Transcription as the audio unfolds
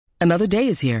Another day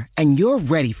is here, and you're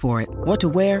ready for it. What to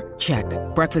wear? Check.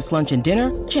 Breakfast, lunch, and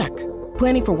dinner? Check.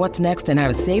 Planning for what's next and how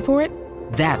to save for it?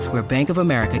 That's where Bank of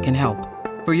America can help.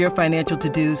 For your financial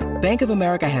to-dos, Bank of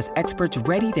America has experts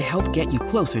ready to help get you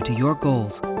closer to your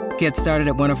goals. Get started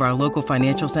at one of our local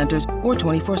financial centers or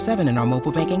 24/7 in our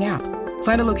mobile banking app.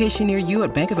 Find a location near you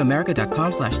at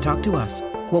bankofamerica.com/talktous.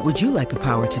 What would you like the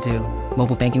power to do?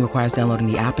 Mobile banking requires downloading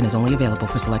the app and is only available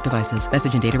for select devices.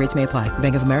 Message and data rates may apply.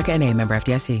 Bank of America N.A., member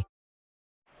FDIC.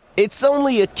 It's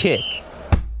only a kick,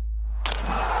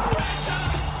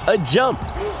 a jump,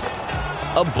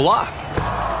 a block.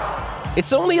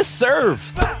 It's only a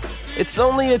serve. It's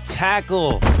only a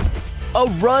tackle, a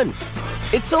run.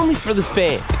 It's only for the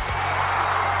fans.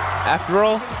 After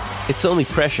all, it's only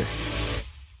pressure.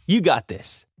 You got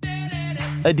this.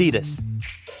 Adidas.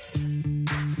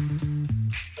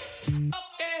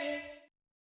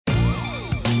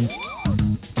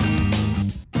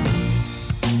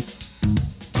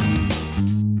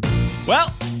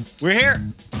 Well, we're here.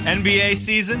 NBA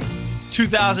season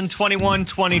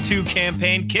 2021-22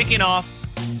 campaign kicking off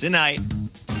tonight,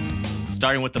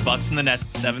 starting with the Bucks and the Nets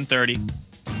at 7:30,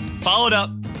 followed up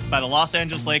by the Los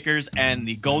Angeles Lakers and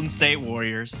the Golden State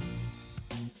Warriors.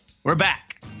 We're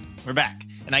back.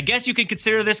 And I guess you could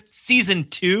consider this season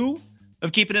 2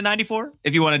 of Keeping It 94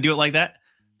 if you want to do it like that.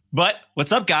 But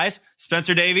what's up, guys?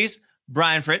 Spencer Davies,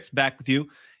 Brian Fritz, back with you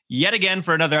yet again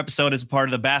for another episode as a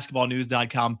part of the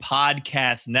basketballnews.com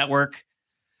podcast network.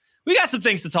 We got some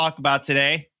things to talk about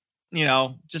today. You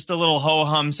know, just a little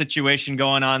ho-hum situation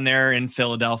going on there in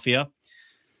Philadelphia.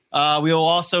 We will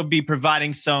also be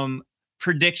providing some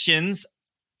predictions,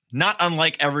 not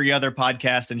unlike every other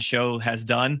podcast and show has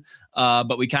done.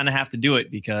 But we kind of have to do it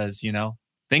because, you know,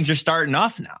 things are starting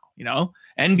off now. You know,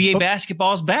 NBA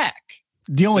basketball's back.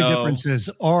 The only difference is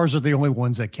ours are the only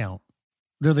ones that count.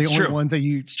 They're the only ones that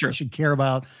you should care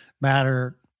about,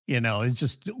 matter. You know, it's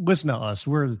just listen to us.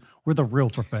 We're the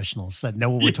real professionals that know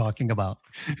what we're talking about.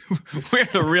 We're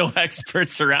the real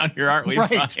experts around here, aren't we? Right.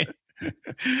 Brian?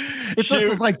 It's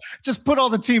just like, just put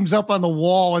all the teams up on the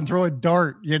wall and throw a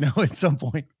dart, you know, at some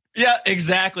point. Yeah,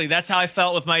 exactly. That's how I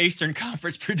felt with my Eastern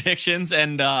Conference predictions.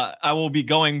 And I will be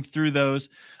going through those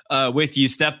with you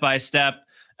step by step,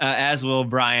 as will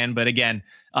Brian. But again,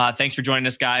 thanks for joining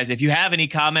us, guys. If you have any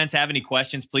comments, have any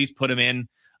questions, please put them in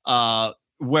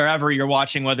wherever you're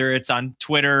watching, whether it's on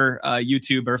Twitter,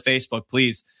 YouTube, or Facebook,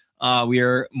 please. We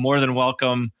are more than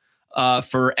welcome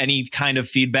for any kind of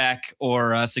feedback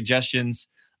or suggestions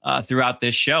throughout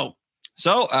this show.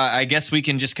 So I guess we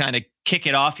can just kind of kick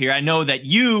it off here. I know that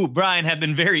you, Brian, have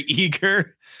been very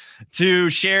eager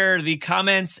to share the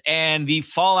comments and the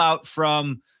fallout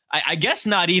from, I guess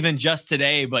not even just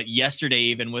today, but yesterday,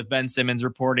 even with Ben Simmons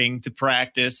reporting to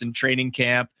practice and training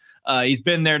camp. He's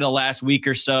been there the last week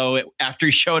or so after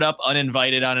he showed up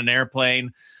uninvited on an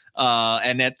airplane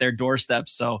and at their doorstep.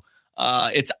 So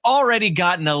it's already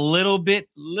gotten a little bit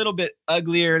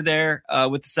uglier there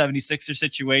with the 76er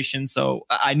situation. So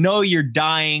I know you're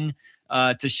dying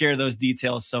to share those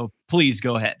details. So please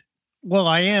go ahead. Well,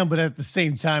 I am, but at the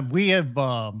same time, we have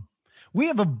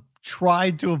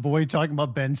tried to avoid talking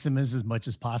about Ben Simmons as much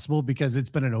as possible because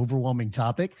it's been an overwhelming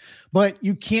topic, but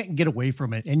you can't get away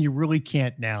from it. And you really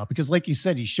can't now because like you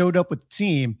said, he showed up with the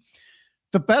team.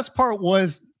 The best part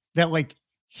was that like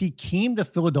he came to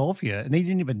Philadelphia and they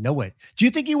didn't even know it. Do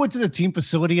you think he went to the team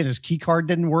facility and his key card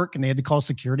didn't work and they had to call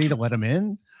security to let him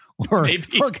in? Or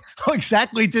how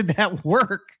exactly did that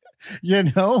work? You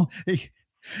know?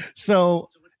 So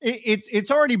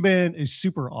it's already been a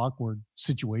super awkward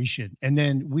situation. And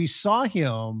then we saw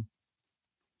him,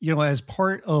 you know, as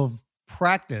part of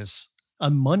practice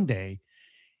on Monday.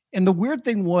 And the weird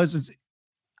thing is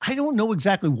I don't know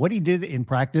exactly what he did in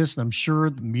practice. And I'm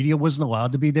sure the media wasn't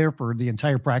allowed to be there for the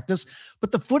entire practice,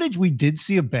 but the footage we did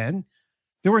see of Ben,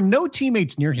 there were no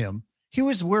teammates near him. He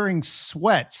was wearing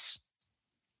sweats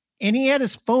and he had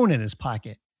his phone in his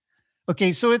pocket.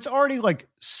 Okay. So it's already like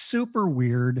super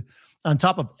weird on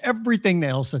top of everything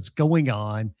else that's going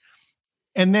on.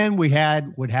 And then we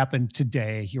had what happened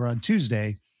today here on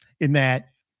Tuesday in that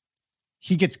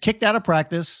he gets kicked out of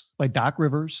practice by Doc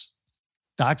Rivers.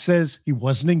 Doc says he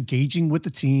wasn't engaging with the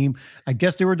team. I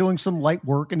guess they were doing some light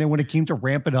work. And then when it came to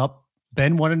ramp it up,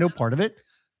 Ben wanted no part of it.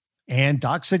 And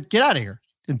Doc said, get out of here,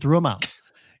 and threw him out.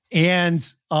 And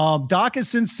Doc has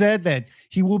since said that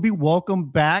he will be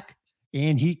welcomed back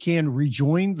and he can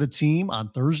rejoin the team on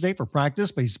Thursday for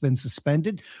practice, but he's been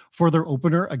suspended for their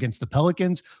opener against the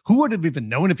Pelicans. Who would have even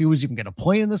known if he was even going to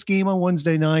play in this game on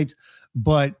Wednesday night?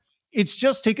 But it's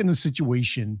just taken the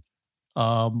situation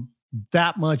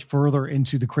that much further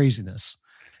into the craziness.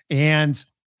 And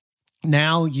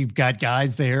Now you've got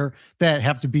guys there that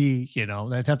have to be,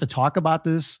 that have to talk about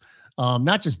this.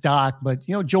 Not just Doc, but,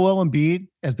 Joel Embiid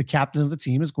as the captain of the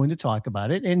team is going to talk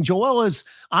about it. And Joel is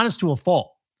honest to a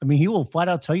fault. I mean, he will flat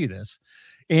out tell you this.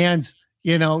 And,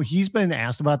 he's been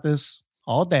asked about this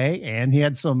all day, and he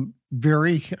had some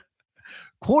very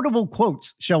quotable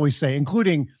quotes, shall we say,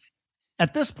 including,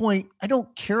 at this point, I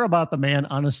don't care about the man,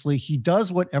 honestly. He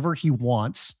does whatever he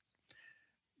wants.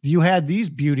 You had these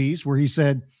beauties where he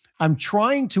said, I'm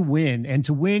trying to win, and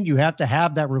to win, you have to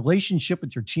have that relationship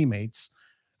with your teammates.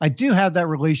 I do have that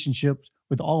relationship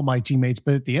with all my teammates,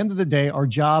 but at the end of the day, our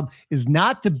job is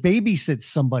not to babysit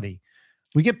somebody.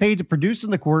 We get paid to produce in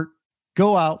the court,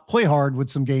 go out, play hard with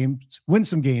some games, win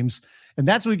some games, and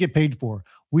that's what we get paid for.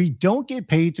 We don't get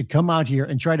paid to come out here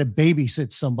and try to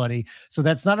babysit somebody. So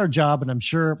that's not our job, and I'm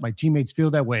sure my teammates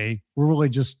feel that way. We're really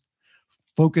just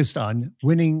focused on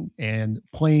winning and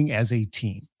playing as a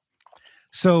team.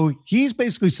 So he's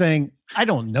basically saying, I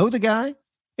don't know the guy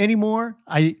anymore.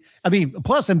 I mean,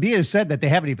 plus Embiid has said that they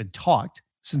haven't even talked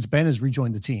since Ben has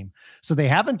rejoined the team. So they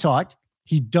haven't talked.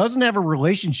 He doesn't have a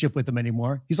relationship with them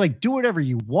anymore. He's like, do whatever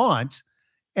you want,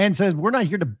 and says, we're not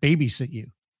here to babysit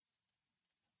you.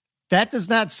 That does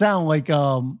not sound like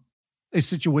a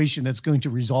situation that's going to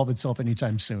resolve itself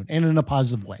anytime soon and in a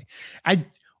positive way.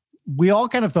 We all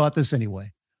kind of thought this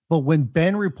anyway, but when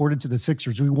Ben reported to the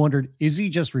Sixers, we wondered, is he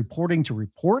just reporting to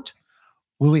report?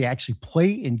 Will he actually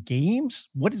play in games?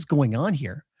 What is going on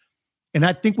here? And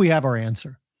I think we have our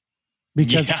answer,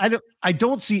 because I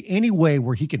don't see any way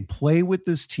where he can play with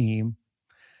this team.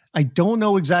 I don't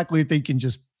know exactly if they can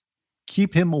just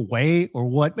keep him away or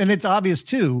what. And it's obvious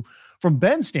too, from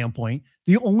Ben's standpoint,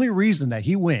 the only reason that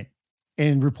he went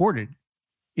and reported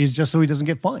is just so he doesn't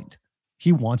get fined.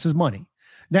 He wants his money.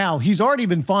 Now, he's already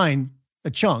been fined a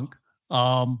chunk.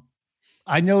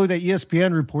 I know that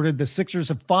ESPN reported the Sixers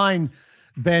have fined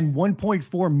Ben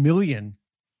 $1.4 million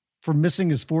for missing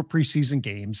his 4 preseason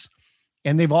games.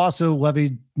 And they've also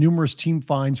levied numerous team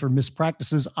fines for missed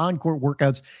practices, on-court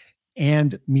workouts,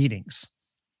 and meetings.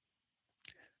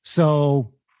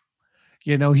 So,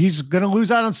 he's going to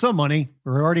lose out on some money,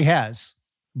 or already has,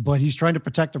 but he's trying to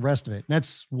protect the rest of it. And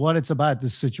that's what it's about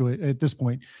at this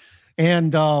point.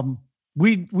 And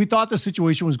we thought the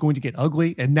situation was going to get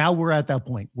ugly, and now we're at that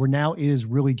point where now it is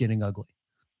really getting ugly.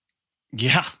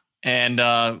 Yeah. And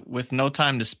with no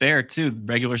time to spare, too, the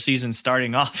regular season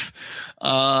starting off,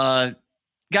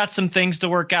 got some things to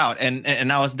work out.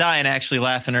 And I was dying actually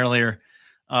laughing earlier.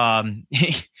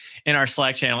 In our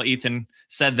Slack channel, Ethan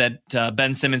said that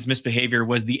Ben Simmons' misbehavior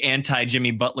was the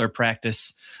anti-Jimmy Butler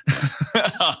practice.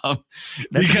 That's a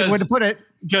good way to put it.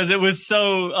 Because it was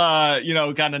so,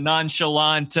 kind of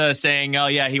nonchalant, saying, oh,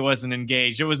 yeah, he wasn't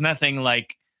engaged. It was nothing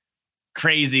like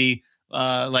crazy,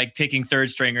 like taking third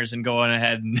stringers and going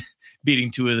ahead and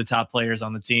beating 2 of the top players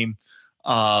on the team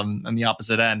on the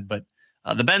opposite end. But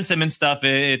the Ben Simmons stuff,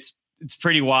 it's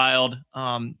pretty wild.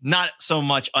 Not so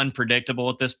much unpredictable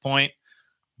at this point,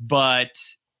 but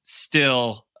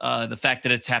still the fact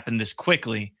that it's happened this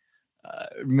quickly.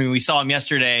 I mean, we saw him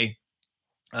yesterday,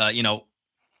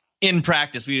 in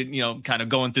practice, we, kind of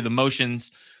going through the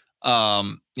motions,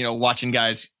 watching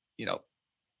guys,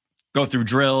 go through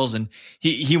drills, and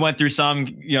he went through some,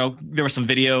 there was some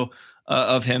video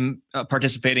of him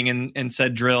participating in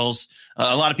said drills.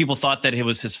 A lot of people thought that it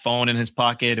was his phone in his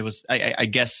pocket. It was, I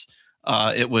guess,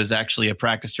 it was actually a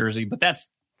practice jersey, but that's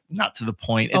not to the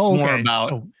point. It's more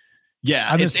about,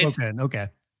 it's okay.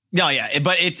 No, yeah,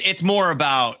 but it's more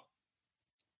about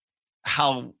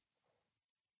how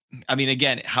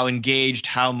engaged,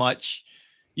 how much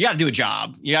you got to do a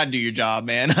job. You got to do your job,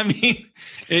 man. I mean,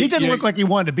 he didn't look like he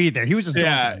wanted to be there. He was just going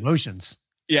through the emotions.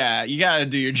 Yeah, you got to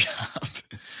do your job.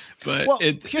 But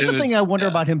here's the thing I wonder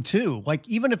about him too. Like,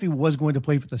 even if he was going to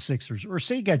play for the Sixers, or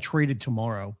say he got traded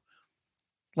tomorrow,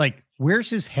 like, where's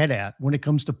his head at when it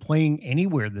comes to playing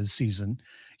anywhere this season?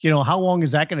 How long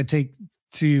is that going to take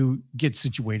to get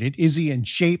situated? Is he in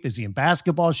shape? Is he in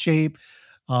basketball shape?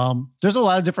 There's a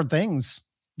lot of different things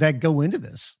that go into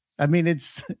this. I mean,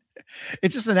 it's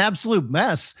just an absolute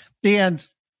mess. And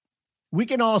we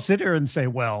can all sit here and say,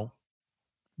 well,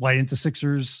 why didn't the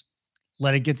Sixers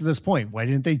let it get to this point? Why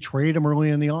didn't they trade him early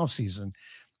in the offseason?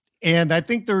 And I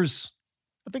think there's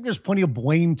plenty of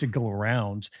blame to go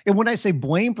around. And when I say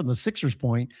blame from the Sixers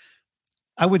point,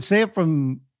 I would say it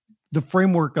from the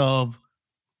framework of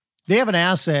they have an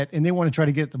asset and they want to try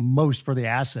to get the most for the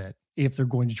asset if they're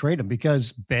going to trade him,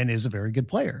 because Ben is a very good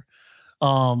player.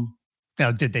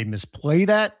 Now, did they misplay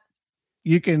that?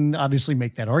 You can obviously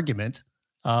make that argument.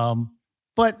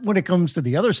 But when it comes to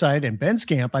the other side and Ben's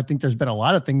camp, I think there's been a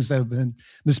lot of things that have been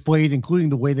misplayed, including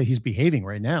the way that he's behaving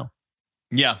right now.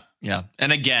 Yeah. Yeah.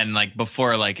 And again, like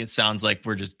before, like it sounds like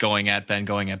we're just going at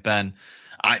Ben.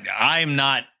 I'm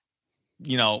not,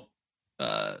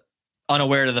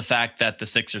 unaware to the fact that the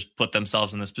Sixers put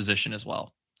themselves in this position as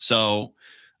well. So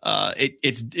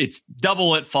it's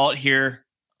double at fault here.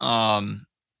 And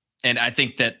I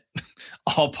think that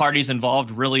all parties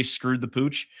involved really screwed the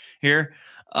pooch here.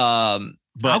 But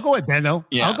I'll go with Ben though.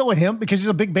 Yeah. I'll go with him because he's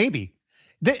a big baby.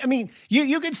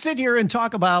 You can sit here and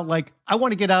talk about like, I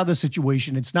want to get out of the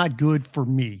situation. It's not good for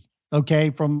me. Okay.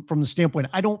 From the standpoint,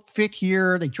 I don't fit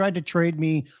here. They tried to trade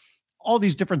me, all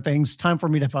these different things. Time for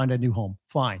me to find a new home.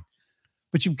 Fine.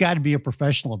 But you've got to be a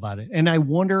professional about it. And I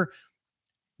wonder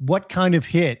what kind of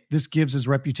hit this gives his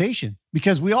reputation,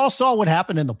 because we all saw what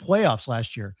happened in the playoffs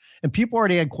last year, and people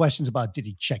already had questions about, did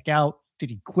he check out?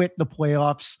 Did he quit the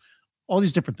playoffs? All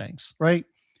these different things. Right.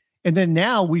 And then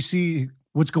now we see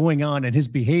what's going on in his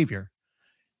behavior.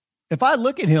 If I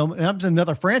look at him and I'm in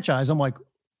another franchise, I'm like,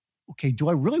 okay, do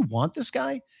I really want this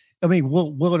guy? I mean,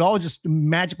 will it all just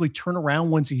magically turn around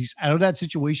once he's out of that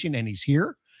situation and he's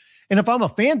here? And if I'm a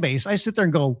fan base, I sit there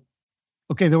and go,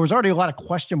 okay, there was already a lot of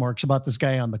question marks about this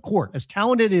guy on the court, as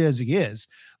talented as he is.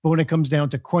 But when it comes down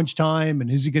to crunch time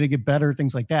and is he going to get better,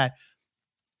 things like that.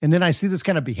 And then I see this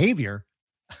kind of behavior.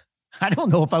 I don't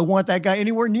know if I want that guy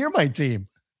anywhere near my team.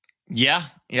 Yeah.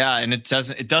 Yeah. And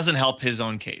it doesn't help his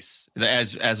own case,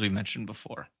 as we mentioned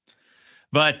before.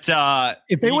 But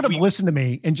if they would have listened to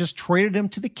me and just traded him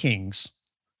to the Kings,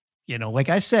 like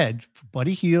I said, for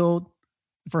Buddy Hield,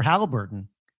 for Halliburton,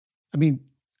 I mean,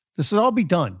 this would all be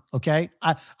done. Okay.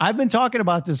 I've been talking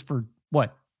about this for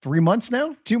 3 months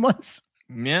now, 2 months.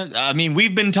 Yeah. I mean,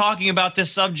 we've been talking about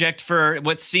this subject for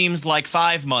what seems like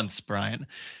 5 months, Brian.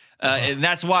 And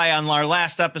that's why on our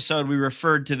last episode, we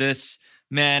referred to this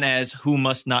man as who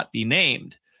must not be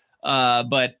named.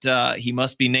 But he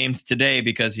must be named today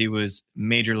because he was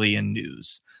majorly in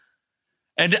news.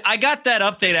 And I got that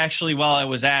update actually while I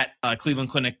was at Cleveland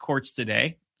Clinic Courts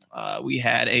today. We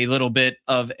had a little bit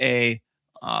of a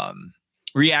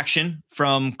reaction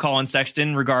from Colin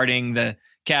Sexton regarding the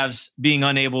Cavs being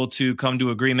unable to come to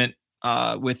agreement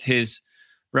with his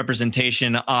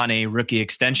representation on a rookie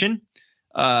extension.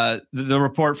 The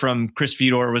report from Chris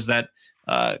Fedor was that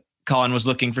Colin was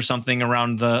looking for something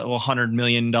around the $100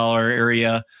 million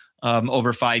area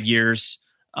over 5 years.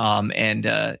 And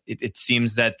it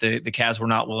seems that the Cavs were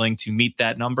not willing to meet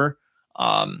that number.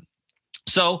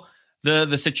 So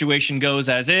the situation goes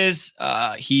as is.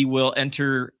 He will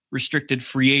enter restricted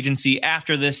free agency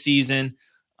after this season.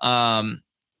 And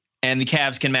the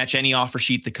Cavs can match any offer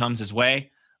sheet that comes his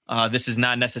way. This is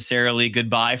not necessarily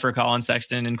goodbye for Colin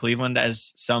Sexton in Cleveland,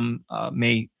 as some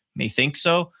may think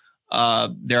so.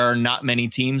 There are not many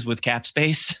teams with cap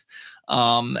space.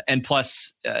 And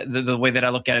plus, the way that I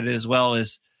look at it as well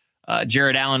is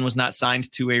Jared Allen was not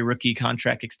signed to a rookie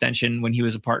contract extension when he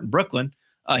was a part in Brooklyn.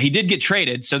 He did get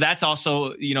traded. So that's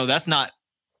also, that's not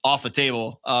off the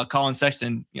table. Colin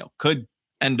Sexton, could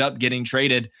end up getting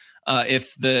traded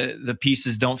if the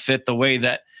pieces don't fit the way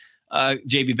that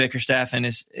JB Bickerstaff and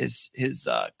his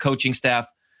coaching staff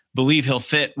believe he'll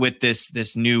fit with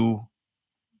this new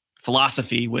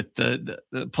philosophy with the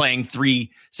playing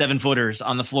 3 7-footers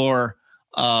on the floor,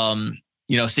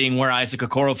 seeing where Isaac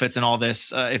Okoro fits in all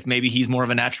this, if maybe he's more of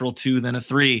a natural 2 than a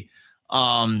 3.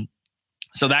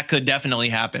 So that could definitely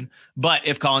happen. But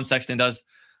if Colin Sexton does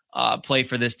play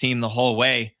for this team the whole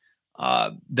way,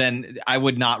 then I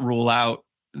would not rule out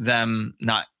them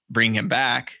not bring him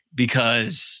back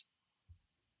because,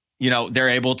 they're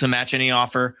able to match any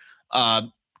offer.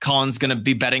 Colin's going to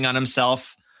be betting on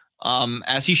himself,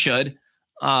 as he should.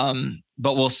 But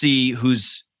we'll see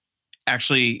who's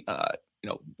actually,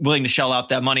 willing to shell out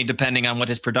that money depending on what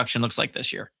his production looks like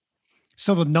this year.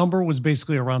 So the number was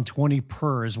basically around 20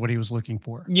 per is what he was looking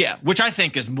for. Yeah. Which I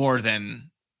think is more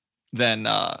than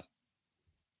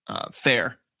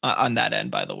fair on that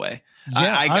end, by the way.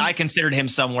 Yeah, I considered him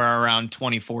somewhere around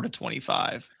 24 to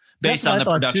 25 based on the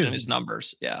production of his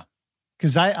numbers. Yeah.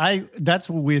 Because I that's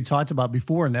what we had talked about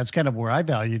before, and that's kind of where I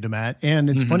valued him at. And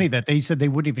it's funny that they said they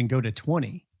wouldn't even go to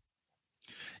 20.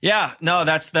 Yeah, no,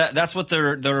 that's what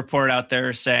the report out there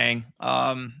is saying.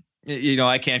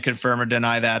 I can't confirm or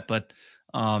deny that, but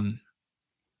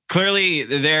clearly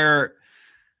they're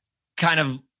kind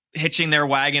of hitching their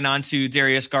wagon onto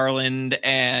Darius Garland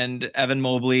and Evan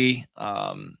Mobley,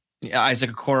 Isaac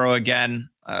Okoro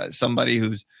again, somebody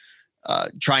who's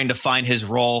trying to find his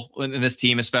role in this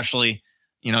team, especially,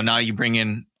 now you bring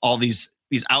in all these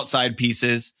outside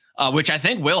pieces, which I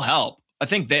think will help. I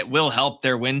think that will help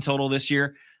their win total this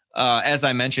year. As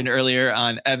I mentioned earlier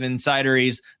on Evan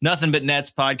Sidery's Nothing But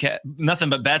Bets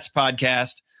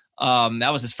podcast, That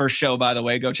was his first show, by the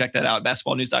way. Go check that out at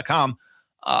basketballnews.com.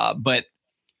 But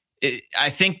I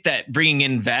think that bringing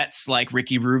in vets like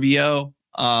Ricky Rubio,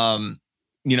 pairing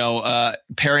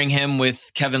him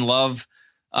with Kevin Love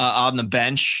on the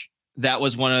bench, that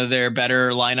was one of their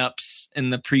better lineups in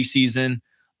the preseason.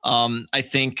 I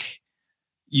think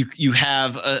you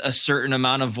have a certain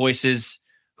amount of voices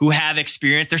who have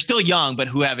experience. They're still young, but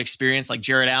who have experience, like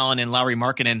Jared Allen and Lauri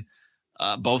Markkanen,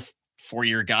 both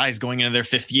 4-year guys going into their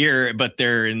 5th year, but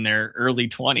they're in their early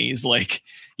 20s. Like,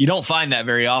 you don't find that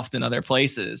very often other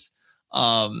places.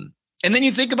 And then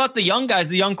you think about the young guys,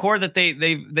 the young core that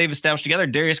they've established together,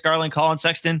 Darius Garland, Colin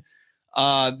Sexton.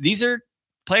 These are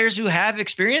players who have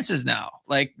experiences now.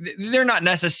 Like, they're not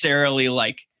necessarily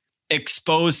like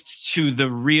exposed to the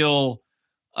real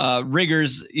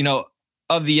rigors,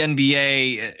 of the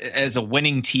NBA as a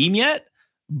winning team yet,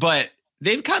 but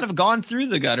they've kind of gone through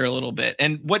the gutter a little bit.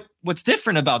 And what's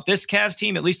different about this Cavs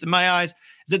team, at least in my eyes, is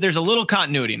that there's a little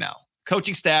continuity now.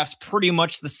 Coaching staff's pretty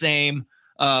much the same,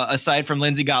 aside from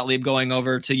Lindsey Gottlieb going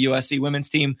over to USC women's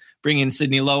team, bringing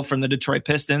Sidney Lowe from the Detroit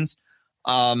Pistons.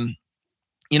 Shuffling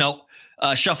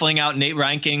out Nate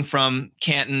Reinking from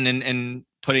Canton and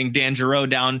putting Dan Giroux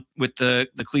down with the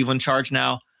Cleveland Charge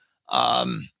now.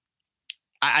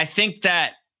 I think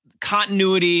that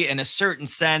continuity and a certain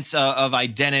sense of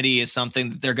identity is something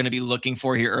that they're going to be looking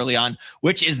for here early on,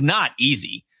 which is not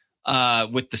easy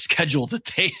with the schedule that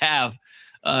they have.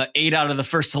 8 out of the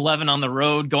first 11 on the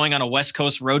road, going on a West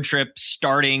Coast road trip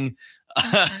starting,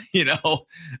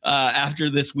 after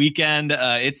this weekend.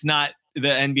 It's not the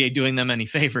NBA doing them any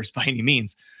favors by any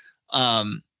means.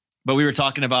 But we were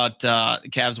talking about the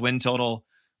Cavs win total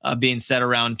being set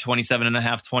around 27.5,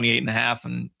 28.5.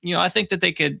 And, I think that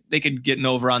they could get an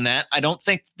over on that. I don't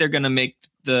think they're going to make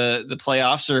the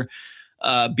playoffs or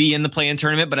be in the play-in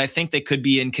tournament, but I think they could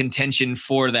be in contention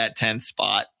for that 10th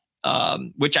spot,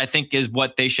 which I think is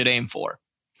what they should aim for.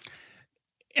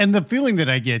 And the feeling that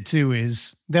I get too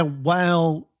is that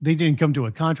while they didn't come to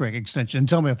a contract extension,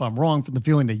 tell me if I'm wrong from the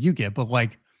feeling that you get, but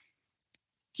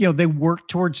they worked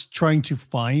towards trying to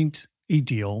find a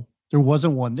deal. There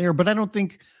wasn't one there, but I don't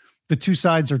think the two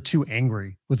sides are too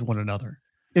angry with one another.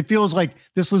 It feels like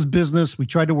this was business. We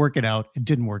tried to work it out. It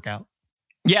didn't work out.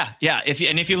 Yeah. If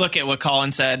you look at what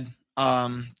Colin said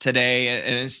today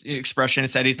in his expression, it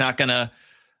said he's not going to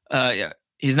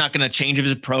change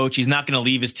his approach. He's not going to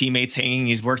leave his teammates hanging.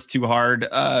 He's worked too hard,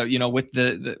 with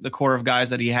the core of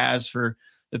guys that he has for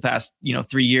the past,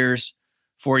 3 years,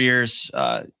 4 years,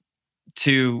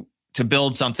 to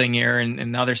build something here.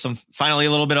 And now there's finally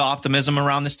a little bit of optimism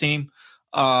around this team.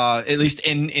 At least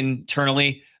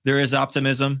internally there is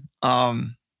optimism.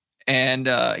 And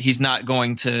he's not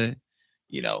going to,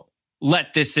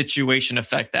 let this situation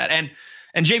affect that.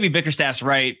 And JB Bickerstaff's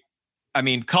right. I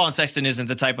mean, Colin Sexton isn't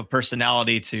the type of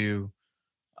personality to,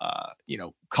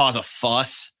 cause a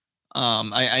fuss.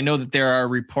 I know that there are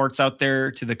reports out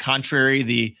there to the contrary.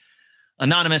 The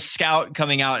anonymous scout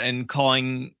coming out and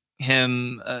calling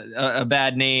him a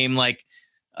bad name,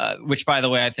 which, by the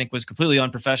way, I think was completely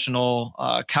unprofessional,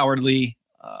 cowardly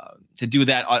to do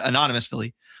that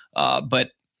anonymously.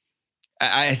 But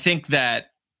I think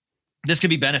that this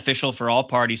could be beneficial for all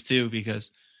parties too,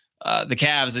 because the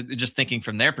Cavs, just thinking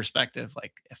from their perspective,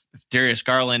 if Darius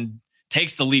Garland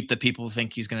takes the leap that people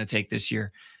think he's going to take this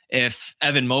year, if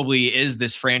Evan Mobley is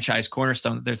this franchise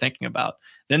cornerstone that they're thinking about,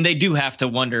 then they do have to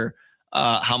wonder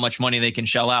how much money they can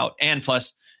shell out. And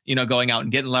plus, going out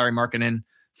and getting Lauri Markkanen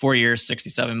 4 years,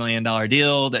 $67 million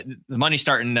deal, that the money's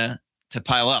starting to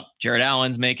pile up. Jared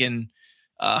Allen's making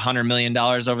 $100 million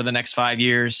over the next 5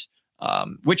 years,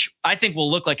 which I think will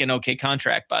look like an okay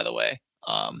contract, by the way.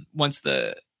 Once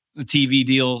the TV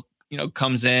deal,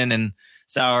 comes in and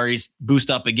salaries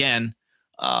boost up again.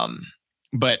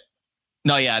 But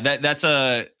no, yeah, that's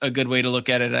a good way to look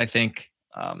at it, I think.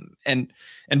 And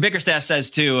Bickerstaff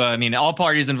says too, all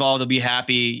parties involved will be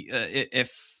happy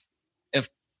if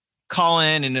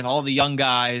Colin and if all the young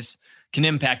guys can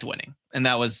impact winning. And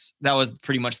that was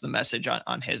pretty much the message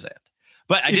on his end.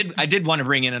 But I did want to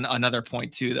bring in another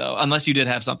point too, though, unless you did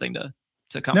have something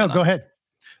to comment. No, go ahead.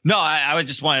 No, I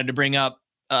just wanted to bring up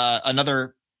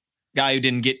another guy who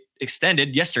didn't get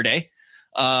extended yesterday,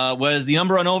 was the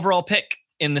number 1 overall pick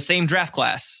in the same draft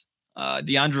class.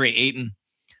 DeAndre Ayton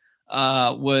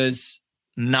was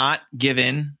not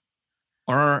given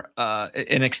or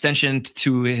an extension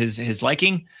to his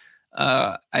liking.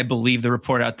 I believe the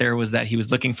report out there was that he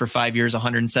was looking for 5 years,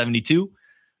 172.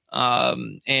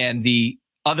 And the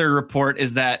other report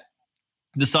is that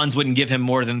the Suns wouldn't give him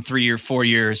more than 3 or 4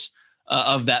 years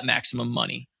of that maximum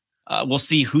money. We'll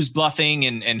see who's bluffing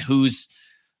and who's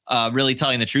really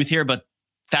telling the truth here. But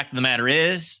fact of the matter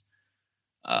is,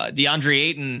 DeAndre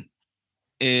Ayton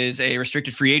is a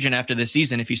restricted free agent after this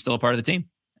season if he's still a part of the team.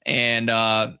 And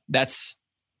that's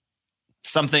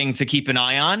something to keep an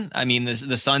eye on. I mean,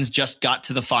 the Suns just got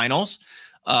to the finals.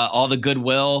 All the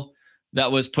goodwill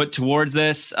that was put towards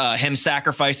this, him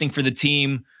sacrificing for the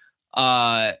team,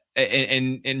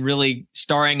 and really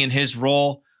starring in his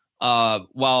role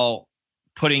while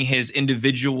putting his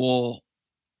individual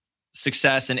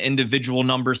success and individual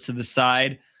numbers to the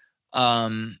side,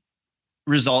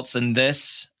 results in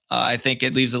this. I think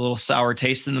it leaves a little sour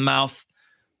taste in the mouth.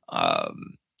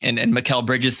 And Mikal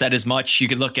Bridges said as much. You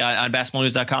could look at on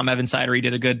basketballnews.com. Evan Sider, he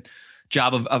did a good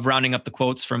job of rounding up the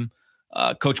quotes from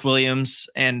Coach Williams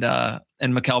and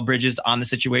Mikal Bridges on the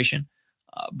situation.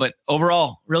 But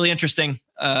overall, really interesting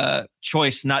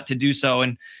choice not to do so.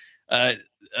 And a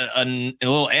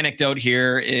little anecdote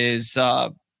here is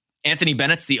Anthony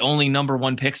Bennett's the only number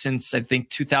one pick since, I think,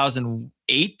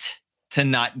 2008 to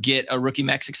not get a rookie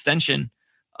max extension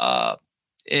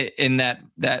in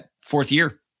that fourth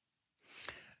year.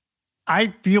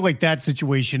 I feel like that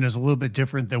situation is a little bit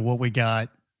different than what we got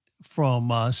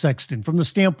from Sexton, from the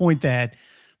standpoint that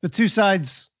the two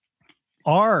sides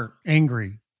are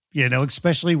angry,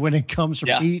 especially when it comes from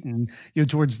Ayton,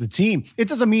 towards the team. It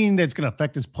doesn't mean that it's going to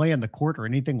affect his play on the court or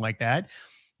anything like that.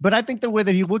 But I think the way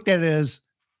that he looked at it is,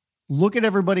 look at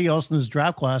everybody else in this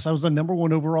draft class. I was the number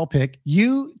one overall pick.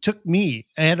 You took me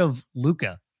ahead of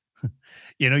Luka.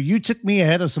 You took me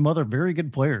ahead of some other very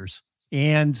good players.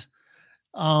 And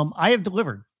I have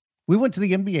delivered. We went to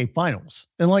the NBA finals.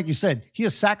 And like you said, he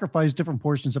has sacrificed different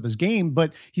portions of his game,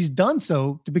 but he's done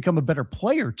so to become a better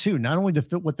player too, not only to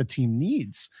fit what the team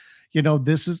needs.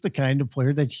 This is the kind of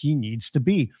player that he needs to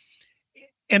be.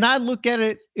 And I look at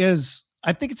it as,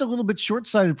 I think it's a little bit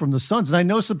short-sighted from the Suns. And I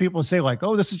know some people say like,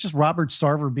 oh, this is just Robert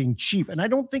Sarver being cheap. And I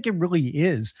don't think it really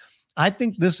is. I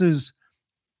think this is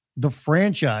the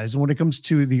franchise when it comes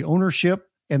to the ownership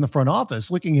and the front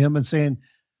office looking at him and saying,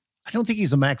 I don't think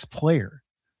he's a max player.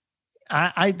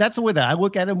 I that's the way that I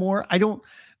look at it more.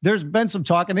 There's been some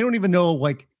talk and they don't even know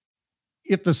like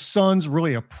if the Suns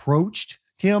really approached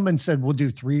him and said, we'll do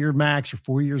 3-year max or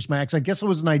 4 years max. I guess it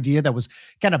was an idea that was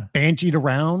kind of bantied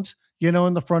around,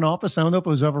 in the front office. I don't know if it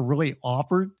was ever really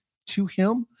offered to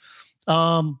him.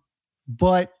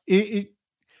 But the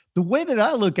way that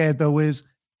I look at it though is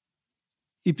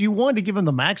if you wanted to give him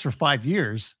the max for 5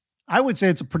 years, I would say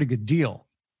it's a pretty good deal.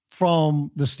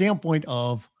 From the standpoint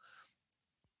of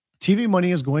TV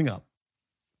money is going up.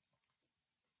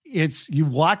 You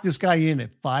lock this guy in at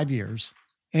 5 years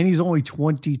and he's only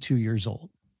 22 years old.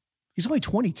 He's only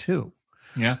 22.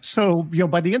 Yeah. So,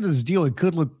 by the end of this deal, it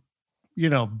could look,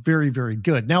 very, very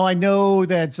good. Now I know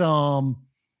that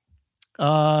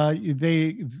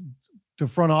the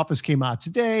front office came out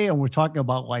today and we're talking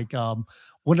about like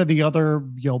one of the other,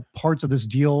 parts of this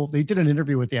deal. They did an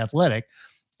interview with The Athletic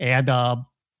and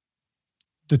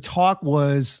the talk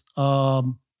was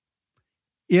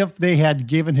if they had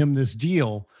given him this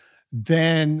deal,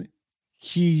 then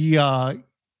he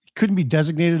couldn't be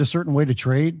designated a certain way to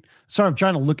trade. Sorry, I'm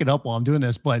trying to look it up while I'm doing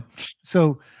this. But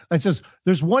so it says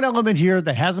there's one element here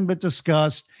that hasn't been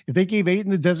discussed. If they gave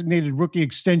Ayton the designated rookie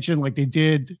extension like they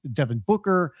did Devin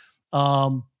Booker,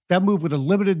 that move would have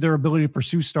limited their ability to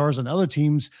pursue stars on other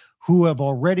teams who have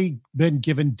already been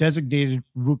given designated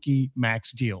rookie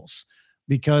max deals.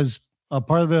 Because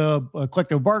part of the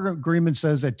collective bargaining agreement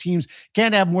says that teams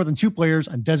can't have more than 2 players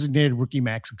on designated rookie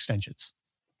max extensions.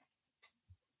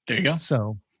 There you go.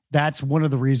 So that's one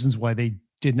of the reasons why they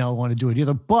did not want to do it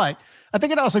either. But I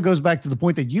think it also goes back to the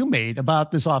point that you made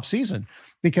about this offseason,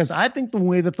 because I think the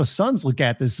way that the Suns look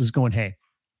at this is going, hey,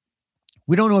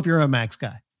 we don't know if you're a max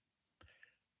guy,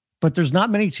 but there's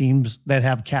not many teams that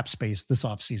have cap space this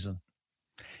offseason.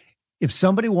 If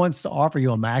somebody wants to offer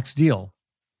you a max deal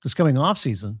this coming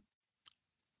offseason,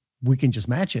 we can just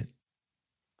match it.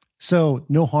 So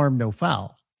no harm, no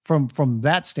foul from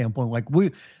that standpoint. Like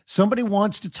somebody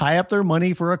wants to tie up their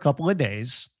money for a couple of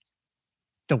days,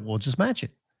 then we'll just match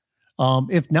it.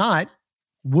 If not,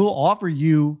 we'll offer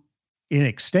you an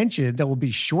extension that will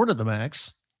be short of the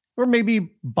max, or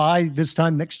maybe by this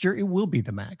time next year, it will be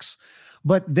the max,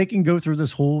 but they can go through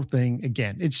this whole thing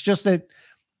again. It's just that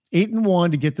Ayton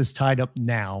wanted to get this tied up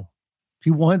now. He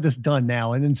wanted this done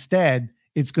now. And instead,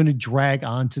 it's going to drag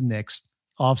on to next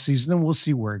offseason, and we'll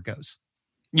see where it goes.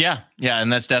 Yeah.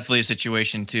 And that's definitely a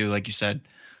situation too. Like you said,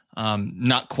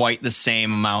 not quite the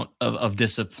same amount of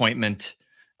disappointment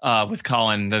with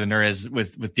Colin than there is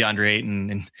with DeAndre Ayton.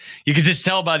 And you could just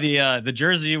tell by the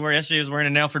jersey you wore yesterday. He was wearing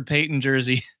an Alfred Payton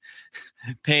jersey.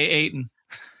 Pay Ayton.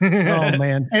 Oh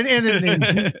man.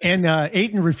 And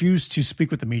Ayton refused to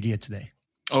speak with the media today.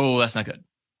 Oh, that's not good.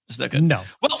 That's not good. No.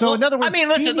 Well, so in other words, I mean,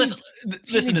 listen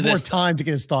to more this. Time to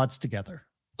get his thoughts together.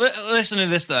 Listen to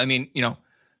this, though. I mean,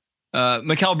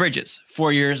 Mikal Bridges,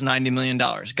 4 years, $90 million,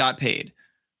 got paid.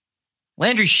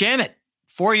 Landry Shamet,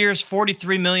 4 years,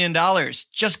 $43 million,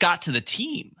 just got to the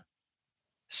team.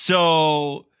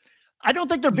 So I don't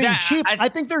think they're being cheap. I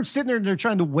think they're sitting there and they're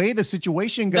trying to weigh the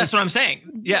situation. That's what I'm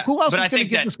saying. Yeah. Who else is going to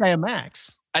give this guy a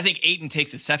max? I think Ayton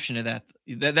takes exception to that.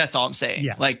 That's all I'm saying.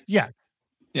 Yes. Yeah.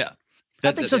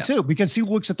 I think so too, because he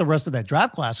looks at the rest of that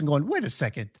draft class and going, wait a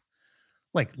second.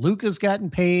 Like Luka's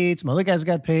gotten paid. Some other guys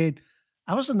got paid.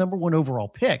 I was the number 1 overall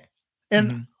pick.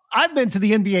 And I've been to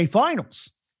the NBA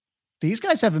finals. These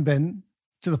guys haven't been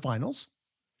to the finals.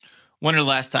 Wonder the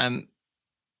last time.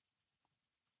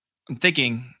 I'm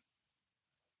thinking.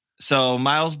 So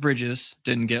Miles Bridges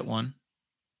didn't get one.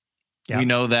 Yeah. We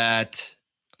know that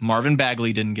Marvin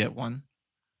Bagley didn't get one.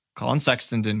 Colin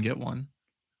Sexton didn't get one.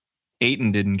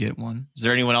 Ayton didn't get one. Is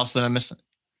there anyone else that I'm missing?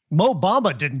 Mo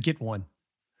Bamba didn't get one.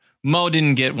 Mo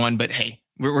didn't get one, but hey,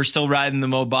 we're still riding the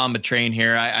Mo Bamba train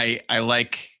here. I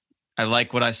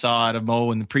like what I saw out of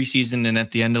Mo in the preseason and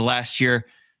at the end of last year.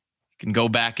 You can go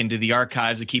back into the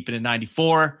archives of Keep It at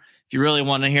 94 if you really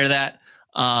want to hear that.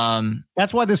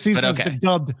 That's why this season has been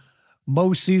dubbed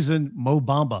Mo season, Mo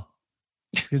Bamba.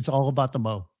 It's all about the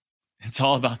Mo. It's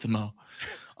all about the Mo.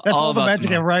 That's all the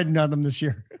magic I'm riding on them this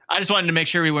year. I just wanted to make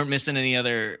sure we weren't missing any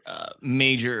other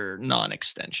major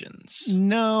non-extensions.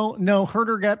 No.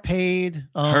 Herder got paid.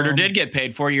 Herder did get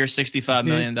paid 4 years, $65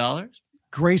 million.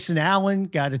 Grayson Allen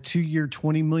got a 2-year,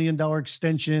 $20 million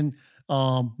extension.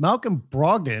 Malcolm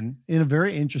Brogdon in a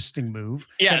very interesting move.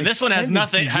 Yeah, this one has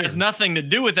nothing to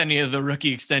do with any of the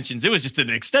rookie extensions. It was just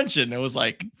an extension. It was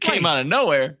like came out of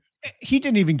nowhere. He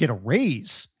didn't even get a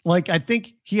raise. Like, I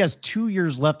think he has 2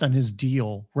 years left on his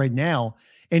deal right now,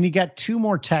 and he got 2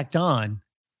 more tacked on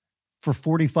for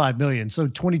 $45 million. So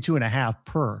 22.5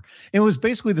 per. It was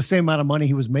basically the same amount of money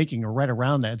he was making or right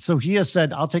around that. So he has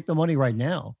said, I'll take the money right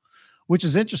now, which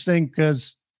is interesting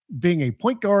because being a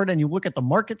point guard and you look at the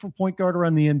market for point guard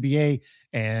around the NBA,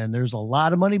 and there's a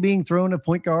lot of money being thrown at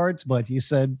point guards, but he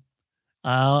said,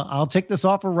 I'll take this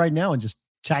offer right now and just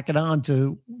tack it on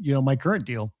to, my current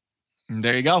deal.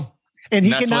 There you go. And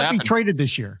he cannot be traded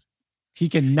this year. He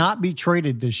cannot be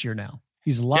traded this year now.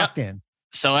 He's locked in.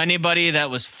 So anybody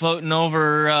that was floating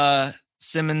over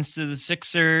Simmons to the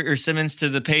Sixers or Simmons to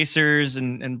the Pacers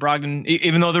and Brogdon,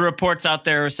 even though the reports out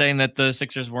there are saying that the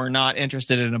Sixers were not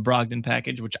interested in a Brogdon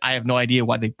package, which I have no idea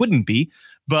why they wouldn't be,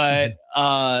 but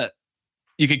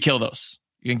you could kill those.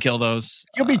 You can kill those.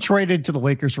 He'll be traded to the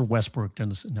Lakers for Westbrook.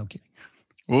 No kidding.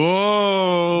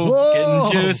 Whoa.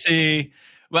 Getting juicy.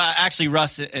 Well, actually,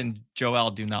 Russ and Joel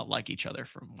do not like each other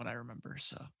from what I remember.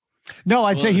 So, no,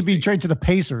 I'd say he'd be traded to the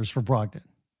Pacers for Brogdon.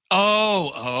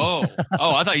 Oh!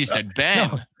 I thought you said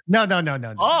Ben. No.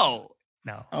 Oh,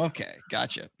 no. Okay,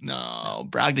 gotcha. No,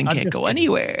 Brogdon can't go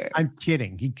anywhere. I'm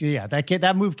kidding.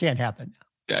 That move can't happen.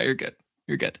 Yeah, you're good.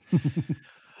 You're good.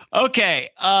 Okay.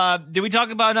 Did we talk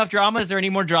about enough drama? Is there any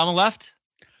more drama left?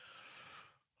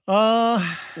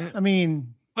 I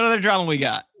mean, what other drama we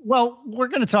got? Well, we're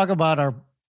going to talk about our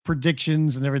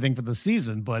predictions and everything for the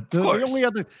season, but the only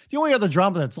other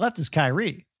drama that's left is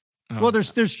Kyrie. Well,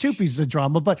 there's 2 pieces of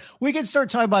drama, but we can start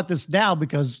talking about this now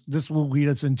because this will lead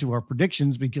us into our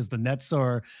predictions because the Nets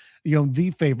are,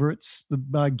 the favorites,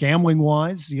 gambling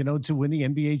wise, to win the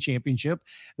NBA championship.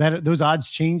 That those odds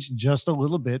changed just a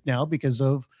little bit now because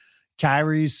of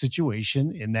Kyrie's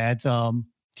situation in that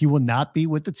he will not be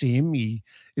with the team. He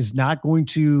is not going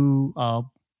to.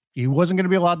 He wasn't going to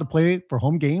be allowed to play for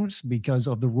home games because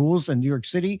of the rules in New York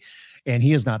City, and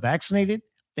he is not vaccinated.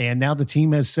 And now the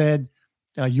team has said,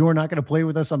 you're not going to play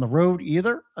with us on the road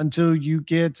either until you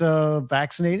get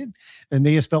vaccinated. And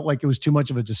they just felt like it was too much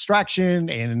of a distraction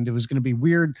and it was going to be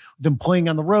weird them playing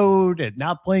on the road and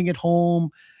not playing at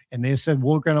home. And they said,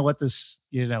 we're going to let this,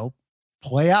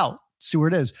 play out, see where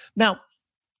it is. Now,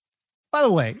 by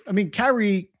the way, I mean,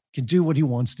 Kyrie can do what he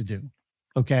wants to do.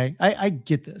 Okay. I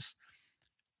get this.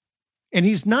 And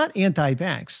he's not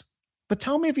anti-vax, but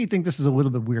tell me if you think this is a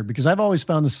little bit weird, because I've always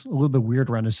found this a little bit weird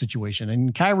around this situation.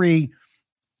 And Kyrie,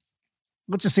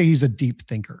 let's just say he's a deep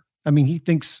thinker. I mean, he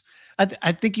thinks,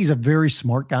 I think he's a very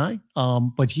smart guy,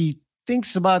 but he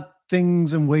thinks about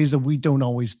things in ways that we don't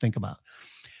always think about.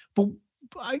 But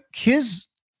his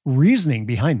reasoning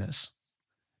behind this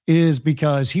is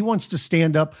because he wants to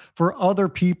stand up for other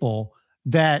people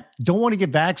that don't want to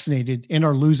get vaccinated and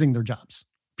are losing their jobs.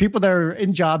 People that are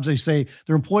in jobs, they say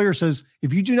their employer says,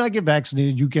 if you do not get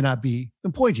vaccinated, you cannot be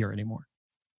employed here anymore.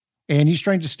 And he's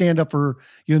trying to stand up for,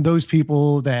 those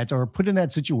people that are put in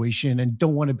that situation and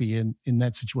don't want to be in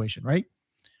that situation. Right.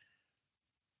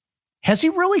 has he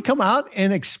really come out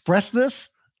and expressed this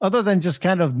other than just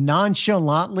kind of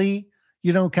nonchalantly,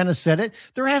 kind of said it?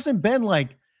 There hasn't been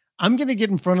like, I'm going to get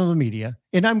in front of the media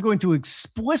and I'm going to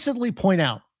explicitly point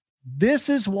out, this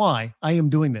is why I am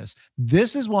doing this.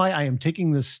 This is why I am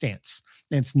taking this stance.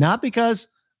 And it's not because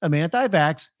I'm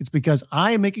anti-vax. It's because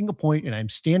I am making a point and I'm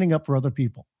standing up for other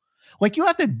people. Like, you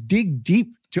have to dig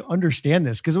deep to understand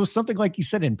this, because it was something like you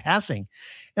said in passing.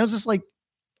 And I was just like,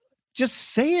 just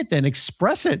say it then,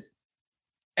 express it.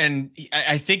 And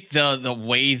I think the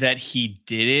way that he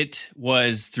did it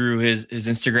was through his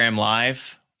Instagram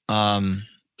live. That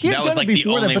was like the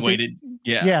only way to,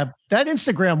 yeah. That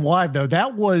Instagram live though,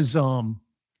 that was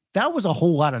a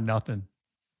whole lot of nothing.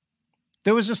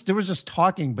 There was just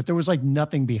talking, but there was like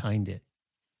nothing behind it.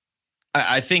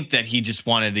 I think that he just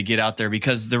wanted to get out there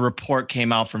because the report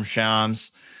came out from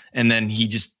Shams, and then he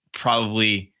just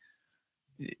probably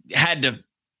had to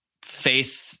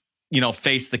face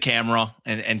the camera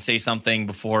and say something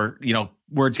before,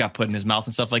 words got put in his mouth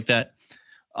and stuff like that.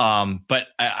 But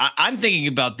I'm thinking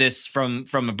about this from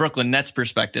a Brooklyn Nets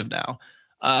perspective now,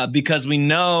 because we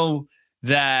know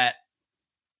that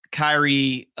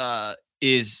Kyrie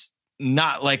is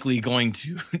not likely going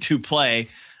to play.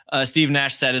 Steve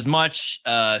Nash said as much.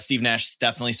 Steve Nash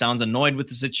definitely sounds annoyed with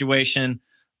the situation.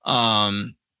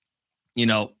 KD's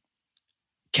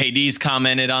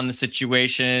commented on the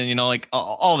situation, like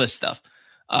all this stuff.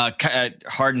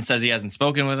 Harden says he hasn't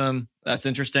spoken with him. That's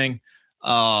interesting.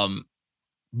 But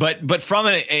from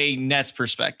a Nets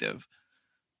perspective,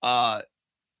 does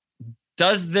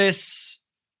this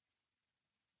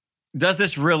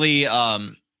really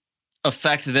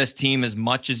affect this team as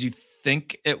much as you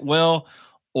think it will?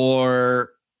 Or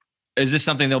is this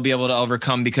something they'll be able to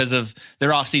overcome because of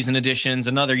their offseason additions,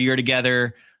 another year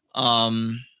together,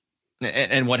 and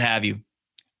what have you?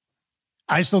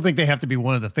 I still think they have to be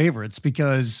one of the favorites,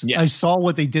 because I saw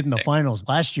what they did in the finals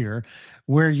last year,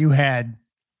 where you had,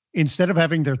 instead of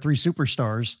having their 3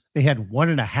 superstars, they had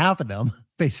 1.5 of them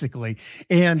basically.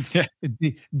 And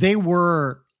they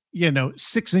were,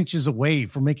 6 inches away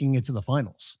from making it to the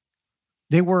finals.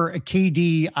 They were a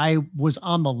KD. I was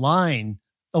on the line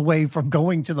away from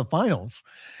going to the finals,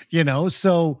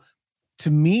 so to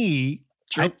me,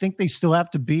 sure. I think they still have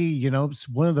to be,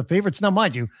 one of the favorites. Now,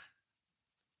 mind you,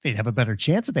 they'd have a better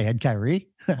chance if they had Kyrie,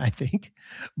 I think,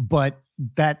 but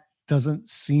that doesn't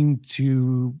seem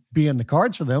to be in the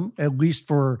cards for them, at least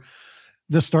for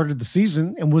the start of the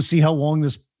season. And we'll see how long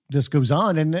this goes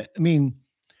on. And I mean,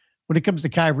 when it comes to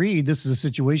Kyrie, this is a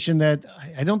situation that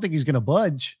I don't think he's going to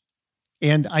budge.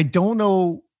 And I don't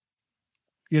know,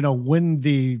 when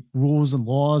the rules and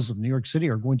laws of New York City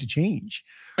are going to change.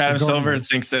 Adam Silver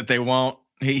thinks that they won't.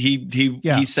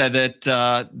 He said that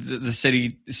the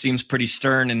city seems pretty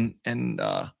stern and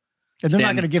they're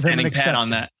not going to give him an exception on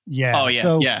that. Yeah. Oh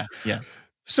yeah. Yeah.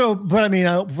 So, but I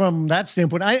mean, from that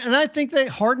standpoint, I think that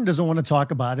Harden doesn't want to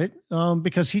talk about it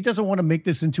because he doesn't want to make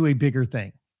this into a bigger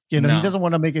thing. He doesn't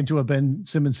want to make it into a Ben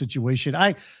Simmons situation.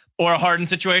 Or a Harden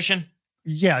situation.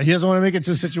 Yeah, he doesn't want to make it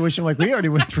to a situation like we already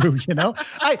went through, you know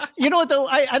what though?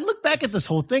 I look back at this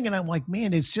whole thing and I'm like,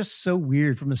 man, it's just so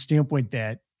weird from the standpoint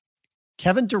that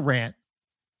Kevin Durant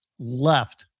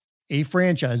left a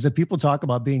franchise that people talk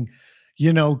about being,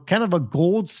 kind of a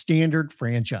gold standard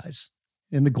franchise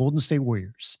in the Golden State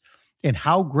Warriors and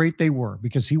how great they were,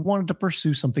 because he wanted to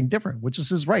pursue something different, which is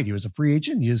his right. He was a free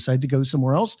agent. He decided to go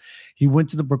somewhere else. He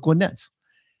went to the Brooklyn Nets.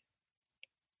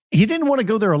 He didn't want to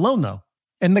go there alone though.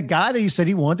 And the guy that he said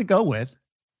he wanted to go with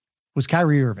was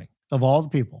Kyrie Irving. Of all the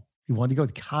people, he wanted to go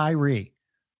with Kyrie,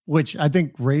 which I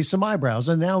think raised some eyebrows.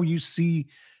 And now you see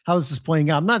how this is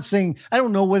playing out. I'm not saying, I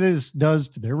don't know what this does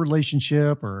to their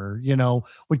relationship or,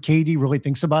 what KD really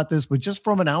thinks about this, but just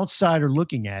from an outsider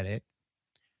looking at it,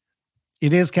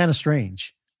 it is kind of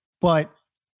strange. But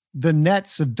the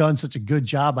Nets have done such a good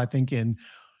job, I think, in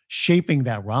shaping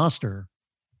that roster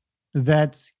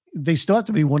that they still have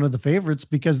to be one of the favorites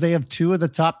because they have 2 of the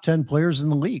top 10 players in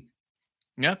the league.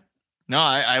 Yeah, no,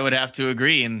 I would have to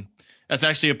agree. And that's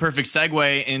actually a perfect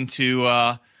segue into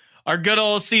our good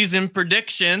old season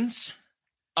predictions.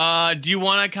 Do you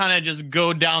want to kind of just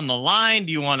go down the line?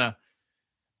 Do you want to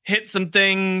hit some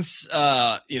things,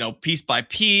 piece by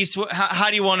piece? How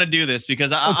do you want to do this?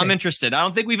 Because I'm interested. I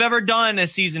don't think we've ever done a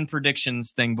season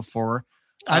predictions thing before.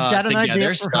 I've got an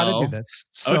idea for how to do this.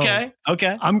 So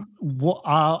okay.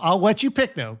 I'll let you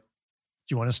pick though. Do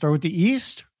you want to start with the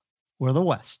East or the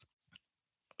West?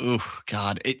 Oh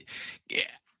God.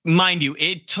 Mind you,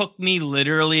 it took me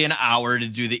literally an hour to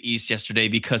do the East yesterday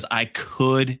because I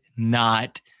could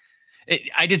not.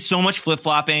 I did so much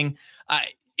flip-flopping.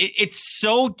 It's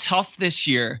so tough this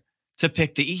year to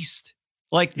pick the East.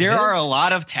 Like there are a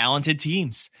lot of talented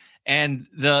teams, and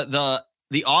the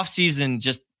offseason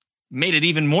just made it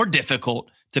even more difficult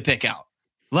to pick out.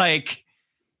 Like,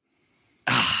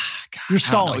 God, you're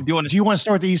stalling. Do you want to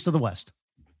start the East or the West?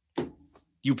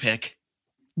 You pick.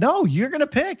 No, you're going to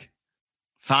pick.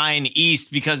 Fine,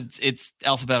 East, because it's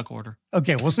alphabetical order.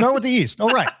 Okay, we'll start with the East. All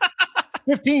right.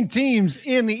 15 teams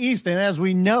in the East. And as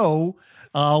we know,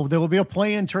 there will be a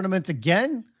play-in tournament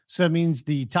again. So that means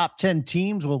the top 10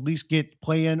 teams will at least get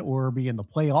play-in or be in the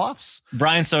playoffs.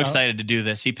 Brian's so excited to do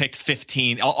this. He picked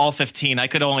 15, all 15. I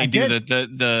could only do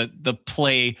the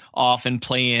play off and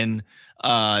play-in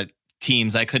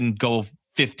teams. I couldn't go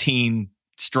 15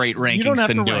 straight rankings. You don't have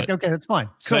couldn't to do rank. it. Okay, that's fine.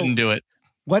 Couldn't do it.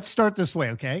 Let's start this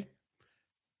way, okay?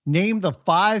 Name the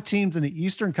 5 teams in the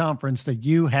Eastern Conference that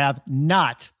you have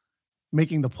not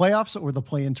making the playoffs or the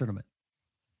play-in tournament.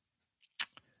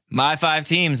 My 5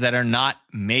 teams that are not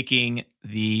making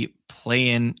the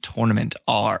play-in tournament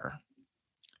are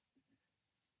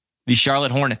the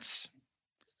Charlotte Hornets.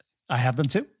 I have them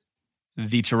too.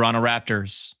 The Toronto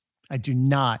Raptors. I do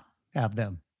not have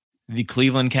them. The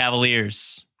Cleveland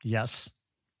Cavaliers. Yes.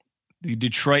 The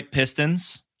Detroit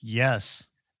Pistons. Yes.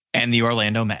 And the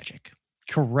Orlando Magic.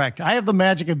 Correct. I have the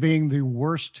Magic of being the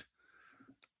worst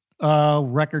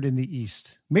record in the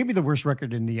East. Maybe the worst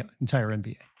record in the entire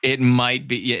NBA. It might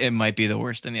be. Yeah, it might be the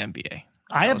worst in the NBA.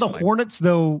 I have the Hornets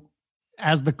though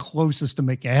as the closest to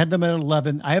making. I had them at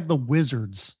 11. I have the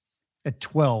Wizards at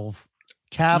 12.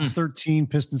 Cavs 13.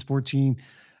 Pistons 14.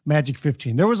 Magic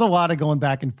 15. There was a lot of going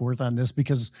back and forth on this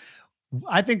because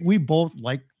I think we both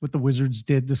like what the Wizards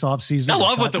did this offseason. I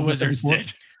love what the Wizards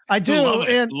did. I do.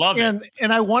 Love it.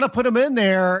 And I want to put them in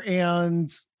there,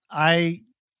 and I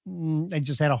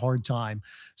just had a hard time.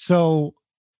 So,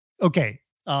 okay.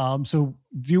 So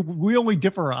we only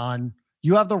differ on,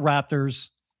 you have the Raptors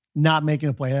not making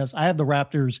the playoffs. I have the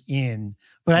Raptors in,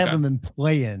 but I have them in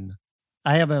play-in.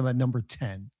 I have them at number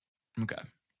 10. Okay.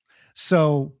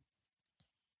 So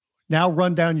now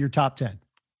run down your top 10.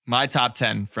 My top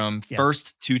 10 from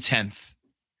first to 10th.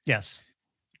 Yes.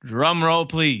 Drum roll,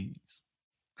 please.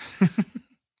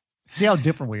 See how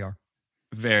different we are.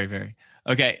 Very, very.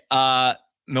 Okay.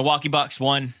 Milwaukee Bucks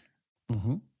 1.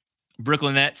 Mm-hmm.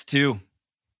 Brooklyn Nets 2.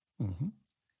 Mm-hmm.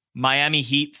 Miami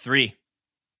Heat 3.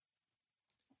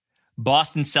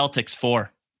 Boston Celtics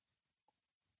 4.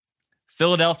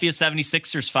 Philadelphia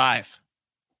 76ers 5.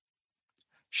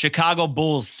 Chicago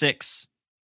Bulls 6.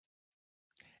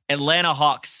 Atlanta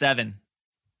Hawks 7.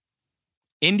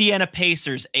 Indiana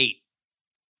Pacers 8.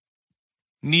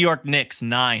 New York Knicks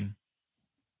 9.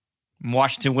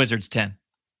 Washington Wizards 10.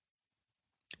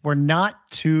 We're not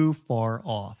too far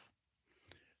off.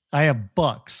 I have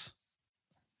Bucks,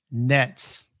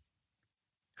 Nets.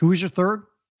 Who is your third?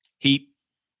 Heat.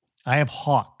 I have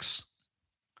Hawks,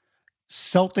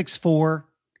 Celtics 4,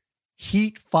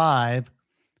 Heat 5,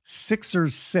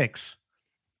 Sixers 6.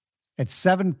 At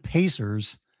 7,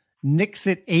 Pacers, Knicks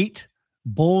at 8,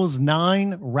 Bulls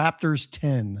 9, Raptors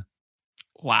 10.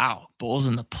 Wow. Bulls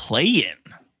in the play-in.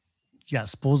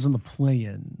 Yes, Bulls in the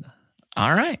play-in.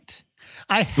 All right.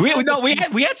 We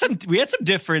had some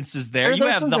differences there. You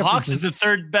have the Hawks as the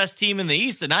third best team in the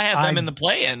East, and I have them in the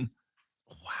play-in.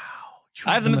 Wow.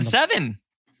 I have them at 7.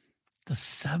 The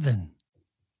 7.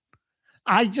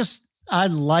 I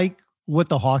like what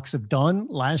the Hawks have done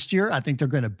last year. I think they're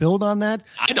going to build on that.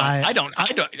 I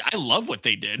love what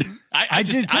they did. I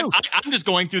did too. I'm just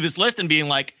going through this list and being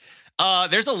like,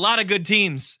 there's a lot of good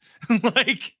teams.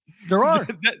 Like there are.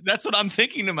 That's what I'm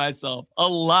thinking to myself. A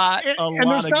lot. And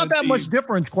there's not that much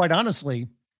difference, quite honestly.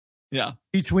 Yeah.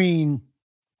 Between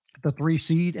the 3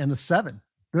 seed and the 7.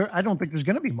 I don't think there's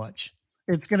going to be much.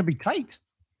 It's going to be tight.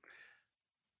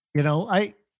 You know,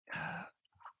 I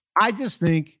just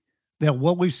think that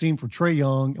what we've seen from Trae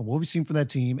Young and what we've seen from that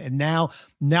team, and now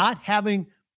not having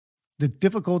the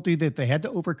difficulty that they had to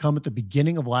overcome at the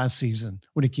beginning of last season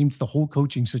when it came to the whole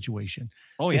coaching situation.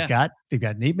 Oh, yeah. They've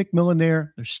got Nate McMillan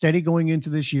there. They're steady going into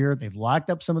this year. They've locked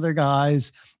up some of their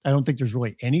guys. I don't think there's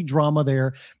really any drama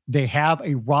there. They have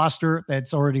a roster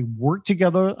that's already worked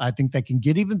together. I think that can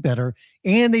get even better.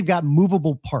 And they've got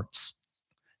movable parts.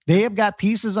 They have got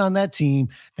pieces on that team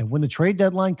that when the trade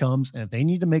deadline comes, and if they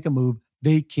need to make a move,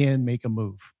 they can make a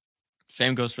move.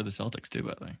 Same goes for the Celtics too,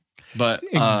 by the way. But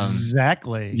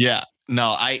exactly. Yeah.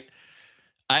 No, I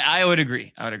would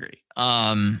agree.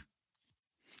 So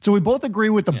we both agree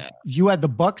with you had the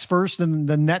Bucks first and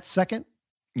the Nets second?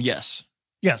 Yes.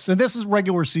 Yes. And this is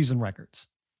regular season records.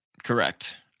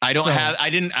 Correct. I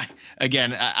didn't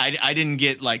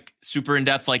get like super in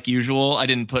depth like usual. I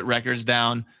didn't put records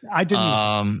down. I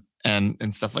didn't.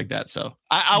 and stuff like that. So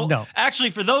I'll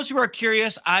actually, for those who are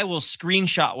curious, I will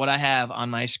screenshot what I have on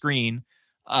my screen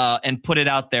and put it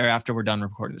out there after we're done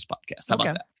recording this podcast. How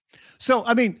about that? So,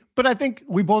 I mean, but I think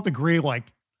we both agree,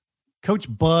 like, Coach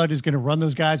Bud is going to run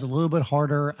those guys a little bit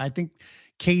harder. I think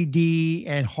KD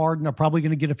and Harden are probably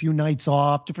going to get a few nights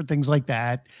off, different things like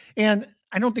that. And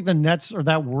I don't think the Nets are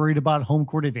that worried about home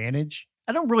court advantage.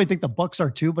 I don't really think the Bucks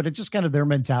are too, but it's just kind of their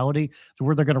mentality to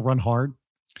where they're going to run hard,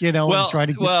 and try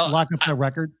to lock up their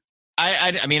record.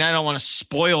 I mean, I don't want to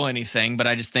spoil anything, but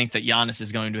I just think that Giannis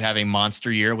is going to have a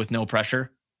monster year with no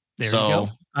pressure. There you go.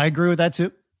 I agree with that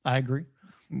too. I agree.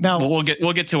 Now we'll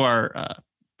get to our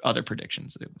other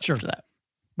predictions after that.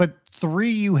 But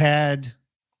 3 you had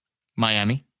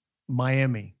Miami.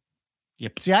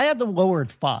 Yep. See, I had them lower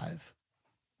at 5.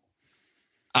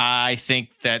 I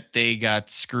think that they got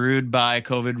screwed by a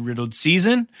COVID-riddled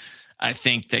season. I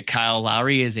think that Kyle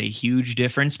Lowry is a huge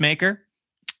difference maker.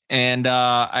 And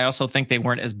I also think they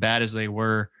weren't as bad as they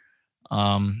were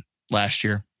last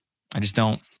year. I just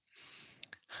don't.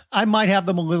 I might have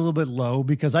them a little bit low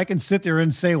because I can sit there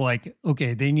and say, like,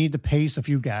 okay, they need to pace a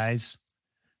few guys.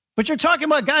 But you're talking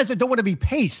about guys that don't want to be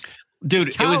paced.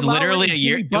 Dude, Kyle, it was literally a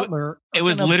year. It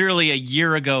was literally a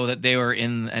year ago that they were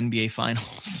in the NBA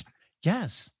Finals.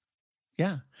 Yes.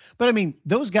 Yeah. But I mean,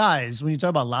 those guys, when you talk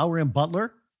about Lowry and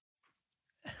Butler,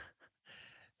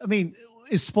 I mean,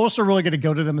 is Spoelstra really going to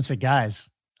go to them and say, guys,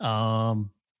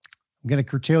 I'm going to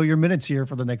curtail your minutes here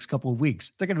for the next couple of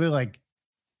weeks? They're going to be like,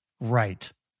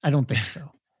 right. I don't think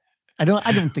so. I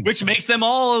don't think Which so. makes them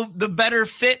all the better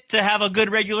fit to have a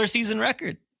good regular season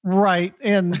record. Right.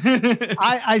 And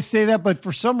I say that, but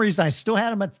for some reason I still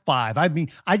had them at 5. I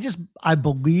mean, I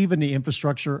believe in the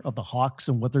infrastructure of the Hawks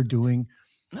and what they're doing.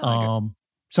 So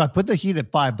I put the Heat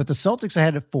at 5, but the Celtics I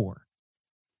had at 4.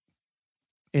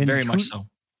 And very much so.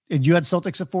 And you had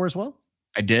Celtics at 4 as well?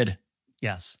 I did.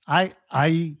 Yes. I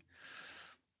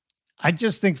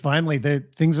just think finally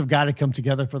that things have got to come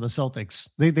together for the Celtics.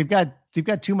 They've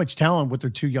got too much talent with their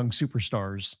 2 young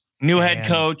superstars. New head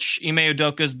coach Ime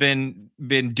Udoka's been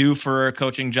due for a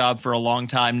coaching job for a long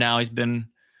time now. He's been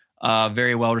a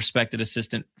very well respected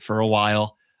assistant for a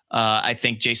while. I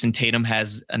think Jason Tatum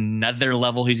has another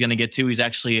level he's going to get to. He's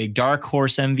actually a dark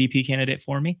horse MVP candidate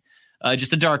for me.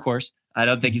 Just a dark horse. I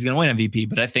don't think he's going to win MVP,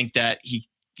 but I think that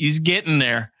he's getting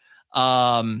there.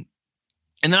 And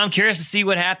then I'm curious to see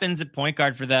what happens at point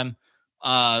guard for them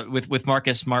with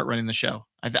Marcus Smart running the show.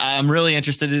 I'm really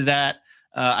interested in that.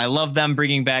 I love them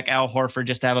bringing back Al Horford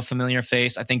just to have a familiar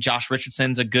face. I think Josh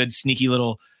Richardson's a good sneaky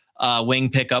little wing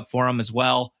pickup for him as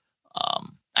well.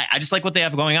 I just like what they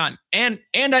have going on. And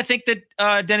I think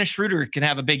that Dennis Schroeder can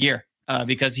have a big year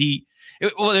because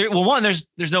one,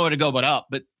 there's nowhere to go but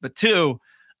up. But 2,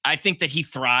 I think that he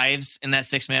thrives in that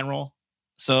 6-man role.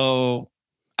 So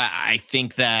I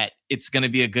think that it's going to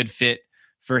be a good fit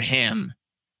for him,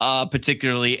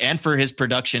 particularly, and for his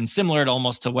production, similar to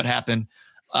almost to what happened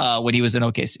when he was in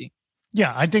OKC.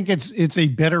 Yeah, I think it's a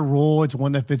better role. It's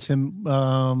one that fits him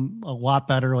a lot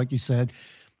better, like you said.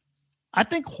 I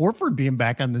think Horford being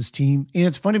back on this team, and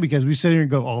it's funny because we sit here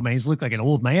and go, oh man, he's looked like an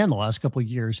old man the last couple of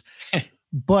years.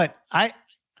 But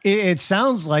it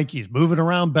sounds like he's moving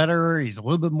around better. He's a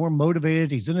little bit more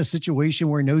motivated. He's in a situation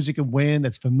where he knows he can win.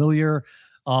 That's familiar.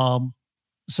 So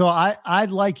I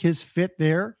like his fit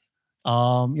there.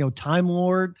 Time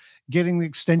Lord getting the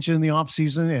extension in the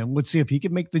offseason, and let's see if he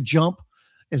can make the jump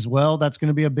as well. That's going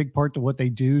to be a big part to what they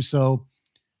do. So,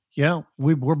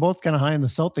 we're both kind of high in the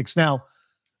Celtics now.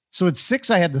 So at 6,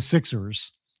 I had the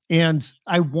Sixers, and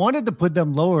I wanted to put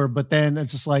them lower, but then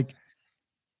it's just like,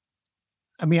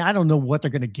 I mean, I don't know what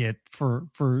they're going to get for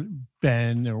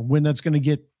Ben or when that's going to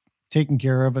get taken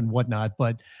care of and whatnot,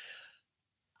 but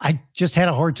I just had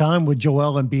a hard time with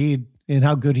Joel Embiid and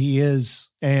how good he is.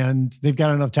 And they've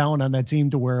got enough talent on that team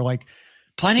to where, like,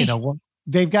 plenty,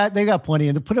 they've got plenty,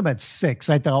 and to put them at 6,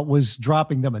 I thought was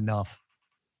dropping them enough.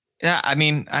 Yeah, I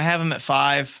mean, I have them at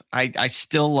 5. I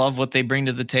still love what they bring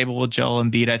to the table with Joel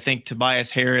Embiid. I think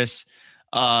Tobias Harris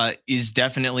is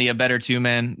definitely a better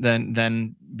 2-man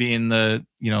than being the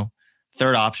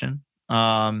third option.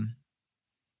 I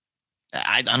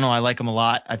don't know. I like him a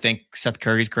lot. I think Seth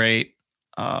Curry's great.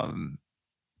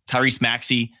 Tyrese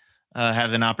Maxey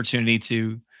have an opportunity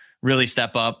to really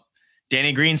step up.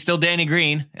 Danny Green's still Danny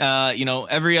Green.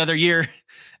 Every other year,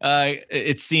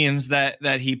 it seems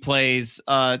that he plays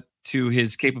to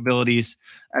his capabilities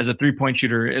as a 3-point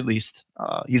shooter. At least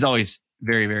he's always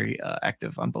very, very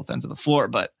active on both ends of the floor.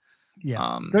 But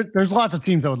there's lots of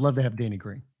teams that would love to have Danny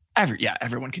Green.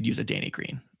 Everyone could use a Danny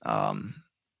Green. I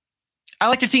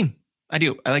like their team. I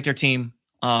do. I like their team.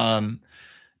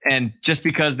 And just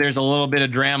because there's a little bit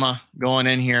of drama going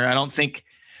in here, I don't think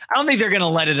they're going to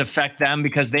let it affect them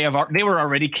because they were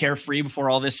already carefree before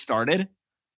all this started.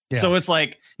 Yeah. So it's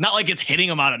like, not like it's hitting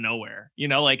them out of nowhere,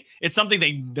 like it's something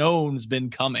they know's been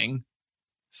coming.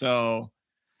 So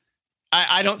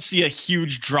I don't see a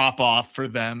huge drop off for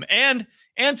them. And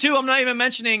two, I'm not even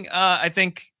mentioning, I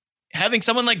think having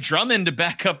someone like Drummond to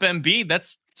back up Embiid,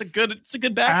 it's a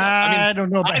good backup. I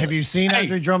don't know. But have you seen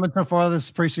Andre Drummond so far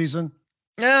this preseason?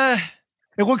 It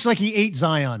looks like he ate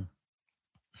Zion.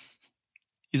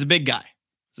 He's a big guy.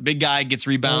 He's a big guy, gets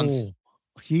rebounds. Oh,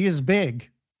 he is big.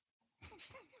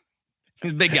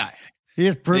 He's a big guy. He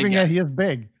is proving that he is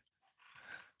big.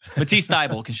 Matisse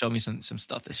Thybulle can show me some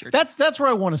stuff this year. That's where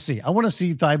I want to see. I want to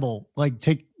see Thybulle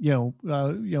take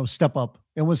step up,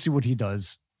 and we'll see what he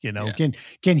does.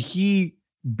 Can he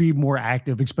be more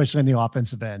active, especially on the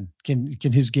offensive end? Can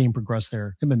his game progress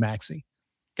there? Him and Maxey.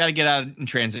 Got to get out in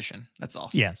transition. That's all.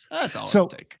 Yes, that's all. So I'll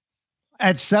take.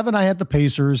 At 7, I had the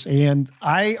Pacers, and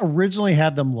I originally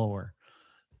had them lower,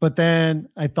 but then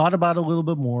I thought about it a little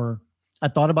bit more. I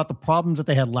thought about the problems that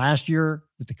they had last year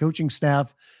with the coaching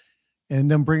staff,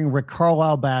 and then bringing Rick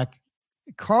Carlisle back.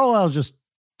 Carlisle's just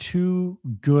too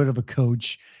good of a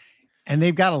coach, and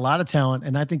they've got a lot of talent,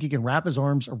 and I think he can wrap his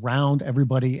arms around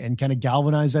everybody and kind of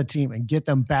galvanize that team and get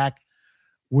them back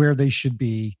where they should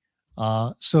be.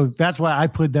 So that's why I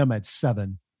put them at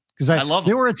 7. Because I love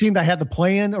they were a team that had to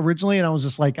play in originally, and I was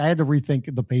just like, I had to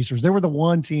rethink the Pacers. They were the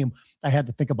one team I had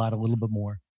to think about a little bit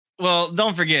more. Well,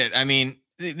 don't forget, I mean,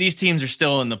 these teams are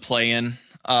still in the play-in,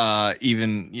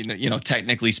 even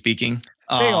technically speaking.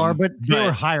 They are, but they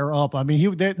were higher up. I mean,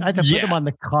 I had to put them on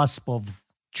the cusp of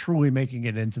truly making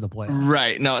it into the playoffs.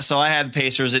 Right. No, so I had the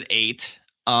Pacers at 8.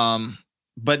 But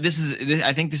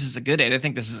I think this is a good 8. I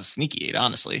think this is a sneaky 8,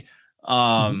 honestly.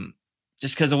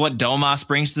 Just because of what Domas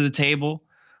brings to the table.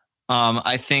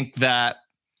 I think that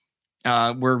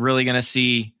we're really going to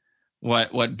see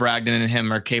what Brogdon and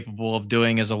him are capable of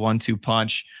doing as a 1-2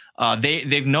 punch.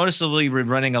 They've noticeably been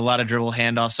running a lot of dribble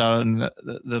handoffs out in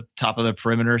the top of the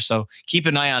perimeter. So keep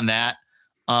an eye on that.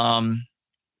 I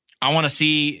want to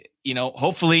see,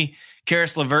 hopefully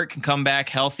Karis LeVert can come back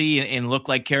healthy and look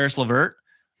like Karis LeVert.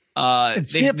 He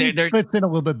fits in a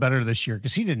little bit better this year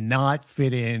because he did not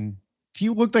fit in. He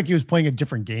looked like he was playing a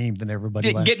different game than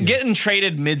everybody last year. Getting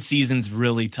traded mid-season is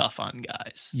really tough on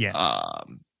guys. Yeah.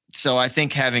 So I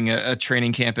think having a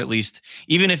training camp, at least,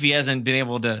 even if he hasn't been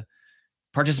able to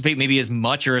participate maybe as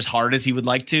much or as hard as he would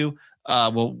like to,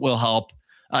 will help.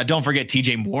 Don't forget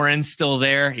TJ Warren's still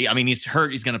there. He's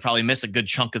hurt. He's going to probably miss a good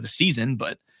chunk of the season,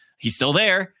 but he's still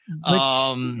there.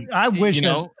 I wish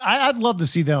I'd love to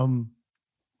see them,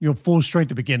 full strength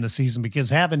to begin the season, because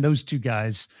having those two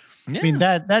guys, I mean,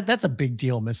 that's a big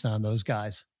deal missing on those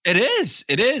guys. It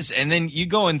is. And then you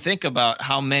go and think about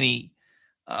how many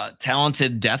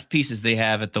talented depth pieces they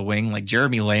have at the wing. Like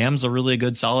Jeremy Lamb's a really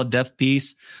good, solid depth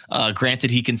piece. Granted,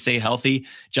 he can stay healthy.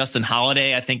 Justin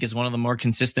Holiday, I think, is one of the more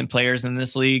consistent players in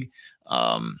this league.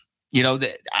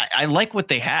 I like what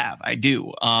they have. I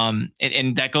do.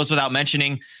 And that goes without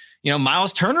mentioning,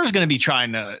 Miles Turner is going to be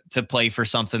trying to play for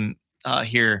something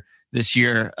here this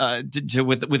year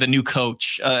with a new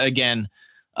coach. Again,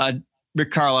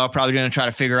 Rick Carlisle probably going to try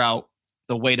to figure out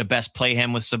the way to best play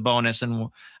him with Sabonis and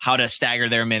how to stagger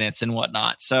their minutes and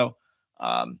whatnot. So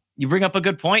you bring up a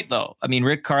good point, though. I mean,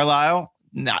 Rick Carlisle,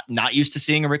 not used to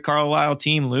seeing a Rick Carlisle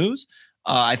team lose.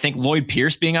 I think Lloyd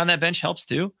Pierce being on that bench helps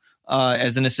too,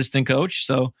 as an assistant coach.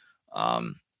 So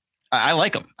I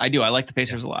like them. I do. I like the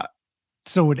Pacers a lot.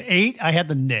 So at 8, I had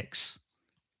the Knicks.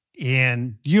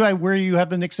 And where you have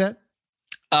the Knicks at?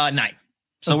 9.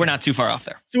 So we're not too far off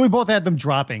there. So we both had them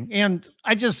dropping. And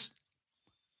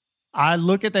I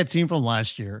look at that team from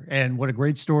last year and what a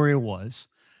great story it was.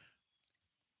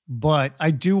 But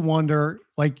I do wonder,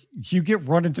 you get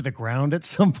run into the ground at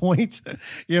some point,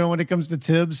 when it comes to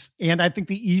Tibbs. And I think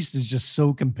the East is just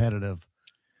so competitive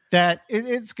that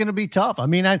it's going to be tough. I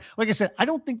mean, like I said, I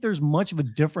don't think there's much of a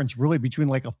difference really between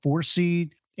like a 4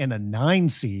 seed and a 9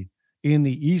 seed in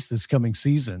the East this coming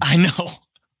season. I know.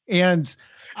 And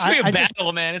it's going to be a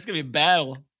battle, man. It's going to be a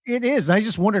battle. It is. I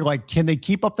just wonder, can they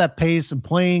keep up that pace and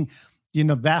playing,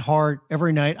 that hard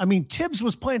every night? I mean, Tibbs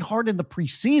was playing hard in the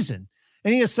preseason,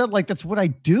 and he has said, that's what I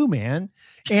do, man.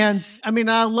 And I mean,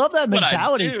 I love that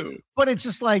mentality, but it's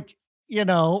just at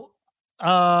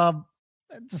the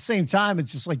same time,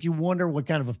 it's just you wonder what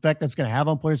kind of effect that's going to have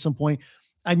on players at some point.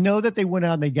 I know that they went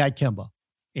out and they got Kemba,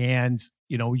 and,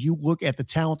 you look at the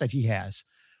talent that he has,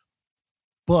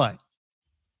 but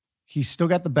he's still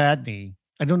got the bad knee.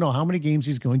 I don't know how many games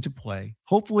he's going to play.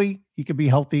 Hopefully he can be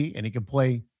healthy and he can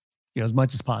play, as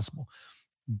much as possible.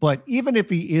 But even if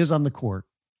he is on the court,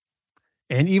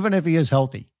 and even if he is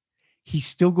healthy, he's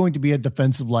still going to be a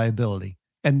defensive liability.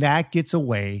 And that gets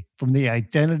away from the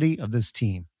identity of this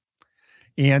team.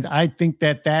 And I think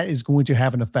that is going to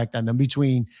have an effect on them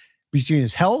between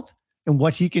his health and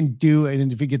what he can do,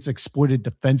 and if he gets exploited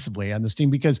defensively on this team.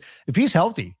 Because if he's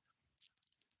healthy,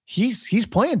 he's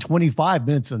playing 25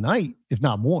 minutes a night, if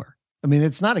not more. I mean,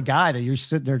 it's not a guy that you're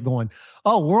sitting there going,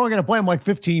 "Oh, we're only going to play him like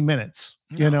 15 minutes."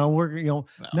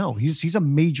 No, he's a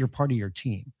major part of your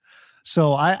team.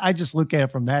 So I just look at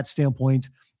it from that standpoint.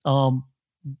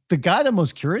 The guy that I'm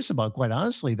most curious about, quite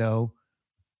honestly, though,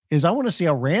 is I want to see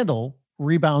how Randall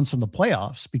rebounds from the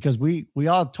playoffs, because we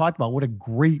all talked about what a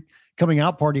great coming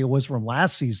out party it was from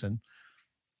last season,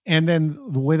 and then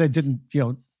the way that didn't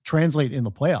translate in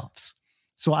the playoffs.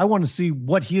 So I want to see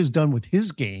what he has done with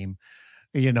his game,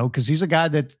 because he's a guy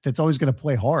that's always going to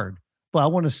play hard. But I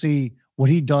want to see what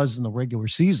he does in the regular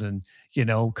season,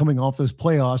 coming off those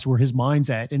playoffs, where his mind's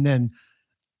at. And then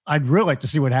I'd really like to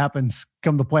see what happens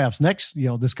come the playoffs next,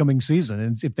 this coming season.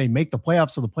 And if they make the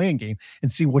playoffs of the playing game,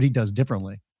 and see what he does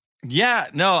differently. Yeah,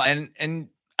 no. And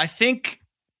I think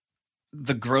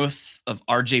the growth of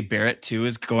RJ Barrett too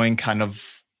is going kind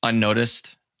of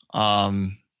unnoticed.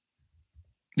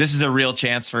 This is a real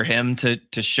chance for him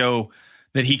to show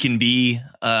that he can be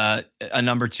a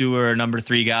number 2 or a number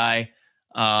 3 guy,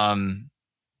 and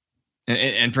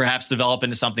perhaps develop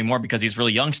into something more, because he's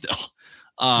really young still.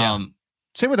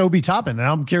 Same with Obi Toppin. And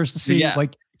I'm curious to see,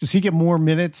 does he get more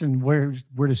minutes, and where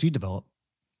does he develop?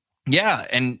 Yeah.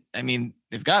 And I mean,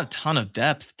 they've got a ton of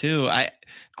depth too.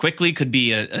 Quickly could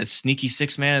be a sneaky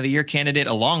 6 man of the year candidate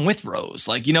along with Rose.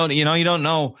 Like, you don't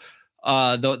know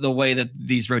the way that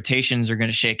these rotations are going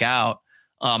to shake out.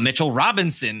 Mitchell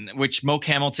Robinson, which Moke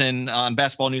Hamilton on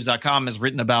basketballnews.com has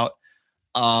written about,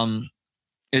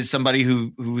 is somebody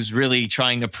who's really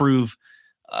trying to prove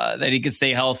that he could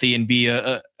stay healthy and be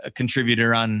a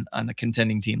contributor on a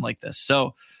contending team like this.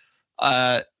 So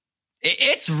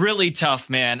it's really tough,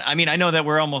 man. I mean, I know that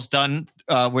we're almost done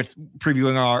with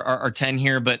previewing our 10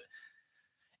 here, but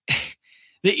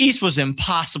the East was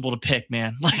impossible to pick,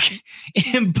 man. Like,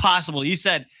 impossible. You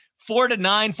said 4 to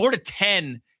 9, 4 to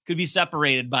 10 could be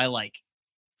separated by like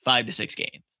 5 to 6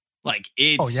 games. Like,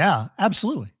 it's, oh yeah,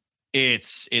 absolutely.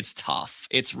 It's tough.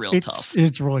 It's tough.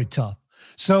 It's really tough.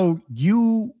 So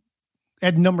you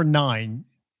at number 9,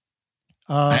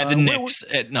 I had the Knicks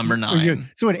at number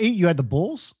 9. So at 8, you had the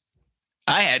Bulls?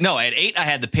 At 8, I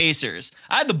had the Pacers.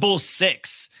 I had the Bulls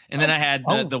 6, and then I had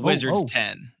the Wizards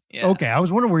 10. Yeah. Okay, I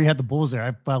was wondering where you had the Bulls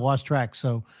there. I lost track.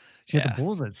 So you had the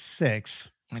Bulls at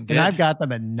 6, and I've got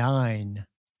them at 9.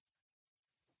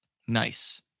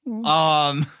 Nice.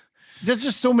 There's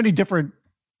just so many different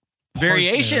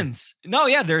variations. No,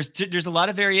 yeah, there's a lot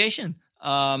of variation.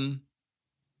 I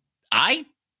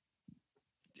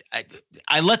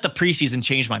let the preseason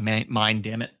change my mind.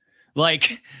 Damn it!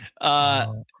 Like, I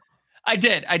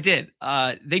did.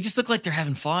 They just look like they're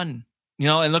having fun.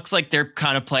 It looks like they're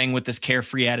kind of playing with this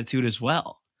carefree attitude as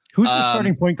well. Who's the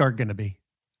starting point guard going to be?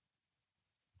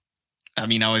 I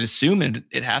mean, I would assume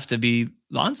it'd have to be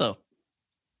Lonzo.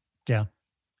 Yeah.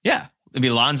 Yeah. It'd be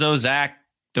Lonzo, Zach,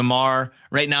 DeMar.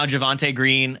 Right now, Javonte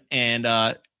Green and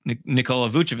Nikola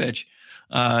Vucevic.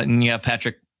 And you have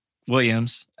Patrick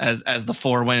Williams as the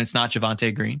 4 when it's not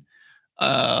Javonte Green.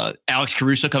 Alex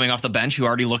Caruso coming off the bench, who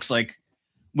already looks like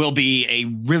will be a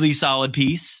really solid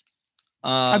piece.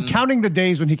 I'm counting the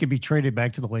days when he could be traded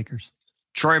back to the Lakers.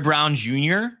 Troy Brown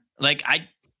Jr. Like,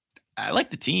 I like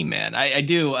the team, man. I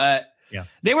do. Yeah.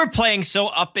 They were playing so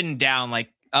up and down, like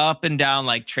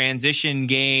transition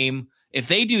game. If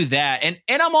they do that, and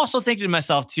I'm also thinking to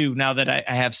myself too, now that I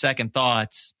have second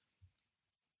thoughts,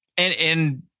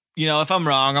 and if I'm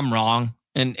wrong, I'm wrong.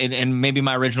 And maybe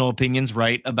my original opinion's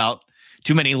right about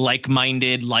too many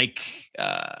like-minded,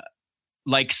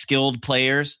 skilled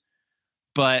players.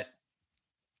 But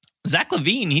Zach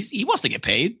LaVine, he wants to get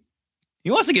paid. He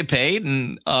wants to get paid,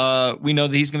 and we know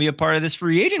that he's going to be a part of this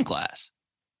free agent class.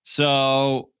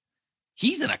 So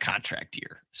he's in a contract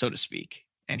year, so to speak,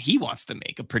 and he wants to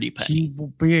make a pretty penny. He will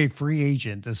be a free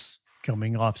agent this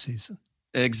coming offseason.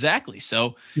 Exactly.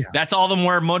 So that's all the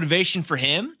more motivation for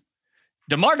him.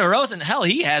 DeMar DeRozan, hell,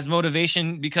 he has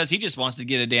motivation because he just wants to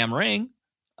get a damn ring.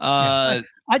 I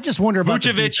just wonder about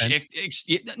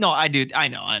Vucevic. No, I do. I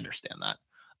know. I understand that.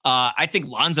 I think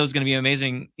Lonzo is going to be an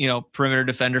amazing, perimeter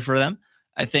defender for them.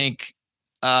 I think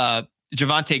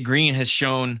Javonte Green has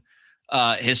shown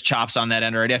his chops on that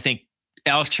end already. I think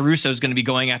Alex Caruso is going to be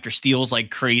going after steals like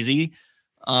crazy.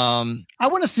 I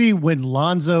want to see when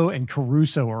Lonzo and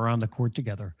Caruso are on the court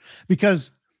together,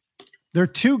 because they're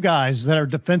two guys that are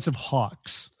defensive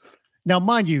hawks. Now,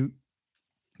 mind you,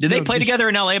 did they play together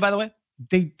in LA, by the way?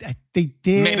 They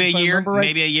did. Maybe a year. Right.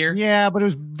 Maybe a year. Yeah, but it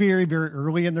was very, very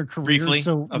early in their career. Briefly.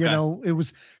 So, okay. It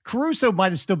was Caruso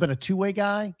might have still been a two-way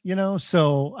guy,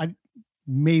 so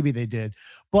maybe they did.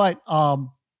 But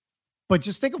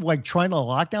just think of like trying to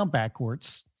lock down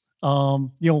backcourts.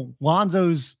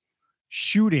 Lonzo's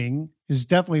shooting is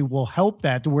definitely will help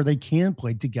that to where they can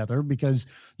play together, because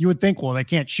you would think, well, they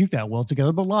can't shoot that well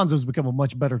together, but Lonzo's become a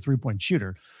much better 3-point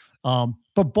shooter.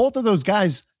 But both of those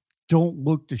guys don't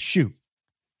look to shoot.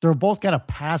 They're both kind of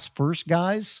pass first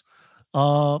guys.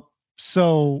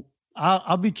 So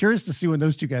I'll be curious to see when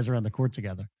those two guys are on the court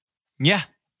together. Yeah.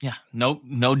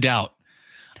 No doubt.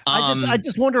 I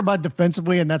just wonder about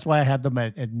defensively, and that's why I have them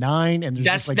at 9. And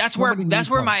that's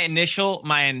where my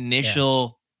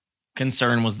initial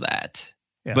concern was that.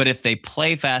 Yeah. But if they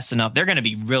play fast enough, they're going to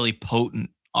be really potent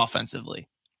offensively.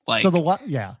 Like, so the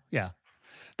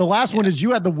last one is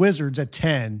you had the Wizards at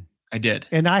 10. I did,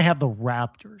 and I have the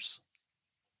Raptors.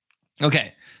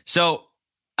 Okay, so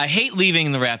I hate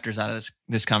leaving the Raptors out of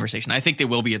this conversation. I think they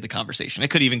will be at the conversation. It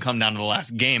could even come down to the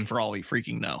last game for all we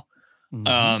freaking know.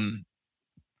 Mm-hmm.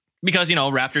 Because,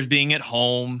 Raptors being at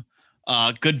home,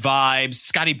 good vibes.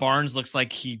 Scotty Barnes looks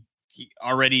like he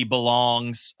already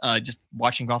belongs, just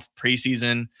watching off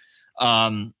preseason.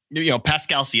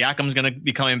 Pascal Siakam's going to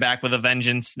be coming back with a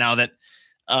vengeance now that,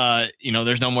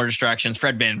 there's no more distractions.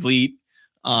 Fred VanVleet.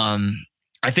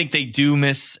 I think they do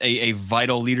miss a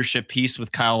vital leadership piece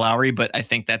with Kyle Lowry, but I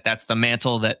think that's the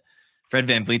mantle that Fred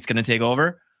VanVleet's going to take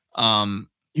over.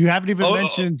 You haven't even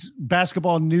mentioned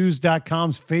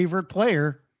basketballnews.com's favorite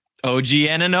player, OG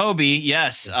Anunoby.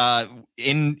 Yes.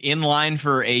 In line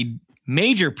for a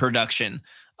major production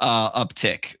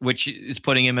uptick, which is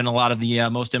putting him in a lot of the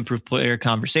most improved player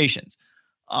conversations.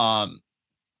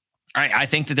 I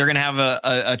think that they're going to have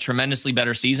a tremendously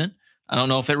better season. I don't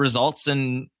know if it results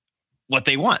in what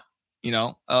they want.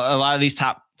 A lot of these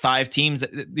top 5 teams,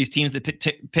 these teams that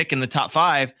pick in the top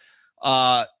 5,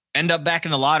 end up back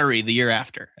in the lottery the year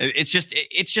after. It's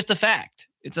just a fact.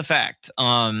 It's a fact.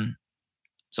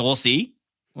 So we'll see.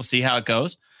 We'll see how it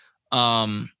goes.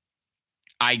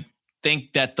 I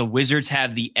think that the Wizards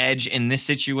have the edge in this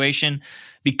situation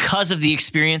because of the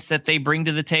experience that they bring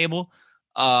to the table.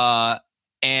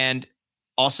 And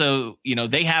also,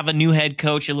 they have a new head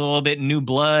coach, a little bit new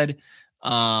blood.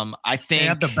 I think they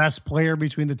have the best player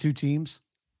between the two teams.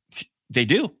 They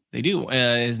do.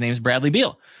 His name's Bradley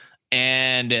Beal.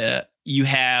 And you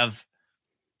have,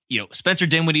 Spencer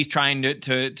Dinwiddie's trying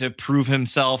to prove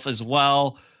himself as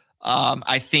well.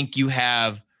 I think you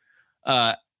have,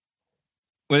 where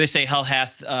they say hell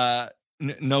hath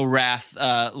no wrath,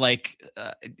 like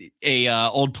a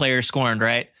old player scorned,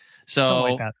 right?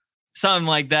 So something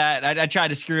like that. I tried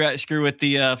to screw with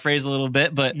the phrase a little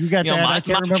bit, but you got that. I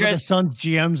can't remember the Suns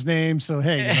GM's name, so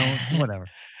hey, whatever.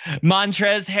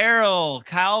 Montrezl Harrell,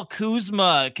 Kyle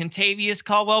Kuzma, Kentavious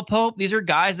Caldwell-Pope. These are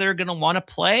guys that are going to want to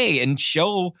play and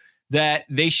show that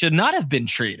they should not have been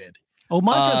traded. Oh,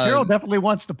 Montrezl Harrell definitely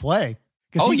wants to play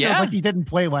because he feels like he didn't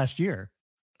play last year.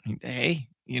 Hey,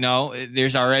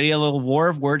 there's already a little war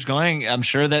of words going. I'm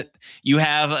sure that you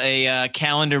have a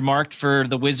calendar marked for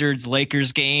the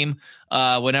Wizards-Lakers game,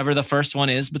 whenever the first one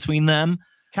is between them.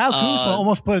 Kyle Kuzma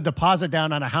almost put a deposit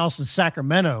down on a house in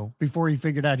Sacramento before he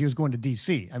figured out he was going to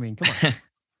DC. I mean, come on.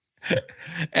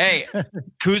 Hey,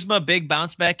 Kuzma, big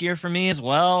bounce back year for me as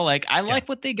well. Like, I like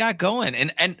what they got going.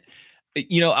 And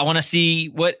I want to see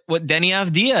what Deni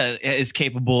Avdija is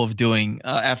capable of doing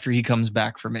after he comes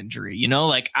back from injury.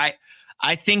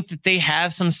 I think that they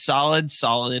have some solid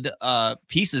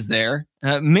pieces there.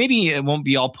 Maybe it won't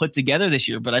be all put together this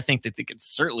year, but I think that they could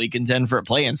certainly contend for a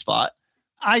play-in spot.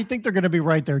 I think they're going to be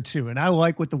right there too. And I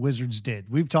like what the Wizards did.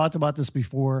 We've talked about this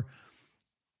before.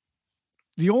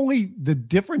 The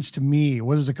difference to me,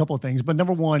 well, there's a couple of things, but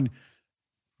number one,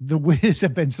 the Wiz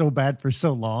have been so bad for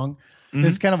so long. Mm-hmm.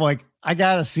 It's kind of like, I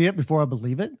got to see it before I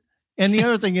believe it. And the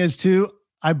other thing is too,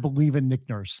 I believe in Nick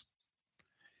Nurse.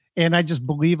 And I just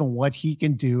believe in what he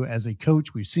can do as a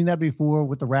coach. We've seen that before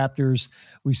with the Raptors.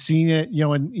 We've seen it,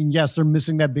 and yes, they're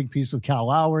missing that big piece with Kyle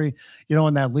Lowry,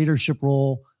 in that leadership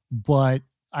role. But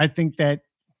I think that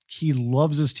he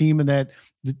loves his team and that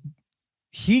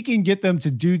he can get them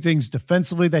to do things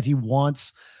defensively that he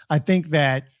wants. I think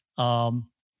that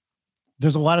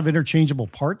there's a lot of interchangeable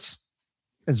parts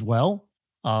as well.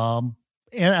 And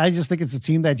I just think it's a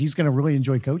team that he's going to really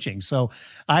enjoy coaching. So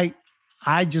I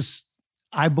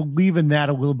believe in that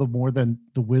a little bit more than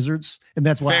the Wizards. And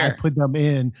that's why I put them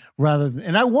in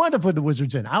and I wanted to put the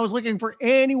Wizards in. I was looking for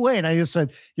any way. And I just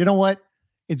said, you know what?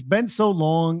 it's been so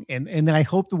long, and I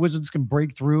hope the Wizards can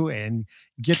break through and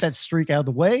get that streak out of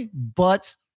the way.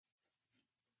 But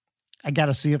I got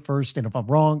to see it first, and if I'm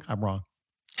wrong, I'm wrong.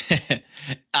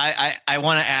 I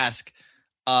want to ask.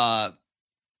 Well,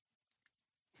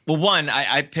 one,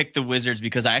 I picked the Wizards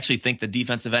because I actually think the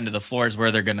defensive end of the floor is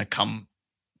where they're going to come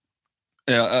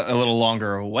a little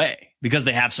longer away because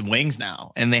they have some wings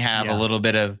now and they have a little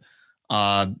bit of,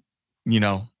 a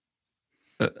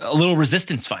little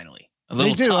resistance finally. A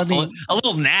little tough, a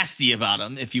little nasty about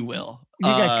them, if you will. You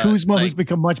got Kuzma, who's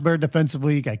become much better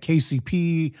defensively. You got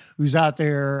KCP, who's out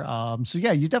there. So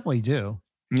yeah, you definitely do.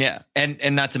 Yeah,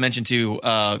 and not to mention too,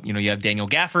 you have Daniel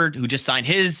Gafford, who just signed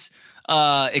his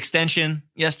extension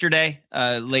yesterday,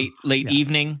 late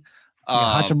evening.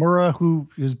 Hachimura, who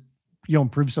is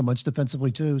improved so much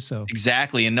defensively too. So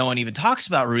exactly, and no one even talks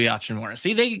about Rui Hachimura.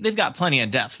 See, they've got plenty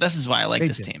of depth. This is why I like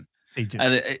this team. They do.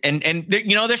 And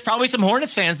there's probably some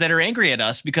Hornets fans that are angry at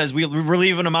us because we're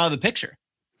leaving them out of the picture.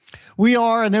 We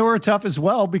are, and they were tough as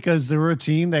well because they were a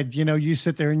team that, you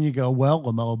sit there and you go, well,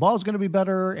 LaMelo Ball is going to be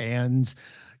better, and,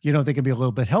 they can be a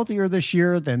little bit healthier this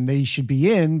year than they should be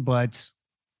in, but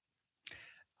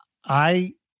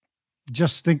I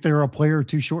just think they're a player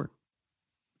too short.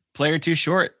 Player too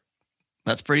short.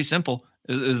 That's pretty simple.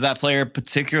 Is that player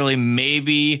particularly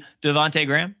maybe Devontae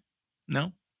Graham?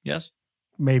 No? Yes?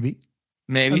 Maybe.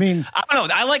 I mean, I don't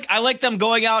know. I like them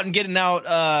going out and getting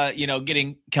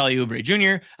getting Kelly Oubre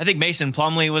Jr. I think Mason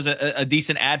Plumlee was a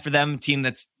decent ad for them. A team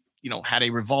that's, had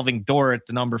a revolving door at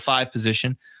the number 5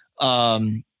 position.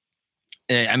 They're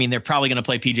probably going to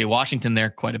play PJ Washington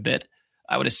there quite a bit,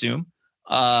 I would assume.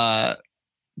 But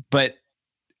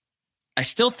I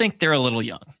still think they're a little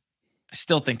young.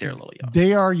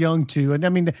 They are young too.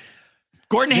 And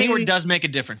Gordon Hayward does make a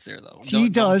difference there, though. He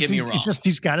does.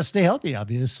 He's got to stay healthy,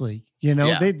 obviously.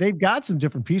 They've got some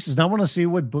different pieces. And I want to see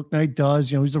what Bouknight does.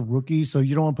 He's a rookie, so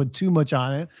you don't want to put too much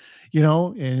on it,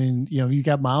 and you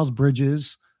got Miles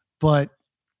Bridges, but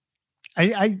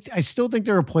I still think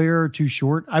they're a player too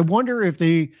short. I wonder if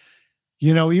they,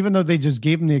 even though they just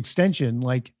gave him the extension,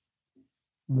 like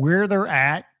where they're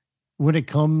at when it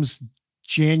comes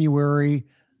January,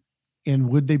 and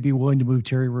would they be willing to move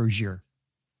Terry Rozier?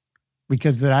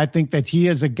 Because I think that he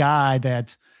is a guy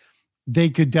that they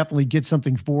could definitely get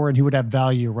something for, and he would have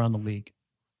value around the league.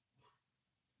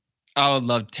 I would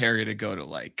love Terry to go to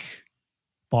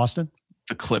Boston,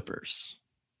 the Clippers.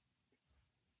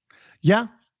 Yeah,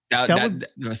 I'm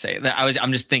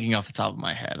just thinking off the top of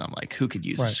my head. I'm like, who could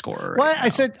use a scorer? Well, I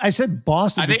said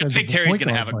Boston. I think Terry's going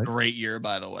to have a great year.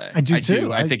 By the way, I do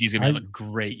too. I think he's going to have a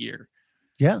great year.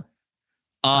 Yeah.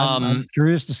 I'm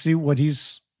curious to see what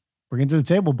he's bringing to the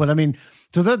table. But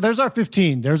so there's our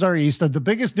 15. There's our East. The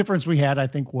biggest difference we had, I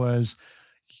think, was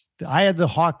I had the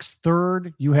Hawks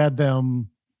 3rd. You had them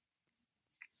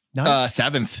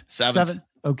 7th.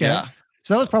 Okay. Yeah.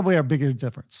 So that was probably our biggest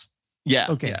difference. Yeah.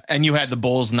 Okay. Yeah. And you had the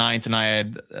Bulls 9th, and I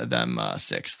had them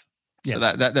 6th. So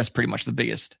that's pretty much the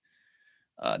biggest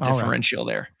differential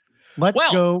there. Let's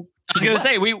go. I was going to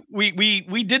say,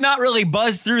 we did not really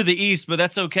buzz through the East, but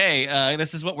that's okay.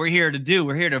 This is what we're here to do.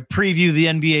 We're here to preview the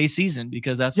NBA season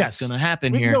because that's what's going to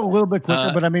happen here. We can go a little bit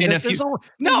quicker, but I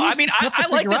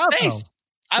like this pace.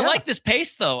 I like this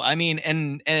pace, though.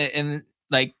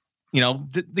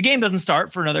 The game doesn't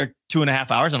start for another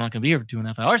 2.5 hours. I'm not going to be here for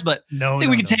 2.5 hours, but I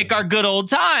think we can take our good old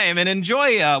time and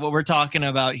enjoy what we're talking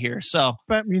about here. So,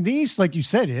 but the East, like you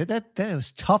said, that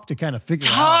was tough to kind of figure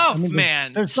out. Tough,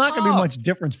 man. There's not going to be much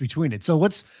difference between it. So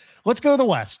let's go to the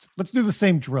West. Let's do the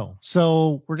same drill.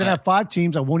 So we're going to have 5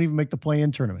 teams that won't even make the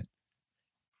play-in tournament.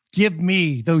 Give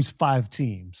me those 5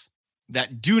 teams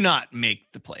that do not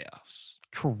make the playoffs.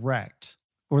 Correct.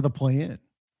 Or the play-in.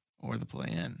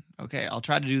 Okay, I'll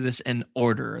try to do this in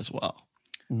order as well.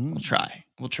 We'll try.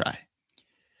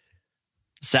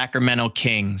 Sacramento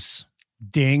Kings.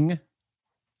 Ding.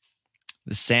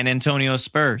 The San Antonio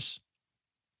Spurs.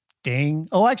 Ding.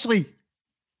 Oh, actually,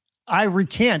 I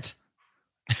recant.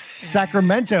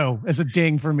 Sacramento is a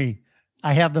ding for me.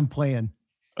 I have them playing.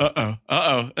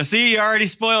 See, you already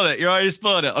spoiled it.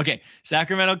 Okay,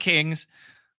 Sacramento Kings,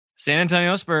 San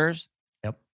Antonio Spurs.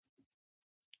 Yep.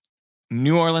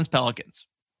 New Orleans Pelicans.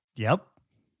 Yep.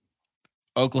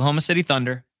 Oklahoma City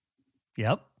Thunder.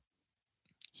 Yep.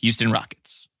 Houston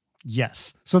Rockets.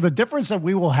 Yes. So the difference that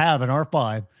we will have in our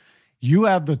 5, you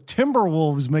have the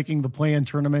Timberwolves making the play-in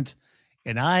tournament,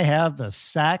 and I have the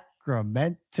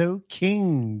Sacramento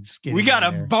Kings. We got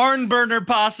a barn burner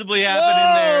possibly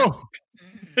happening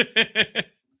there.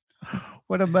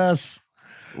 What a mess.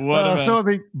 So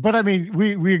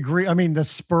we agree. The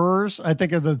Spurs, I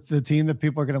think, are the team that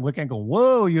people are going to look at and go,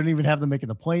 whoa, you don't even have them making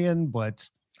the play-in, but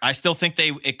I still think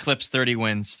they eclipse 30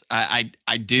 wins. I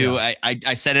do. Yeah.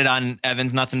 I said it on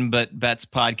Evan's Nothing But Bets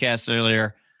podcast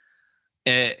earlier.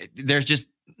 There's just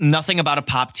nothing about a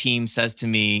pop team says to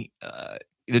me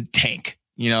the tank,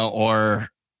 or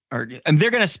and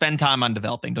they're going to spend time on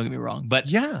developing. Don't get me wrong, but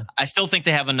yeah, I still think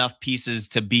they have enough pieces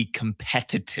to be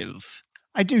competitive.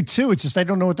 I do too. It's just I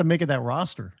don't know what to make of that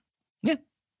roster. Yeah,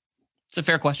 it's a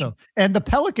fair question. So, and the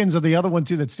Pelicans are the other one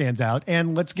too that stands out.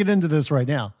 And let's get into this right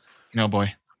now. Oh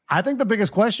boy. I think the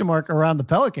biggest question mark around the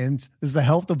Pelicans is the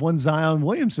health of one Zion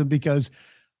Williamson, because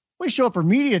we show up for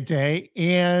media day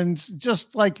and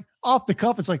just like off the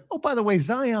cuff, it's like, oh, by the way,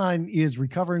 Zion is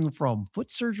recovering from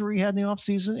foot surgery he had in the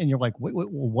offseason. And you're like, wait,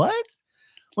 what?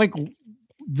 Like,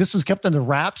 this was kept under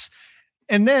wraps.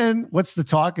 And then what's the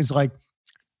talk is like,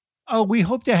 oh, we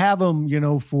hope to have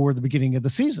him, for the beginning of the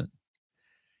season.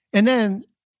 And then,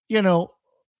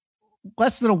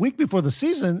 less than a week before the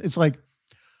season, it's like,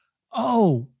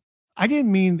 oh, I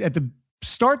didn't mean at the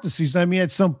start of the season. I mean,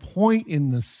 at some point in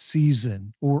the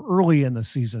season or early in the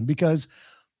season, because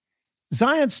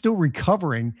Zion's still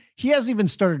recovering. He hasn't even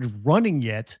started running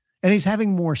yet, and he's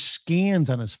having more scans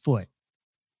on his foot.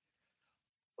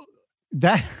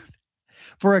 That,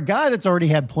 for a guy that's already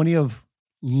had plenty of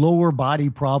lower body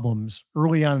problems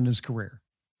early on in his career,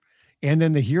 and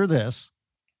then to hear this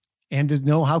and to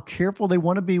know how careful they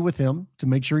want to be with him to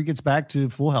make sure he gets back to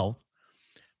full health,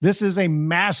 this is a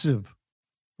massive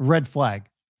red flag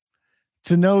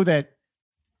to know that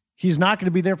he's not going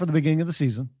to be there for the beginning of the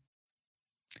season.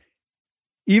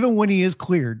 Even when he is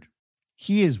cleared,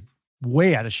 he is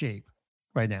way out of shape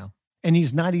right now, and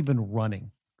he's not even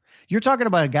running. You're talking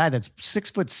about a guy that's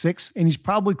 6'6", and he's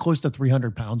probably close to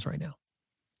 300 pounds right now.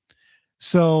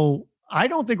 So I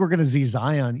don't think we're going to see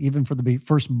Zion even for the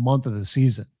first month of the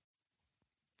season.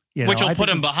 Which will put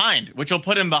him behind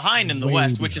in the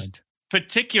West, which is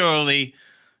particularly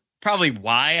probably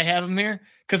why I have him here.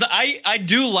 Because I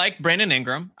do like Brandon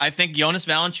Ingram. I think Jonas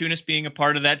Valanciunas being a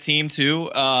part of that team too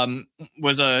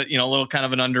was a little kind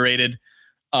of an underrated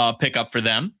pickup for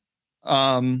them.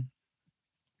 Devontae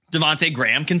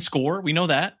Graham can score. We know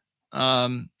that.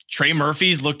 Trey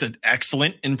Murphy's looked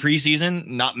excellent in preseason,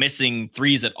 not missing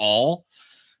threes at all.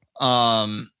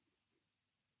 I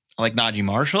like Najee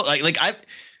Marshall.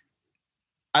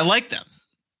 I like them,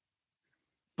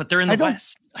 but they're in the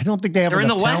West. I don't think they have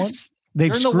enough talent. West.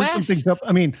 They've screwed some things up.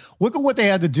 I mean, look at what they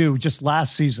had to do just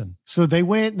last season. So they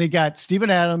went and they got Steven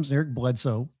Adams and Eric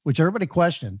Bledsoe, which everybody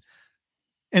questioned.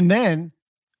 And then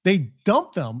they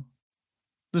dumped them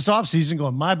this offseason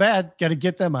going, my bad, got to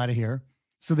get them out of here.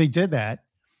 So they did that.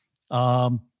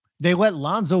 They let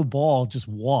Lonzo Ball just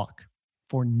walk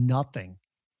for nothing,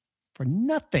 for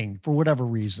whatever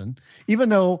reason, even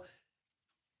though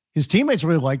his teammates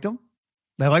really liked him.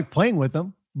 They liked playing with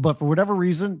him. But for whatever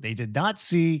reason, they did not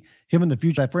see him in the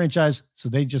future of that franchise, so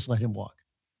they just let him walk.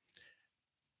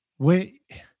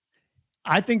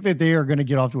 I think that they are going to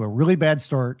get off to a really bad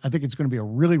start. I think it's going to be a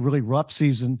really, really rough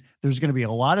season. There's going to be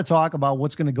a lot of talk about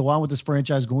what's going to go on with this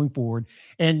franchise going forward.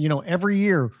 And, every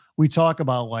year we talk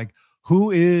about like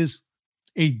who is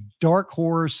a dark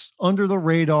horse, under the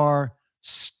radar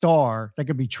star that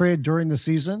could be traded during the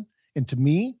season. And to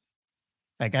me,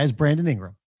 that guy's Brandon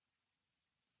Ingram.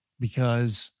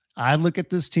 Because I look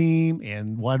at this team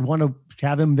and I'd want to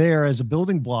have him there as a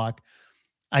building block.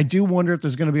 I do wonder if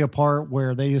there's going to be a part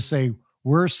where they just say,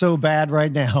 we're so bad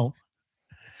right now,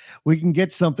 we can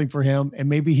get something for him. And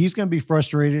maybe he's going to be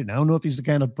frustrated. And I don't know if he's the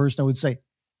kind of person that would say,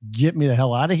 get me the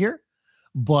hell out of here.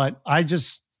 But I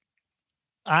think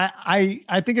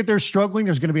if they're struggling,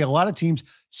 there's going to be a lot of teams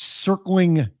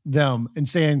circling them and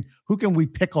saying, who can we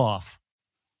pick off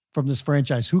from this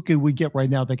franchise? Who can we get right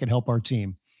now that can help our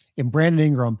team? And Brandon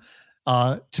Ingram,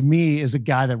 to me, is a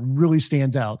guy that really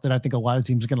stands out that I think a lot of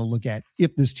teams are going to look at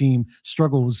if this team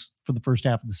struggles for the first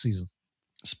half of the season.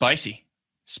 Spicy,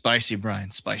 Brian,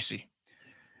 spicy.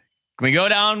 Can we go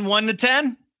down 1 to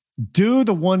 10? Do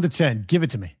the 1 to 10. Give it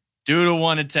to me. Do the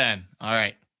 1 to 10. All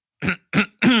right.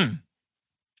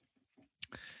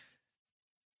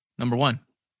 Number 1,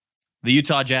 the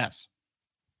Utah Jazz.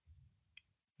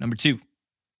 Number 2,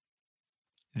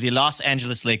 the Los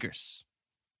Angeles Lakers.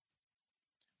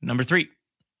 Number 3,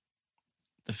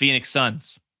 the Phoenix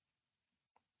Suns.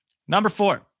 Number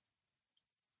 4,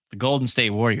 the Golden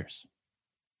State Warriors.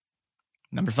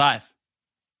 Number 5,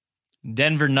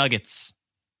 Denver Nuggets.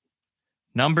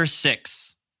 Number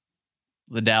 6,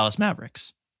 the Dallas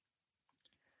Mavericks.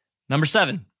 Number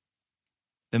 7,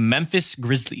 the Memphis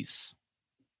Grizzlies.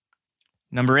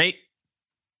 Number 8,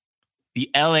 the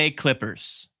LA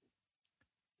Clippers.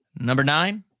 Number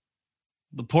 9,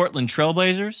 the Portland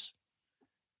Trailblazers.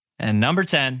 And number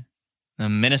 10, The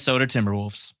Minnesota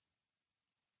Timberwolves.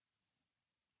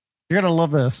 You're going to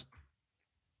love this.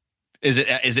 Is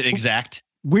it exact?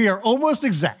 We are almost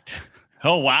exact.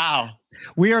 Oh, wow.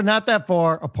 We are not that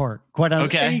far apart. Quite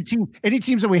honestly. Okay. Any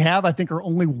teams that we have, I think, are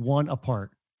only one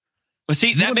apart. Well,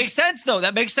 see, that makes sense, though.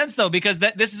 That makes sense, though, because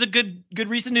this is a good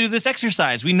reason to do this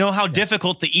exercise. We know how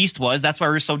difficult the East was. That's why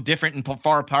we're so different and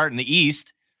far apart in the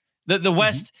East. The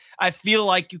West, I feel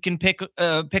like you can pick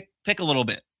a little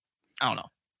bit. I don't know.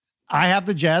 I have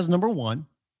the Jazz number 1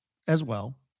 as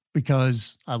well,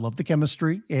 because I love the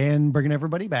chemistry and bringing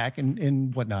everybody back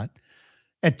and whatnot.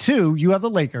 At 2, you have the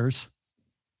Lakers.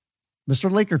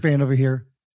 Mr. Laker fan over here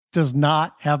does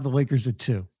not have the Lakers at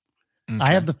 2. Okay.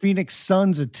 I have the Phoenix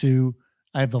Suns at 2.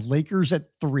 I have the Lakers at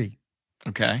 3.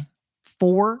 Okay.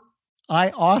 4, I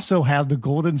also have the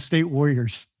Golden State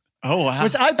Warriors. Oh, wow.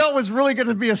 Which I thought was really going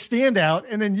to be a standout.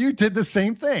 And then you did the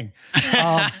same thing.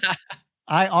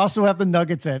 I also have the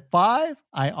Nuggets at 5.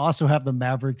 I also have the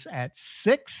Mavericks at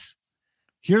 6.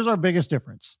 Here's our biggest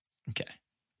difference. Okay.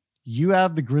 You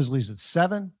have the Grizzlies at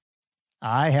 7.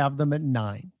 I have them at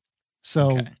 9.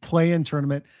 So play-in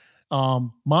tournament.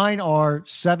 Mine are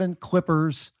 7,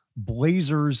 Clippers,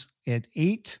 Blazers at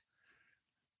 8,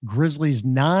 Grizzlies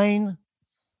 9,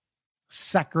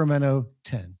 Sacramento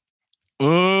 10.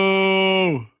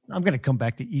 Oh, I'm going to come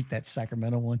back to eat that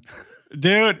Sacramento one.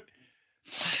 Dude.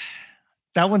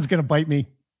 That one's going to bite me.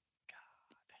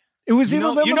 It was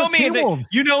either them or the Timberwolves.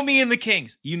 You know me and the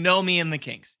Kings. You know me and the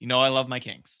Kings. You know I love my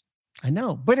Kings. I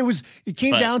know, but it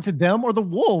came down to them or the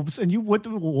Wolves, and you went to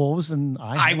the Wolves, and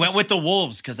I went with the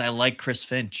Wolves because I like Chris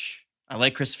Finch. I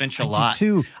like Chris Finch a lot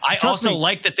too. I also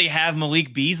like that they have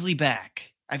Malik Beasley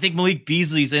back. I think Malik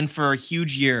Beasley's in for a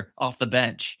huge year off the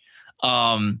bench.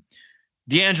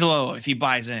 D'Angelo, if he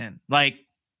buys in, like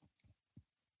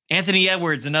Anthony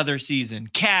Edwards, another season.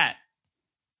 Cat,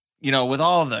 with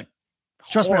all the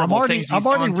trust me, I'm already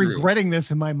regretting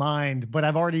this in my mind, but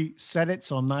I've already said it,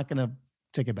 so I'm not going to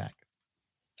take it back.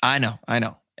 I know.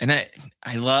 And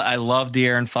I love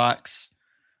De'Aaron Fox.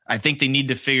 I think they need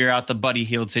to figure out the Buddy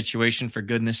Hield situation for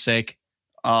goodness sake.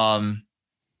 Do I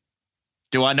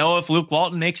know if Luke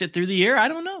Walton makes it through the year? I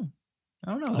don't know.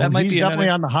 That might be definitely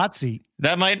on the hot seat.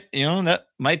 That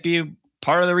might be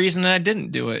part of the reason that I didn't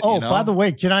do it. Oh, by the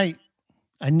way,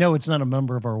 I know it's not a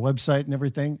member of our website and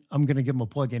everything. I'm going to give him a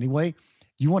plug anyway.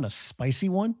 You want a spicy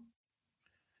one?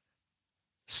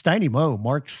 Steiny Mo,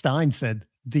 Mark Stein said,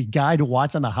 the guy to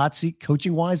watch on the hot seat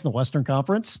coaching wise in the Western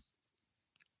Conference,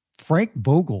 Frank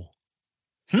Vogel.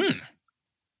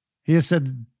 He has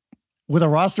said, with a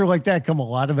roster like that come a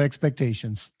lot of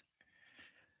expectations.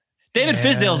 David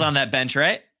Fizdale's on that bench,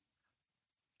 right?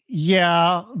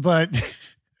 Yeah, but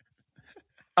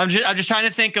I'm just trying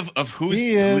to think of who's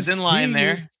in line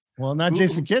there. Well, not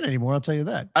Jason Kidd anymore. I'll tell you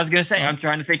that. I was gonna say I'm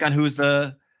trying to think on who's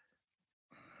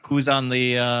on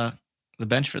the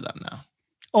bench for them now.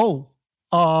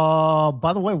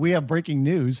 By the way, we have breaking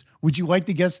news. Would you like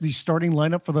to guess the starting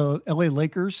lineup for the LA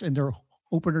Lakers in their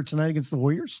opener tonight against the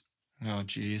Warriors? Oh,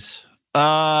 geez.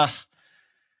 As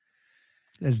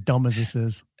dumb as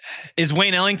this is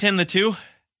Wayne Ellington the 2?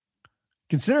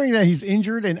 Considering that he's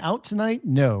injured and out tonight,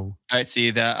 no. I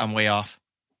see that. I'm way off.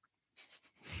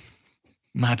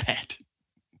 My bad.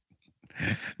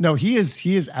 No, he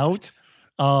is out.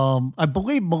 I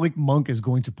believe Malik Monk is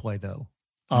going to play though.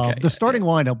 The starting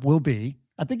lineup will be,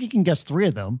 I think you can guess 3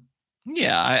 of them.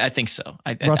 Yeah, I think so.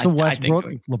 Russell Westbrook,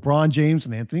 LeBron James,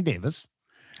 and Anthony Davis.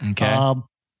 Okay.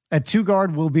 At 2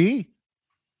 guard will be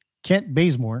Kent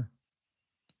Bazemore.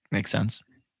 Makes sense.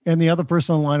 And the other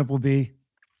person on the lineup will be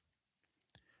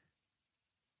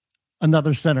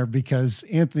another center because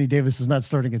Anthony Davis is not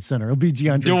starting at center. It'll be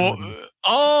DeAndre.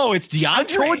 It's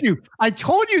DeAndre. I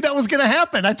told you that was going to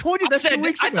happen. I told you that 2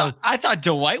 weeks ago. I thought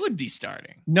Dwight would be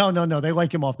starting. No. They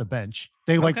like him off the bench.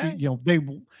 They like,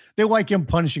 they like him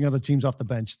punishing other teams off the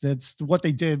bench. That's what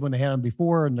they did when they had him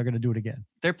before, and they're going to do it again.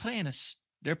 They're playing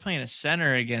a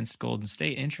center against Golden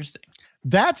State. Interesting.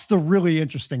 That's the really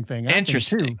interesting thing.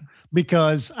 Interesting. Too,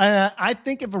 because I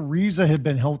think if Ariza had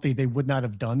been healthy, they would not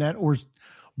have done that.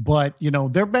 But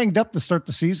they're banged up to start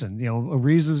the season.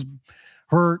 Ariza's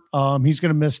hurt. He's going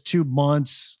to miss 2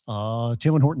 months.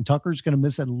 Talen Horton-Tucker's going to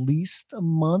miss at least a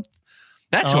month.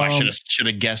 That's who I should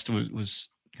have guessed was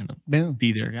going to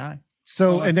be their guy.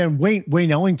 So, and then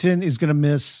Wayne Ellington is going to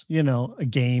miss, a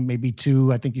game, maybe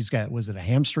 2. I think he's got, was it a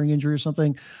hamstring injury or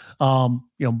something?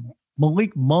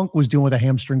 Malik Monk was dealing with a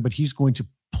hamstring, but he's going to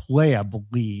play, I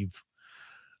believe.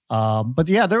 But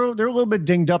yeah, they're a little bit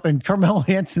dinged up. And Carmelo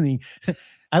Anthony,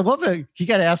 I love that he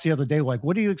got asked the other day, like,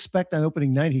 what do you expect on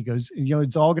opening night? He goes,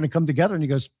 it's all going to come together. And he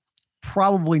goes,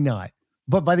 probably not.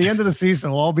 but by the end of the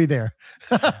season, we'll all be there.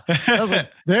 I was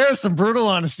like, there's some brutal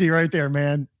honesty right there,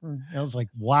 man. I was like,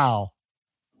 wow.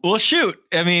 Well, shoot.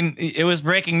 I mean, it was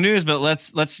breaking news, but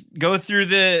let's go through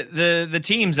the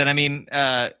teams. And I mean,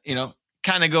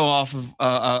 kind of go off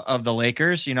of the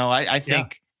Lakers. I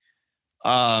think,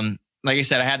 like I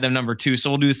said, I had them number 2, so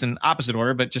we'll do this in opposite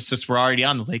order, but just since we're already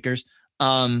on the Lakers.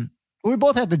 We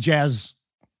both had the Jazz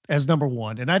as number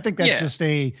 1. And I think that's just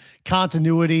a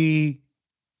continuity,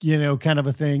 kind of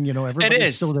a thing,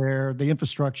 everybody's still there, the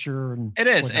infrastructure and it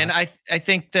is. Whatnot. And I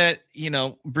think that,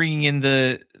 bringing in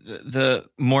the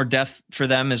more depth for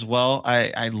them as well.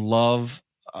 I love,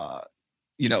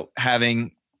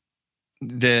 having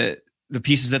the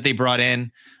pieces that they brought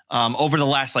in, over the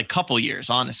last couple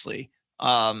years, honestly.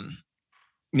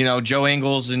 Joe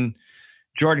Ingles and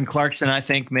Jordan Clarkson, I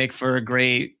think, make for a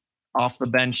great off the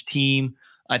bench team.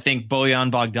 I think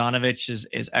Bojan Bogdanovic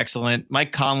is excellent.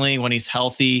 Mike Conley, when he's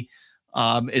healthy,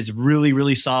 is really,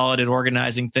 really solid at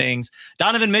organizing things.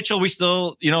 Donovan Mitchell, we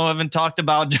still, haven't talked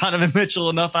about Donovan Mitchell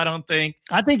enough, I don't think.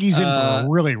 I think he's in for a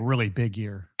really, really big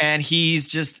year. And he's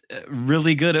just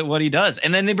really good at what he does.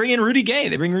 And then they bring in Rudy Gay.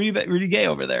 They bring Rudy Gay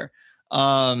over there.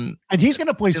 And he's going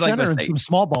to play center in some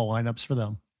small ball lineups for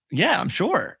them. Yeah, I'm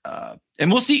sure.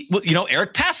 And we'll see.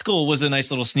 Eric Paschall was a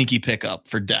nice little sneaky pickup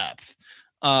for depth.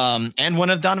 And one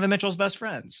of Donovan Mitchell's best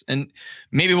friends. And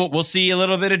maybe we'll see a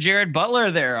little bit of Jared Butler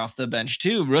there off the bench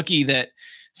too. Rookie that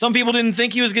some people didn't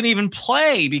think he was going to even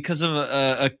play because of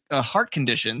a heart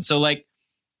condition. So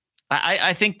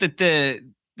I think that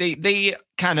they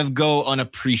kind of go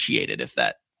unappreciated if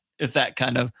that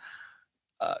kind of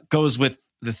goes with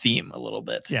the theme a little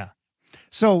bit. Yeah.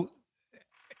 So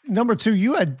number 2,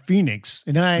 you had Phoenix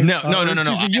and I, no.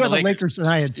 You had the Lakers and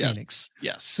I had Phoenix.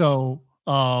 Yes. So,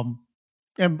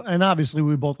 and obviously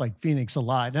we both like Phoenix a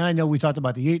lot. And I know we talked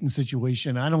about the Ayton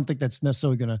situation. I don't think that's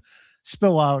necessarily going to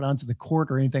spill out onto the court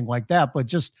or anything like that, but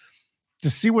just to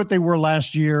see what they were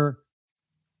last year,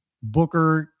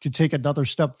 Booker could take another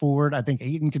step forward. I think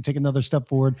Ayton could take another step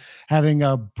forward, having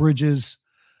Bridges,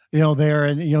 there,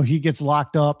 and, he gets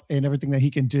locked up and everything that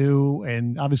he can do.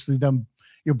 And obviously them,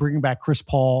 bringing back Chris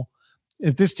Paul.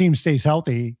 If this team stays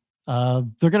healthy, they're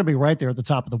going to be right there at the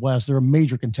top of the West. They're a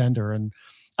major contender. And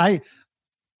I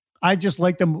just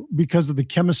like them because of the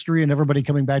chemistry and everybody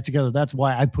coming back together. That's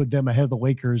why I put them ahead of the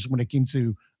Lakers when it came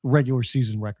to regular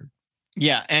season record.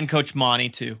 Yeah, and Coach Monty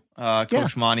too.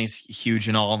 Coach Monty's huge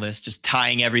in all this, just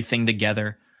tying everything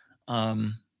together.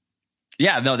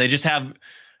 They just have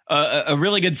a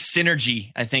really good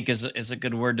synergy, I think is a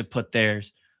good word to put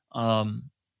theirs. And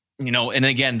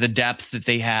again, the depth that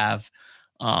they have.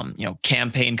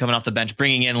 Campaign coming off the bench,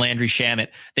 bringing in Landry Shamet.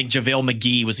 I think JaVale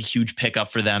McGee was a huge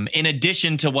pickup for them. In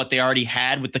addition to what they already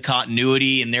had with the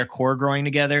continuity and their core growing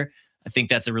together, I think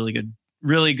that's a really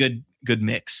good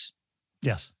mix.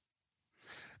 Yes.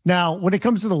 Now, when it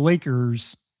comes to the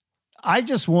Lakers, I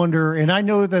just wonder, and I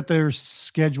know that their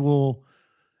schedule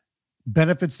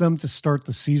benefits them to start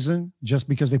the season just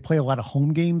because they play a lot of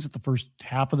home games at the first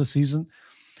half of the season.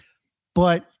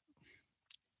 But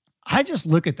I just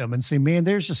look at them and say, man,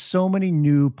 there's just so many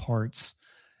new parts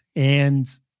and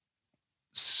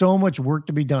so much work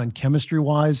to be done chemistry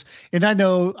wise. And I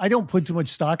know I don't put too much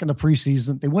stock in the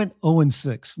preseason. They went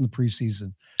 0-6 in the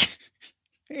preseason.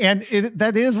 And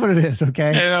that is what it is.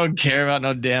 Okay. They don't care about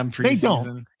no damn preseason. They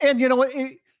don't. And you know what?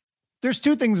 There's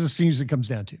 2 things the season comes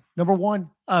down to. Number 1,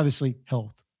 obviously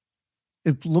health.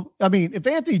 If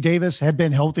Anthony Davis had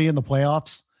been healthy in the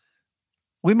playoffs,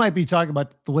 we might be talking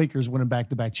about the Lakers winning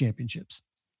back-to-back championships,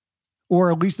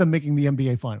 or at least them making the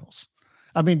NBA finals.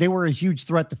 I mean, they were a huge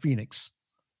threat to Phoenix,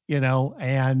 and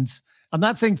I'm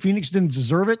not saying Phoenix didn't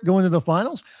deserve it going to the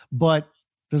finals, but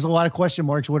there's a lot of question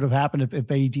marks what would have happened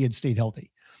if AD had stayed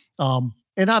healthy.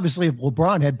 And obviously if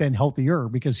LeBron had been healthier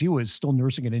because he was still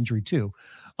nursing an injury too.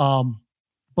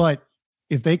 But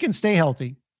if they can stay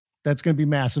healthy, that's going to be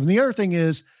massive. And the other thing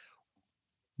is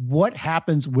what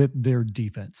happens with their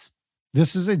defense.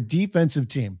 This is a defensive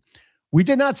team. We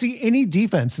did not see any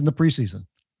defense in the preseason.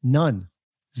 None.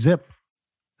 Zip.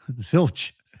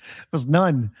 Zilch. Was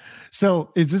none.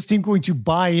 So is this team going to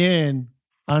buy in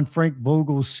on Frank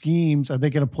Vogel's schemes? Are they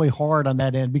going to play hard on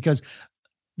that end? Because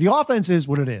the offense is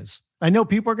what it is. I know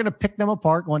people are going to pick them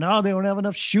apart going, oh, they don't have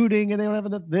enough shooting and they don't have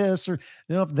enough this or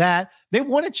enough that. They've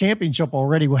won a championship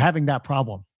already with having that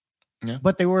problem. Yeah.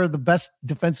 But they were the best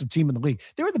defensive team in the league.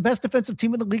 They were the best defensive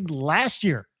team in the league last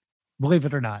year. Believe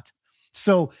it or not.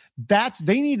 So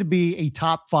they need to be a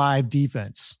top 5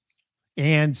 defense.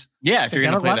 And if you're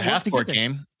going to play the half-court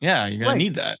game, you're going to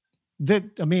need that.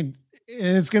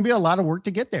 It's going to be a lot of work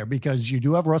to get there because you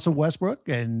do have Russell Westbrook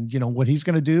and what he's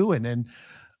going to do. And then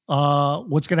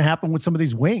what's going to happen with some of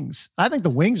these wings. I think the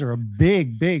wings are a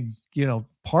big,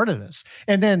 part of this.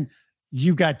 And then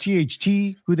you've got THT,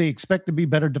 who they expect to be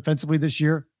better defensively this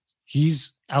year.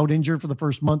 He's out injured for the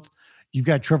first month. You've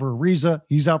got Trevor Ariza.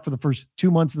 He's out for the first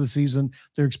 2 months of the season.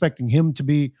 They're expecting him to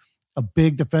be a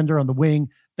big defender on the wing.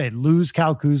 They lose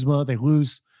Kyle Kuzma. They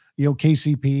lose,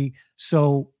 KCP.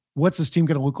 So what's this team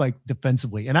going to look like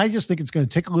defensively? And I just think it's going to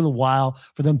take a little while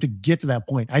for them to get to that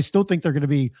point. I still think they're going to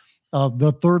be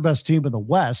the third best team in the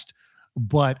West,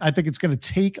 but I think it's going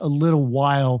to take a little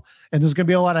while. And there's going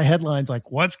to be a lot of headlines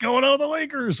like, what's going on with the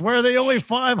Lakers? Why are they only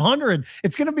 500?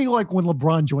 It's going to be like when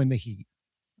LeBron joined the Heat.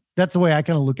 That's the way I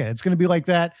kind of look at it. It's going to be like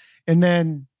that. And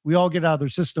then we all get out of their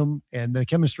system and the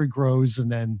chemistry grows.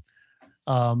 And then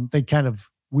they kind of,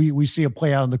 we see it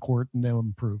play out on the court and they'll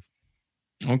improve.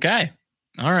 Okay.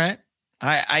 All right.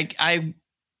 I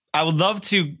would love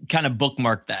to kind of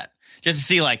bookmark that just to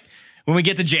see like when we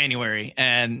get to January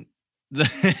and the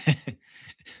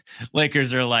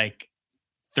Lakers are like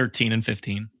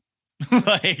 13-15.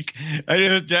 Like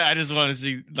I just want to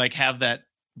see like have that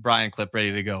Brian clip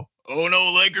ready to go. Oh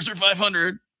no, Lakers are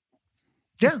 500.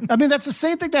 Yeah, I mean that's the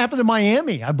same thing that happened in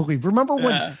Miami, I believe. Remember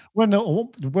when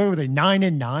where were they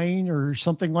 9-9 or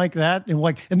something like that,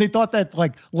 and they thought that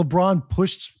like LeBron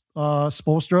pushed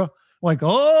Spoelstra, like,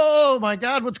 oh my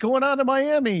God, what's going on in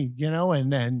Miami,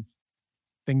 and then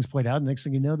things played out. Next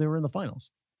thing you know, they were in the finals.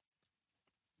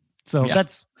 So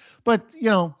but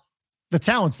the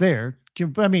talent's there.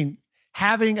 I mean,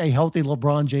 having a healthy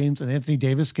LeBron James and Anthony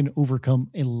Davis can overcome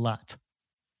a lot.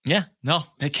 Yeah, no,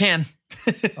 they can.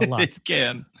 A lot. It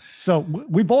can. So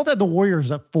we both had the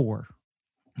Warriors at 4.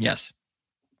 Yes.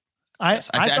 I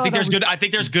think there's good. I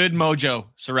think there's good mojo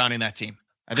surrounding that team.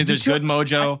 I think there's good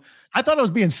mojo. I thought I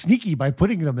was being sneaky by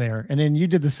putting them there, and then you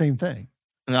did the same thing.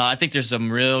 No, I think there's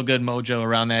some real good mojo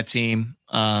around that team.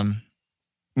 One,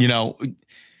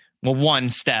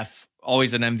 Steph,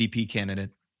 always an MVP candidate,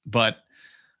 but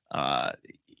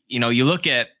you look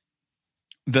at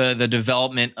the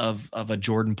development of a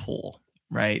Jordan Poole,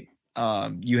 right?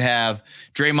 You have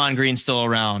Draymond Green still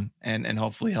around and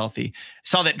hopefully healthy.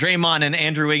 Saw that Draymond and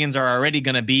Andrew Wiggins are already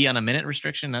going to be on a minute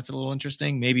restriction. That's a little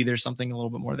interesting. Maybe there's something a little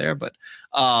bit more there, but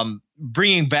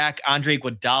bringing back Andre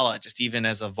Iguodala, just even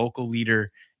as a vocal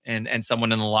leader and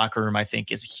someone in the locker room, I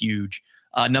think is huge.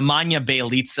 Nemanja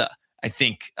Bjelica, I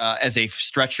think, as a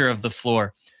stretcher of the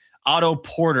floor. Otto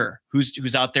Porter,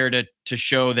 who's out there to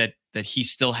show that he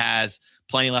still has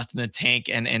plenty left in the tank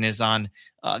and is on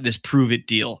this prove it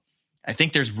deal. I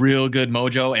think there's real good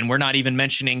mojo, and we're not even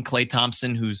mentioning Klay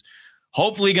Thompson, who's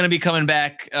hopefully going to be coming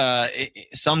back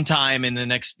sometime in the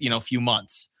next few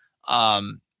months.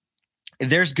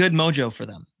 There's good mojo for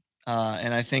them,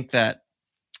 and I think that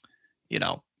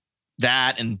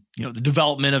that and the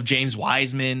development of James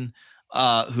Wiseman,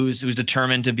 who's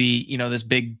determined to be this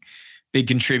big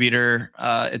contributor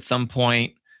at some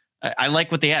point. I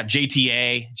like what they have.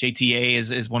 JTA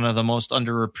is one of the most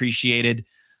underappreciated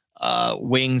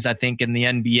wings, I think, in the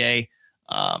NBA,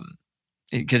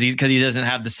 because he doesn't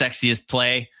have the sexiest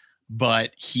play,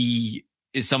 but he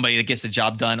is somebody that gets the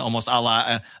job done, almost a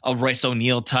la a Royce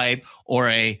O'Neal type or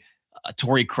a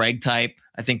Torrey Craig type.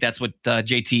 I think that's what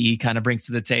JTE kind of brings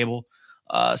to the table.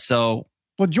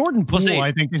 Well, Jordan Poole,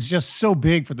 I think, is just so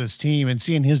big for this team and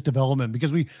seeing his development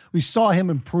because we saw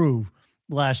him improve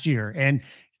last year. And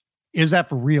is that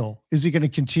for real? Is he going to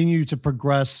continue to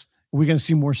progress? Are we going to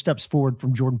see more steps forward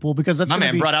from Jordan Poole? Because that's my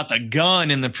man brought out the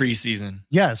gun in the preseason.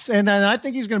 Yes. And then I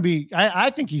think he's going to be, I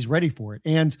think he's ready for it.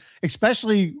 And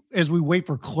especially as we wait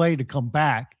for Klay to come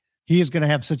back, he is going to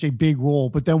have such a big role.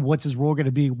 But then what's his role going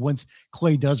to be once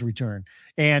Klay does return?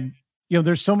 And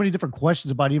there's so many different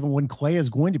questions about even when Klay is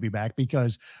going to be back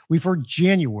because we've heard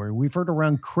January, we've heard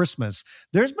around Christmas.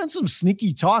 There's been some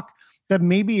sneaky talk that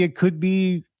maybe it could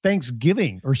be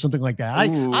Thanksgiving or something like that.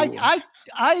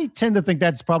 I tend to think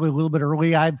that's probably a little bit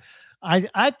early. I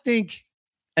think,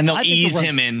 and they'll ease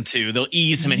him in too. They'll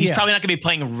ease him in. He's probably not going to be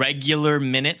playing regular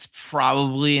minutes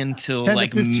probably until 10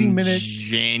 like to 15 minutes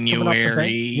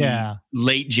January,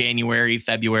 late January,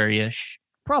 February-ish.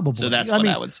 Probably. So that's what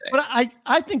I would say. But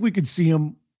I think we could see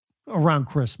him around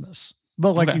Christmas.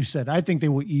 But like you said, I think they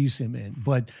will ease him in.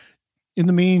 But in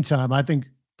the meantime, I think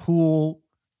Poole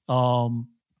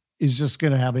is just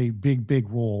going to have a big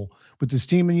role with this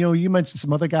team. And, you mentioned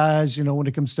some other guys, when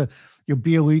it comes to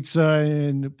Bjelica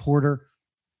and Porter,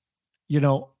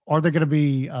 are they going to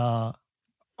be, are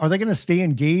they going to stay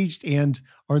engaged and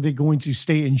are they going to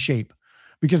stay in shape?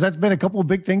 Because that's been a couple of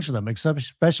big things for them,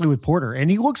 especially with Porter. And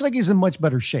he looks like he's in much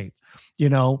better shape,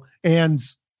 and,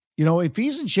 if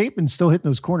he's in shape and still hitting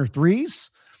those corner threes,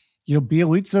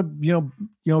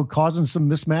 Bielitsa, causing some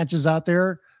mismatches out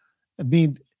there. I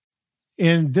mean,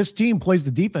 and this team plays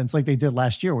the defense like they did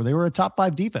last year, where they were a top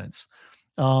 5 defense,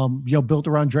 built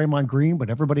around Draymond Green, but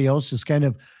everybody else is kind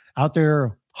of out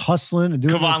there hustling and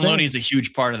doing. Kevon Looney is a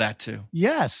huge part of that too.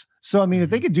 Yes. So, I mean, if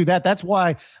they could do that, that's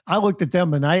why I looked at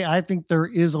them, and I think there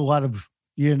is a lot of,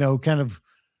 kind of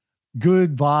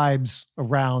good vibes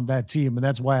around that team. And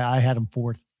that's why I had them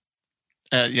 4th.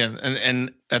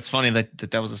 And that's funny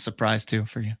that was a surprise too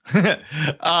for you.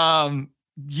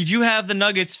 Did you have the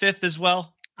Nuggets 5th as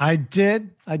well? I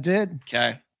did.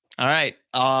 Okay. All right.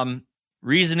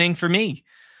 Reasoning for me.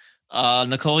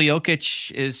 Nikola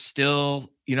Jokic is still,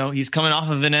 he's coming off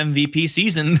of an MVP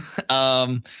season.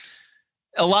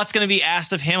 A lot's going to be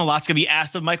asked of him. A lot's going to be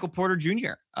asked of Michael Porter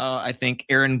Jr. I think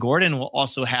Aaron Gordon will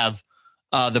also have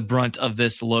the brunt of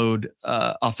this load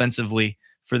offensively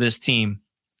for this team.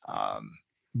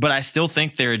 But I still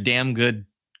think they're a damn good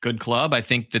club. I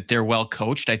think that they're well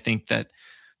coached. I think that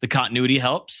the continuity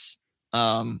helps.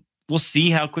 We'll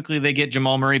see how quickly they get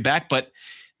Jamal Murray back, but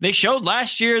they showed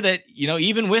last year that,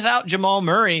 even without Jamal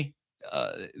Murray,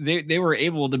 they were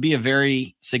able to be a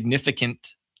very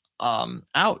significant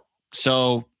out.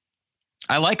 So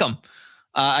I like them.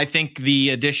 I think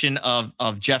the addition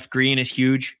of Jeff Green is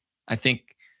huge. I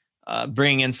think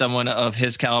bringing in someone of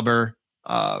his caliber,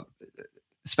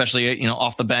 especially,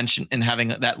 off the bench and having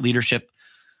that leadership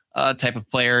type of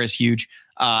player is huge.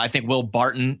 I think Will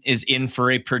Barton is in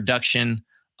for a production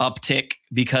uptick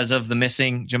because of the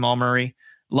missing Jamal Murray.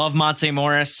 Love Monte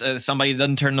Morris, somebody that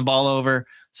doesn't turn the ball over,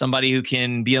 somebody who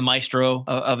can be a maestro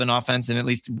of an offense and at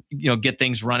least, get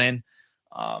things running.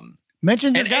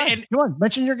 Mention your guy. Come on,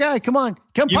 mention your guy. Come on.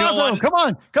 Campazzo. Come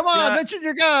on. Yeah. Mention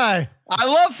your guy. I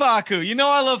love Facu.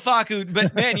 I love Facu.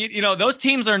 But, man, those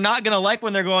teams are not going to like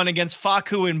when they're going against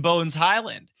Facu and Bones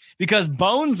Highland, because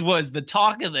Bones was the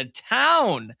talk of the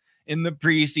town in the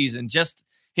preseason. Just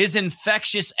his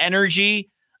infectious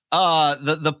energy,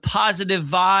 the positive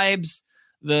vibes,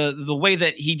 the way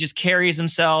that he just carries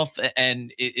himself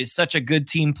and is such a good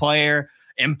team player.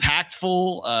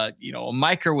 Impactful, a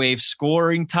microwave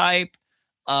scoring type.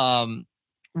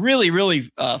 Really,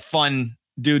 really fun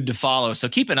dude to follow. So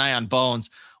keep an eye on Bones.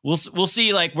 We'll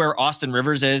see like where Austin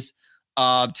Rivers is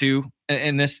too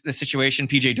in this situation.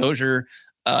 PJ Dozier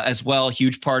as well,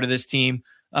 huge part of this team.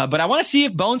 But I want to see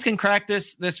if Bones can crack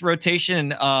this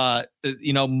rotation,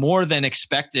 more than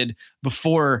expected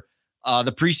before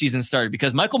the preseason started,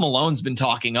 because Michael Malone's been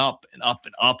talking up and up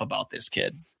and up about this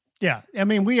kid. Yeah. I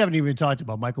mean, we haven't even talked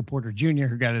about Michael Porter Jr.,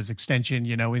 who got his extension.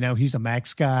 We know he's a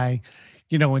max guy,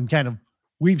 and kind of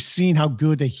we've seen how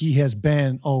good that he has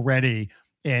been already.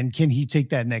 And can he take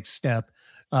that next step?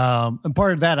 And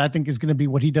part of that, I think, is going to be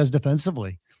what he does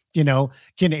defensively. Can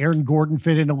Aaron Gordon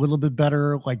fit in a little bit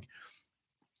better? Like,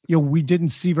 we didn't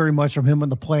see very much from him in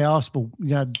the playoffs, but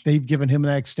they've given him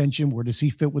that extension. Where does he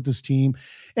fit with this team?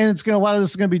 And a lot of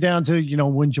this is going to be down to,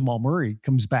 when Jamal Murray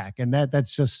comes back. And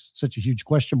that's just such a huge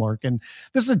question mark. And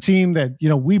this is a team that,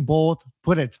 we both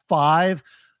put at 5,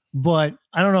 but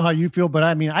I don't know how you feel, but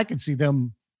I mean, I could see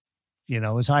them,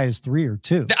 as high as 3 or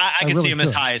 2. I can really see them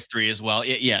as high as 3 as well.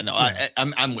 Yeah.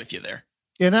 I'm with you there.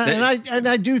 And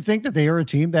I do think that they are a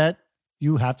team that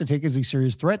you have to take as a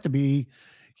serious threat to be,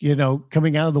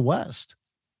 coming out of the West.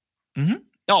 Mm-hmm.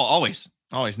 Oh, always.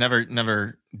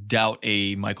 Never doubt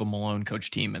a Michael Malone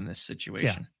coach team in this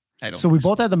situation. Yeah. So we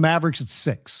both had the Mavericks at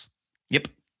 6. Yep.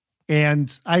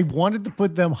 And I wanted to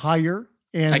put them higher.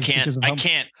 And I can't with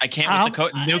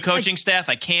the new coaching staff.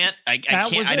 I can't. I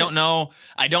can't. I don't know.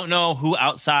 I don't know who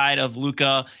outside of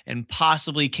Luka and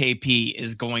possibly KP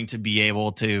is going to be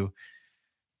able to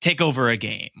take over a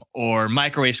game or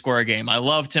microwave score a game. I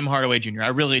love Tim Hardaway Jr. I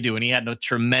really do. And he had a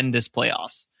tremendous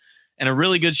playoffs and a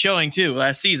really good showing too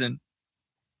last season.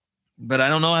 But I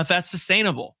don't know if that's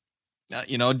sustainable.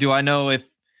 Do I know if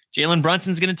Jalen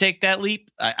Brunson's going to take that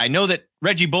leap? I know that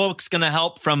Reggie Bullock's going to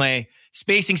help from a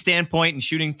spacing standpoint and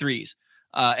shooting threes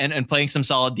and playing some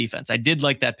solid defense. I did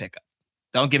like that pickup.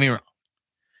 Don't get me wrong.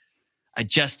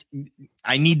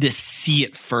 I need to see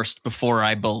it first before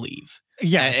I believe.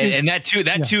 Yeah. And that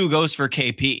too goes for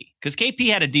KP, because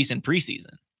KP had a decent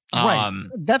preseason. Right.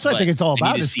 That's what I think it's all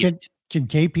about is can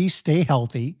KP stay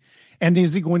healthy, and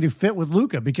is he going to fit with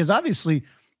Luka? Because obviously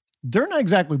they're not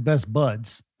exactly best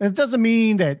buds. And it doesn't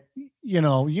mean that, you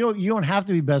don't have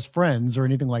to be best friends or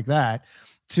anything like that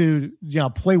to,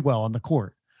 play well on the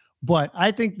court. But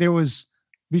I think there was,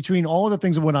 between all of the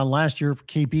things that went on last year for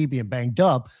KP being banged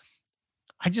up,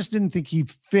 I just didn't think he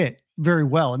fit very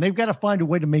well. And they've got to find a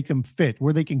way to make them fit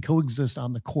where they can coexist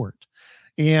on the court.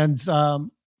 And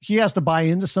he has to buy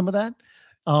into some of that.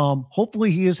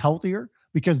 Hopefully he is healthier,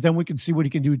 because then we can see what he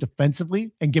can do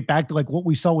defensively and get back to like what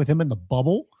we saw with him in the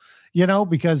bubble,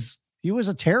 because he was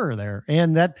a terror there.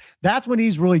 And that's when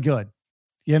he's really good,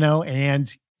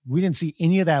 and we didn't see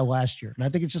any of that last year. And I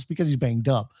think it's just because he's banged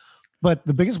up. But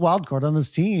the biggest wild card on this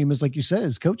team is, like you said,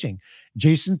 is coaching.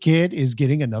 Jason Kidd is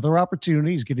getting another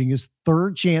opportunity. He's getting his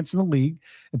third chance in the league.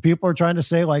 And people are trying to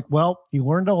say, like, well, he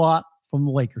learned a lot from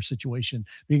the Lakers situation,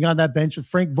 being on that bench with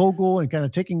Frank Vogel and kind of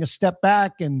taking a step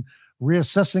back and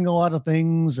reassessing a lot of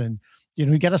things. And,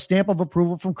 he got a stamp of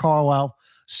approval from Carlisle.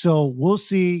 So we'll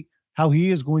see how he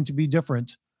is going to be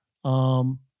different.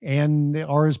 And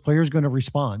are his players going to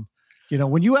respond?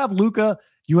 When you have Luka,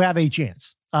 you have a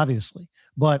chance, obviously.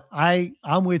 But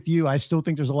I'm with you. I still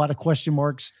think there's a lot of question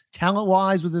marks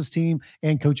talent-wise with this team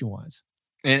and coaching-wise.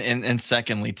 And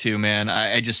secondly, too, man,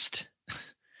 I just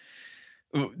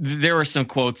there were some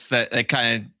quotes that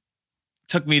kind of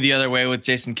took me the other way with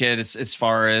Jason Kidd as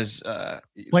far as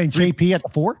playing JP at the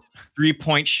 4,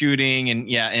 3-point shooting,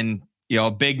 and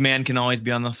a big man can always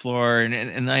be on the floor,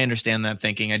 and I understand that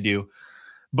thinking, I do,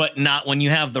 but not when you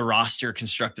have the roster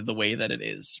constructed the way that it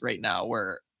is right now,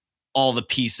 where all the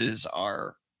pieces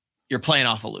you're playing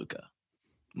off of Luka.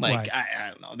 Like, right. I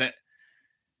don't know, that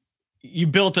you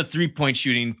built a 3-point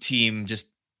shooting team, just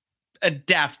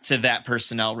adapt to that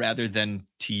personnel rather than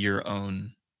to your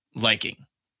own liking.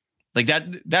 Like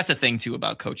that's a thing too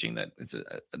about coaching that it's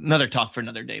another talk for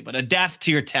another day, but adapt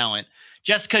to your talent.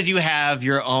 Just because you have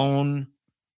your own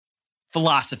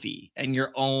philosophy and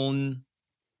your own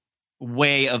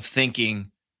way of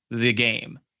thinking the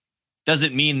game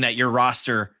doesn't mean that your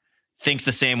roster thinks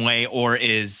the same way or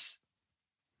is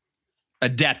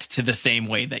adept to the same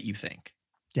way that you think.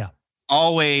 Yeah.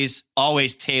 Always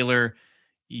tailor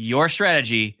your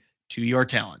strategy to your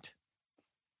talent.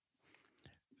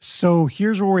 So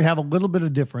here's where we have a little bit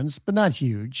of difference, but not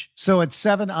huge. So at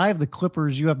 7, I have the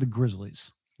Clippers. You have the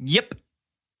Grizzlies. Yep.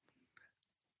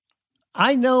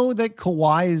 I know that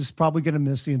Kawhi is probably going to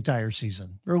miss the entire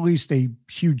season, or at least a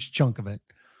huge chunk of it.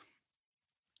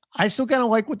 I still kind of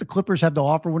like what the Clippers have to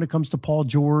offer when it comes to Paul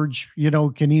George.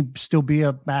 Can he still be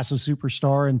a massive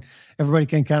superstar and everybody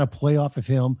can kind of play off of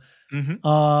him?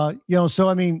 Mm-hmm. So,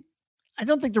 I mean, I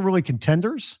don't think they're really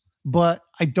contenders, but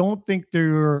I don't think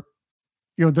they're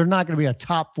not going to be a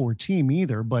top 4 team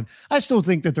either, but I still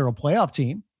think that they're a playoff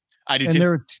team. I do and too.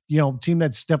 They're, a team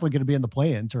that's definitely going to be in the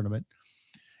play-in tournament.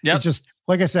 Yeah. It's just,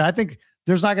 like I said, I think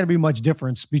there's not going to be much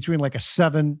difference between like a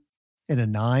 7 and a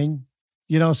 9.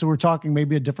 So we're talking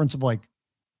maybe a difference of like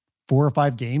 4 or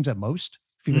 5 games at most,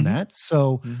 if even that.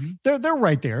 So they're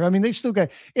right there. I mean, they still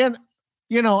got, and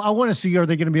I want to see, are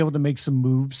they going to be able to make some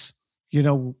moves,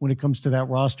 when it comes to that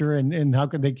roster and how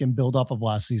they can build off of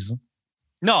last season?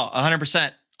 No,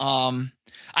 100%.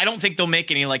 I don't think they'll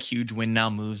make any like huge win now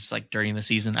moves like during the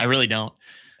season. I really don't.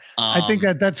 I think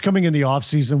that's coming in the off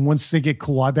season once they get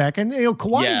Kawhi back, and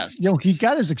Kawhi, yes. He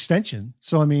got his extension.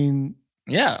 So I mean.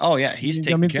 Yeah. Oh, yeah. He's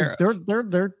taken care of.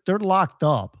 They're locked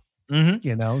up.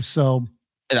 So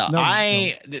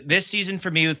this season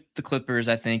for me with the Clippers,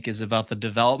 I think, is about the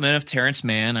development of Terrence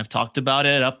Mann. I've talked about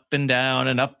it up and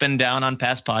down on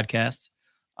past podcasts.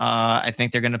 I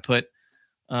think they're going to put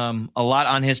a lot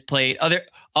on his plate.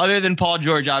 Other than Paul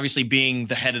George, obviously being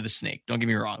the head of the snake. Don't get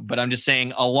me wrong, but I'm just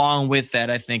saying, along with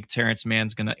that, I think Terrence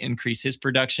Mann's going to increase his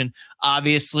production.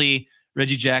 Obviously,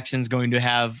 Reggie Jackson's going to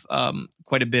have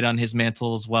quite a bit on his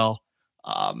mantle as well.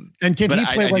 And can he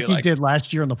play like he did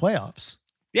last year in the playoffs?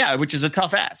 Yeah, which is a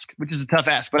tough ask.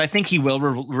 But I think he will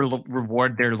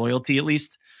reward their loyalty at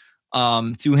least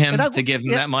to him to give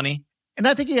him that money. And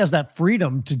I think he has that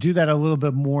freedom to do that a little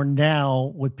bit more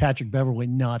now with Patrick Beverley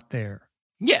not there.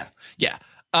 Yeah.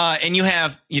 And you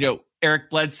have, Eric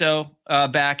Bledsoe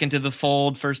back into the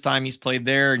fold. First time he's played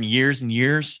there in years and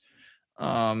years.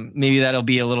 Maybe that'll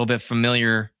be a little bit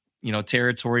familiar,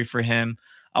 territory for him.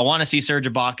 I want to see Serge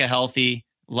Ibaka healthy.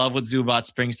 Love what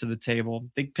Zubac brings to the table. I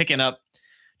think picking up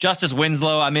Justice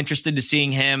Winslow, I'm interested to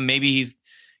seeing him. Maybe he's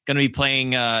going to be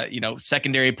playing,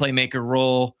 secondary playmaker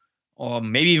role, or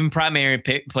maybe even primary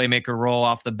playmaker role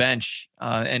off the bench,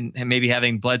 and maybe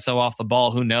having Bledsoe off the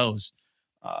ball. Who knows?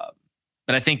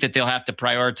 But I think that they'll have to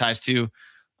prioritize too,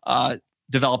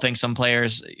 developing some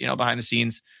players, behind the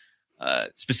scenes.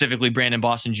 Specifically Brandon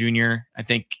Boston Jr. I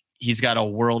think he's got a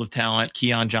world of talent.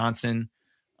 Keon Johnson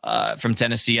from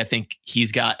Tennessee. I think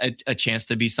he's got a chance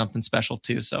to be something special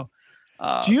too. So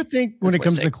do you think when it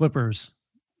comes to the Clippers,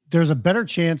 there's a better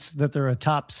chance that they're a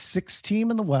top 6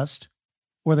 team in the West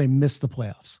or they miss the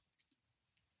playoffs?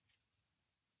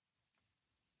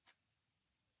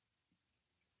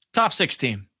 Top 6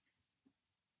 team.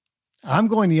 I'm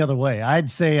going the other way. I'd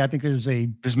say I think there's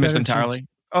miss entirely.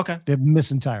 Okay. They've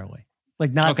missed entirely.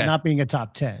 like not being a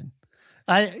top 10.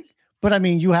 But I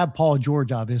mean, you have Paul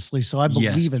George, obviously, so I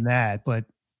believe in that. But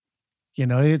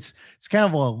it's kind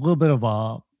of a little bit of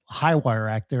a high wire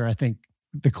act there. I think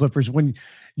the Clippers, when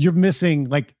you're missing,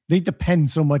 like they depend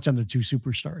so much on the two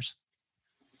superstars.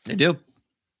 They do.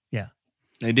 Yeah,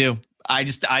 they do.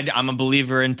 I'm a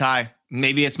believer in Ty.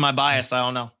 Maybe it's my bias. I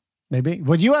don't know. Maybe.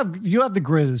 But you have the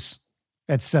Grizz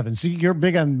at 7. So you're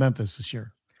big on Memphis this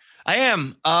year. I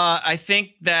am. I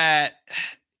think that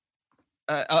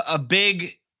a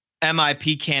big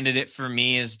MIP candidate for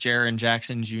me is Jaren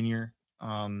Jackson Jr.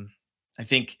 I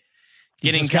think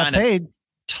getting kind of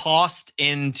tossed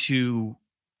into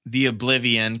the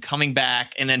oblivion, coming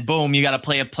back, and then boom, you got to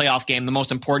play a playoff game, the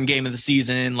most important game of the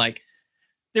season. Like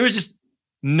there was just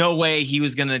no way he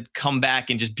was going to come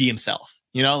back and just be himself.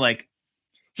 Like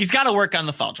he's got to work on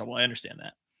the foul trouble. I understand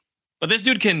that. But this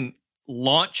dude can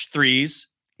launch threes.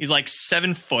 He's like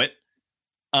 7 foot.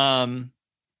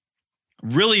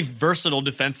 Really versatile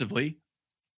defensively.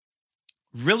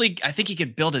 Really, I think he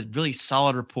could build a really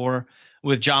solid rapport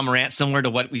with Ja Morant, similar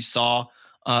to what we saw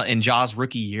in Ja's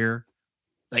rookie year.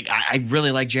 Like, I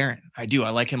really like Jaren. I do. I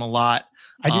like him a lot.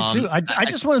 I do too. I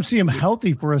just want to see him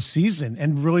healthy for a season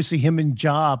and really see him and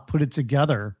Ja put it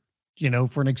together,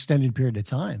 for an extended period of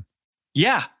time.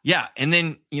 Yeah. Yeah. And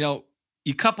then, you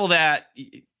couple that.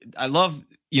 I love,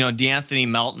 DeAnthony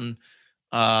Melton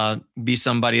be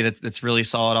somebody that's really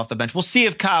solid off the bench. We'll see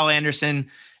if Kyle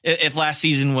Anderson, if last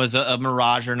season was a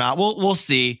mirage or not. We'll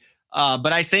see.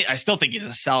 But I still think he's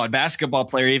a solid basketball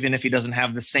player, even if he doesn't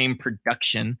have the same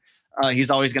production.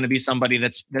 He's always going to be somebody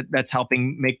that's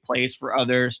helping make plays for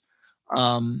others.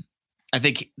 I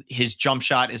think his jump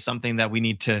shot is something that we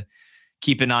need to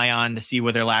keep an eye on to see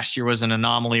whether last year was an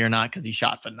anomaly or not, because he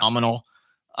shot phenomenal.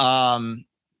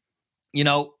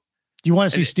 You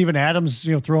want to see Steven Adams,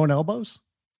 throwing elbows?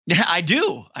 Yeah, I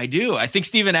do. I think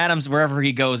Steven Adams, wherever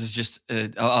he goes, is just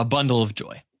a bundle of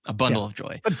joy. A bundle of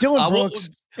joy. But Dylan Brooks,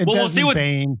 we'll see what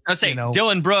Bane, I'll say.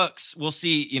 Dylan Brooks, we'll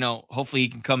see. Hopefully he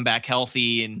can come back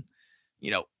healthy and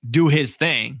do his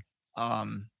thing.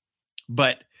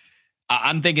 But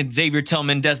I'm thinking Xavier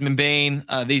Tillman, Desmond Bane,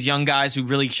 these young guys who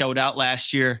really showed out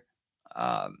last year.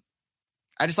 I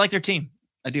just like their team.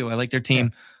 I do. I like their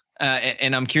team,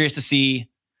 and I'm curious to see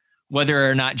whether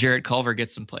or not Jarrett Culver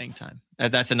gets some playing time.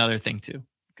 That's another thing too,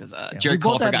 because Jarrett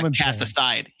Culver got cast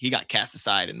aside. He got cast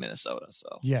aside in Minnesota.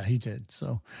 So yeah, he did.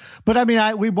 So, but I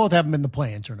mean, we both have him in the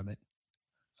play-in tournament.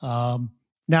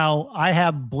 Now I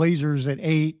have Blazers at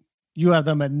 8. You have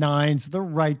them at 9. So they're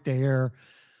right there.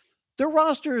 Their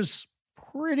roster is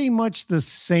pretty much the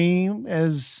same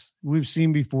as we've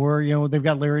seen before. They've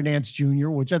got Larry Nance Jr.,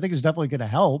 which I think is definitely going to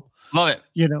help. Love it.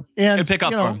 And good pick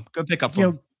up for him. Good pick up for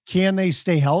him. Can they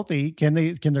stay healthy? Can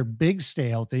their bigs stay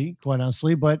healthy? Quite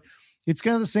honestly, but it's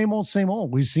kind of the same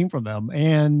old we've seen from them.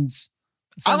 And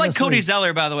I like Cody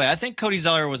Zeller, by the way. I think Cody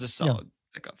Zeller was a solid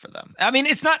pickup for them. I mean,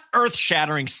 it's not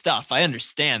earth-shattering stuff. I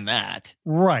understand that,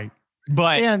 right?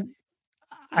 But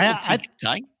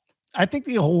I think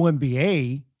the whole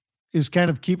NBA is kind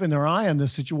of keeping their eye on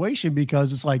this situation,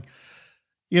 because it's like,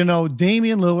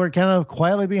 Damian Lillard kind of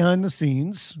quietly behind the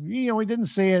scenes. He didn't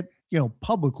say it,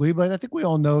 publicly, but I think we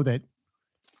all know that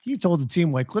he told the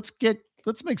team, like, let's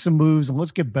make some moves and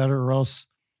let's get better, or else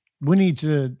we need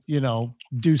to,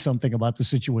 do something about the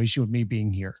situation with me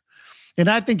being here. And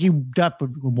I think he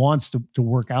definitely wants to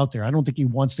work out there. I don't think he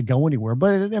wants to go anywhere,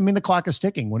 but I mean, the clock is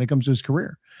ticking when it comes to his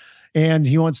career, and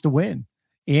he wants to win.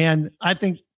 And I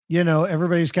think,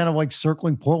 everybody's kind of like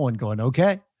circling Portland going,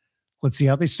 okay, let's see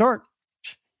how they start.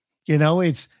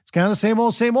 It's kind of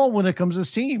the same old when it comes to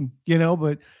this team,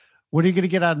 but what are you going to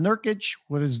get out of Nurkic?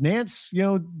 What does Nance,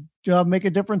 make a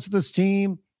difference to this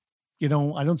team? I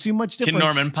don't see much difference. Can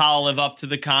Norman Powell live up to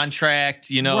the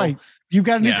contract? Right. You've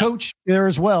got a new coach there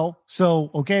as well.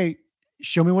 So, okay,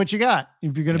 show me what you got.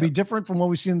 If you're going to be different from what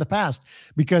we've seen in the past,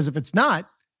 because if it's not,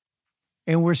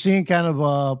 and we're seeing kind of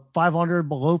a 500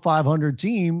 below 500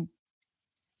 team,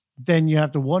 then you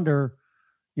have to wonder,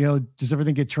 does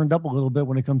everything get turned up a little bit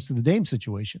when it comes to the Dame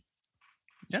situation?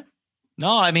 Yeah.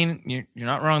 No, I mean, you're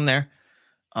not wrong there.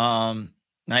 I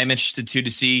am interested too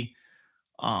to see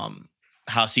how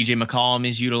CJ McCollum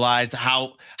is utilized,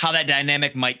 how that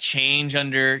dynamic might change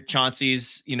under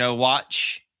Chauncey's,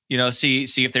 watch, see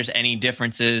if there's any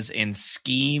differences in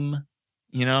scheme,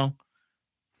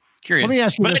 Curious. Let me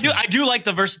ask you but I do like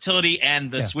the versatility and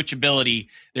the switchability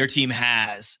their team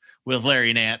has with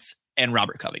Larry Nance and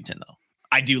Robert Covington, though.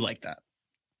 I do like that.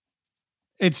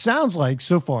 It sounds like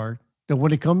so far that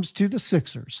when it comes to the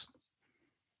Sixers,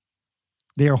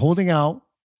 they are holding out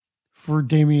for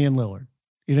Damian Lillard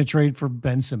in a trade for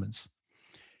Ben Simmons.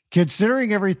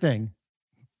 Considering everything,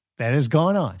 that has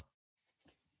gone on.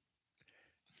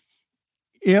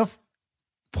 If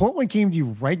Portland came to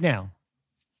you right now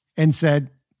and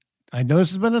said, I know this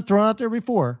has been thrown out there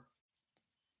before,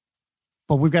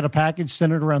 but we've got a package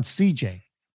centered around CJ.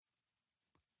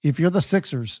 If you're the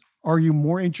Sixers, are you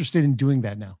more interested in doing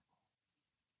that now?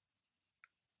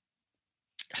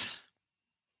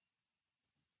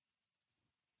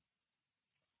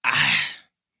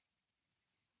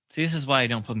 See, this is why I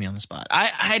don't put me on the spot.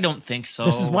 I don't think so.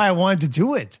 This is why I wanted to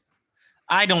do it.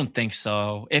 I don't think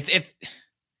so. If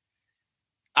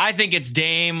I think it's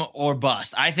Dame or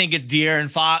bust. I think it's De'Aaron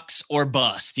Fox or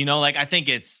bust. You know, like I think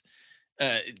it's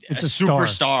a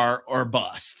superstar or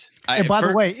bust. And by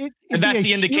the way, that's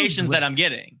the indications that I'm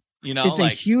getting. You know, it's a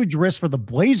huge risk for the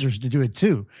Blazers to do it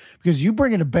too, because you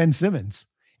bring in a Ben Simmons,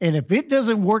 and if it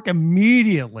doesn't work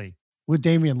immediately with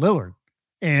Damian Lillard,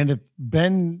 and if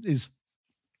Ben is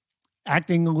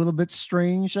acting a little bit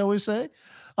strange, shall we say,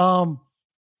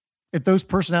 if those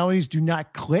personalities do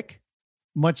not click,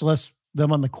 much less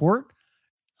them on the court,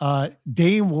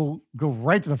 Dame will go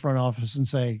right to the front office and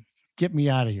say, "Get me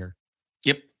out of here."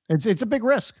 Yep, it's a big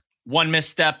risk. One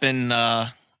misstep, and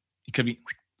it could be.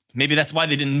 Maybe that's why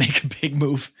they didn't make a big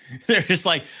move. They're just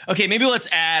like, okay, maybe let's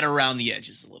add around the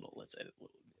edges a little. Let's add a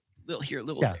little here, a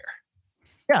little there.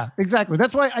 Yeah, exactly.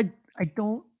 That's why I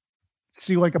don't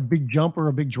see like a big jump or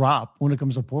a big drop when it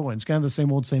comes to Portland. It's kind of the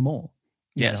same old, same old.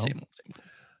 Yeah, same old, same old.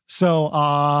 So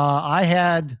I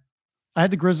had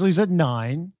the Grizzlies at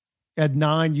 9. At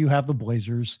 9, you have the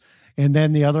Blazers. And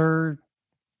then the other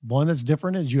one that's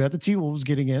different is you have the T-Wolves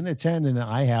getting in at 10, and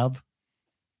I have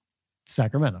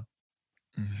Sacramento.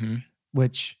 Mm-hmm.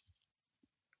 Which,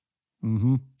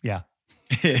 yeah.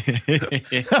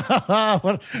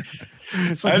 What,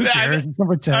 it's like, it's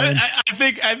number 10.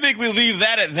 I think we leave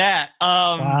that at that.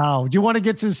 Wow. Do you want to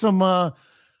get to some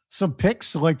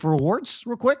picks like for awards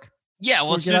real quick? Yeah,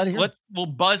 we'll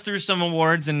buzz through some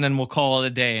awards and then we'll call it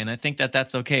a day. And I think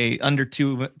that's okay. Under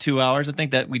 2 hours. I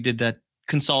think that we did that,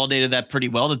 consolidated that pretty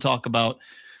well to talk about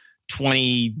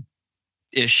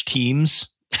 20-ish teams.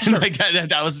 Sure. I think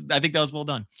that was well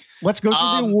done. Let's go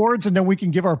through the awards and then we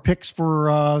can give our picks for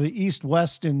the East,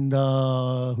 West, and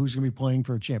who's going to be playing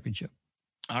for a championship.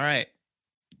 All right.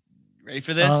 Ready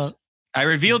for this? I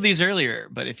revealed these earlier,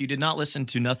 but if you did not listen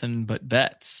to Nothing But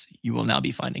Bets, you will now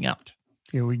be finding out.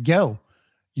 Here we go.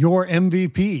 Your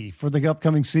MVP for the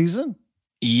upcoming season?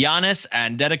 Giannis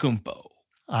Antetokounmpo.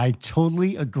 I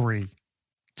totally agree.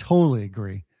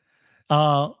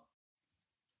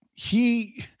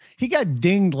 He got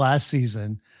dinged last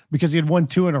season because he had won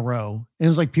 2 in a row. And it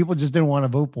was like people just didn't want to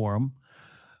vote for him.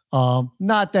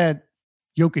 Not that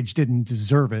Jokic didn't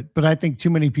deserve it, but I think too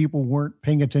many people weren't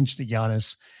paying attention to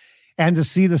Giannis. And to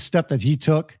see the step that he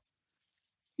took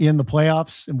in the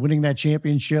playoffs and winning that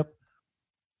championship,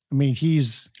 I mean,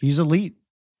 he's elite.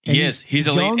 And he's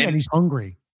elite and he's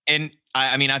hungry. And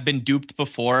I mean, I've been duped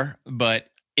before, but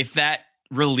if that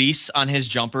release on his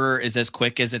jumper is as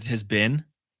quick as it has been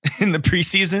in the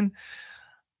preseason,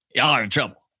 y'all are in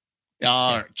trouble.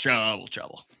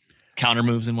 Trouble. Counter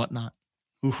moves and whatnot.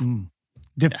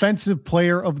 Defensive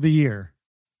player of the year.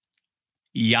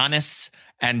 Giannis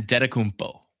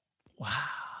Antetokounmpo. Wow.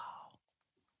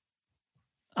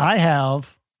 I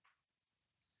have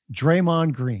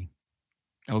Draymond Green.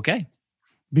 Okay.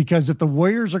 Because if the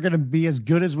Warriors are going to be as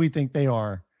good as we think they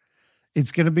are,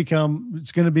 it's going to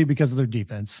be because of their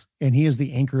defense. And he is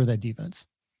the anchor of that defense.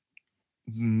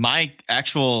 My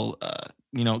actual,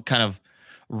 kind of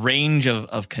range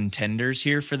of contenders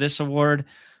here for this award.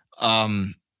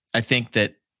 I think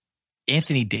that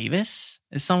Anthony Davis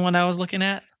is someone I was looking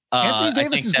at. Anthony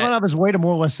Davis has gone out of his way to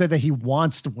more or less say that he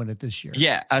wants to win it this year.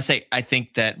 Yeah, I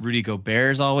think that Rudy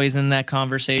Gobert is always in that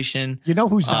conversation. You know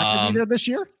who's not going to be there this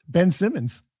year? Ben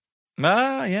Simmons.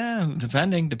 Yeah,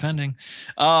 depending. Bam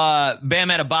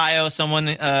Adebayo, someone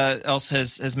else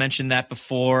has mentioned that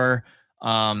before.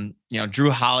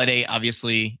 Drew Holiday,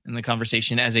 obviously in the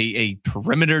conversation as a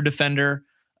perimeter defender.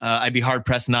 I'd be hard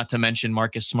pressed not to mention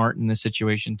Marcus Smart in this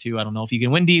situation too. I don't know if you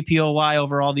can win DPOY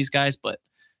over all these guys, but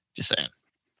just saying.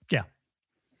 Yeah.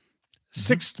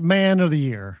 Sixth man of the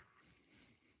year.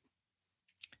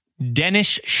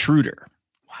 Dennis Schroeder.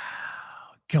 Wow.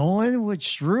 Going with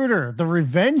Schroeder, the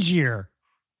revenge year.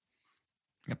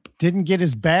 Yep. Didn't get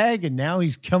his bag, and now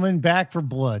he's coming back for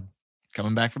blood. There's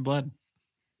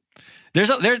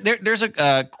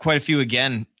quite a few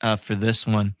again for this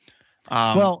one.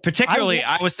 Particularly,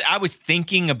 I was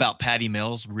thinking about Patty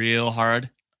Mills real hard.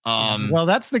 Well,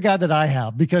 that's the guy that I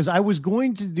have, because I was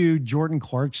going to do Jordan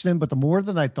Clarkson, but the more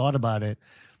that I thought about it,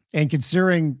 and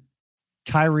considering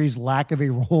Kyrie's lack of a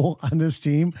role on this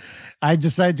team, I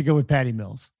decided to go with Patty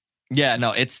Mills. Yeah,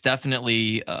 no, it's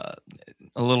definitely a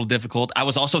little difficult. I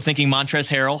was also thinking Montrezl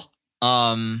Harrell.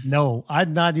 No,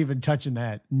 I'm not even touching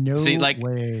that. No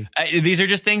way. These are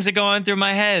just things that go on through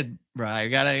my head, bro. I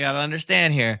gotta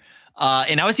understand here.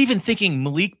 And I was even thinking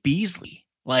Malik Beasley.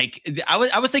 Like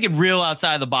I was thinking real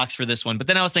outside of the box for this one, but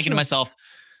then I was thinking to myself,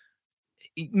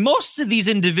 most of these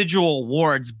individual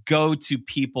awards go to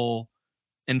people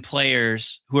and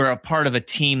players who are a part of a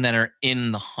team that are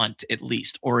in the hunt at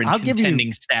least, or in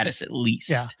contending status at least.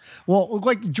 Yeah. Well,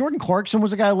 like Jordan Clarkson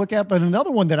was a guy I look at, but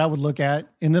another one that I would look at,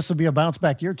 and this will be a bounce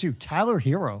back year too, Tyler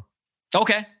Hero.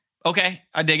 Okay.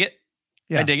 I dig it.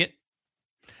 Yeah. I dig it.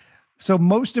 So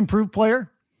most improved player?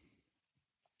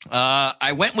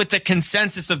 I went with the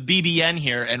consensus of BBN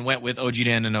here and went with OG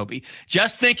Anunoby.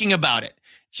 Just thinking about it,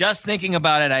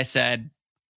 I said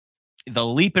the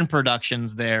leap in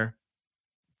production's there.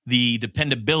 The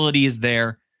dependability is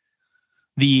there.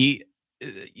 They're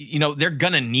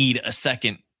going to need a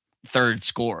second, third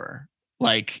scorer.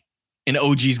 Like, and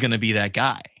OG's going to be that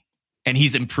guy. And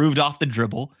he's improved off the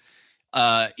dribble.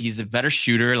 He's a better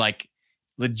shooter, like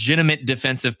legitimate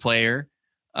defensive player.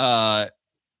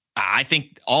 I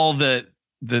think all the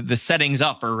settings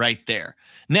up are right there.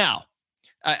 Now,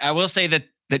 I will say that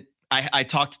I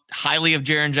talked highly of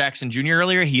Jaren Jackson Jr.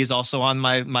 earlier. He is also on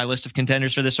my list of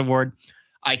contenders for this award.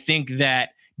 I think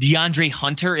that DeAndre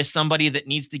Hunter is somebody that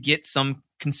needs to get some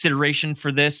consideration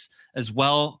for this as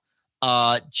well.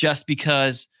 Just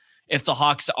because if the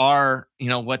Hawks are,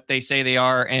 what they say they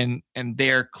are, and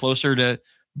they're closer to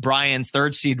Brian's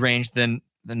 3rd seed range than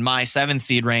my 7th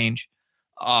seed range,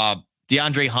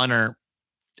 DeAndre Hunter,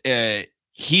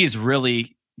 he's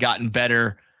really gotten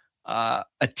better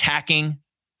attacking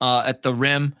at the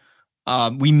rim.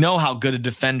 We know how good a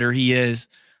defender he is.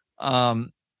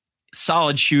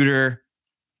 Solid shooter,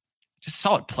 just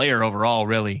solid player overall,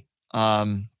 really.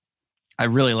 I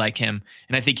really like him,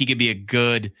 and I think he could be a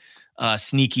good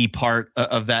sneaky part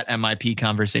of that MIP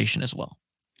conversation as well.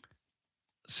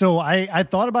 So I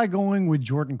thought about going with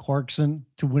Jordan Clarkson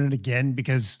to win it again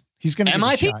because he's going to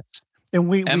get shots. And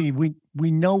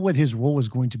we know what his role is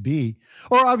going to be.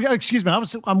 Or excuse me,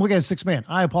 I'm looking at 6 man.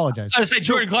 I apologize. I was say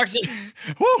Jordan Clarkson.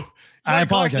 Woo! I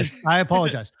apologize. I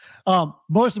apologize.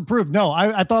 Most improved. No,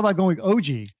 I thought about going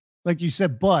OG, like you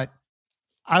said, but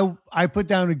I put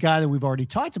down a guy that we've already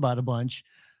talked about a bunch,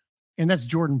 and that's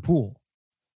Jordan Poole.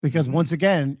 Because once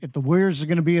again, if the Warriors are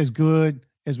going to be as good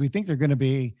as we think they're going to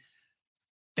be,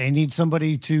 they need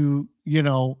somebody to,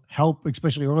 help,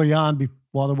 especially early on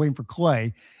while they're waiting for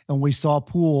Clay. And we saw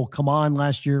Poole come on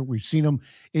last year. We've seen him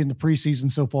in the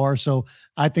preseason so far. So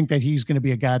I think that he's going to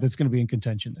be a guy that's going to be in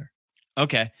contention there.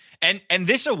 Okay. And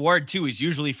this award too is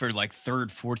usually for like 3rd,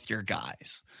 4th year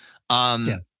guys.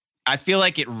 I feel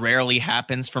like it rarely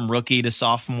happens from rookie to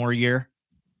sophomore year.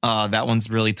 That one's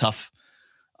really tough.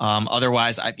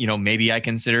 Otherwise, maybe I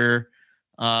consider,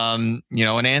 an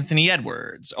Anthony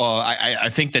Edwards. I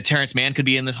think that Terrence Mann could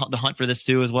be in the hunt for this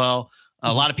too as well.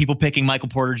 A lot of people picking Michael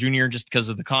Porter Jr. just because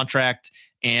of the contract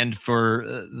and for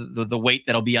the weight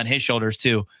that'll be on his shoulders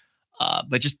too.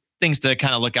 But just things to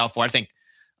kind of look out for. I think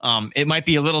it might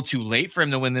be a little too late for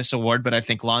him to win this award, but I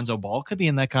think Lonzo Ball could be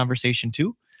in that conversation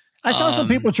too. I saw some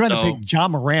people trying to pick Ja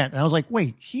Morant, and I was like,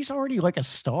 wait, he's already like a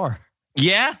star.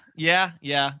 Yeah.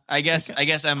 I guess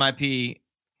MIP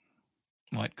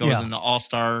goes into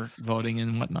all-star voting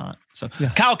and whatnot. So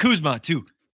Kyle Kuzma too.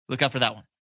 Look out for that one.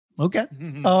 Okay.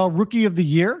 Rookie of the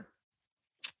year.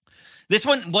 This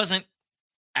one wasn't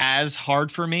as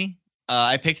hard for me.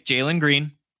 I picked Jalen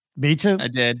Green. Me too. I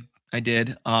did.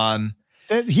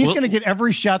 He's going to get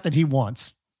every shot that he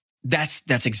wants.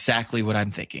 That's exactly what I'm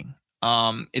thinking.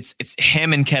 It's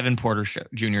him and Kevin Porter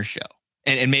Jr. show,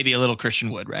 and maybe a little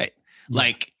Christian Wood, right? Yeah.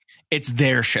 Like it's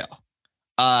their show.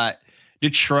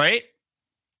 Detroit,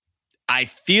 I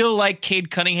feel like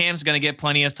Cade Cunningham's going to get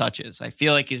plenty of touches. I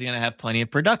feel like he's going to have plenty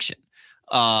of production.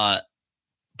 But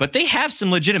they have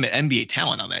some legitimate NBA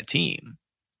talent on that team.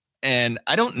 And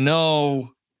I don't know.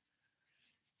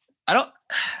 I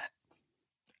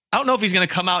don't know if he's going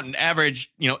to come out and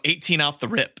average, 18 off the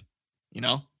rip. I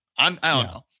don't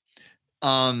know.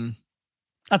 I'll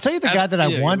tell you the guy that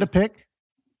I wanted to pick.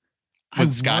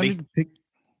 Was Scotty?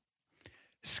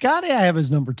 Scotty, I have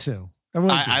as number 2.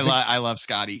 I love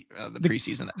Scotty. The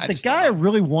preseason. The guy I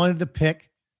really wanted to pick,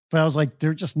 but I was like,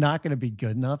 they're just not going to be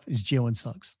good enough. Is Jalen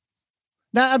Suggs?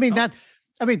 Now,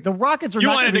 the Rockets are. You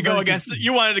wanted to go against.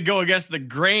 You wanted to go against the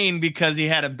grain because he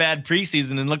had a bad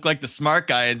preseason and looked like the smart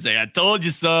guy and say, "I told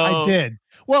you so." I did.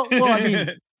 Well,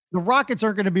 the Rockets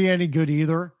aren't going to be any good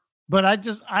either. But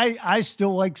I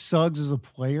still like Suggs as a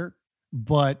player,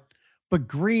 but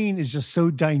Green is just so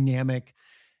dynamic.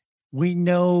 We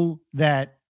know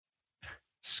that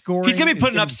scoring. He's going to be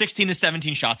putting up 16 to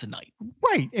 17 shots a night.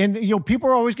 Right. And, people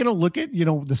are always going to look at,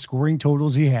 the scoring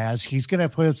totals he has. He's going to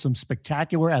put up some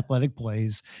spectacular athletic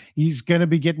plays. He's going to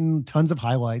be getting tons of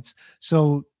highlights.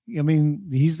 So,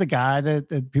 he's the guy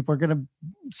that people are going to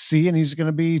see, and he's going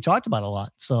to be talked about a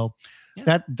lot. So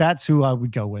that's who I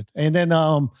would go with. And then,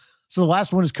 so the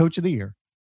last one is Coach of the Year.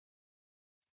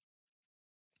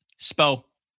 Spo.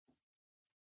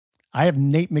 I have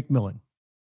Nate McMillan.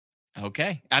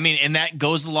 Okay. And that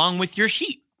goes along with your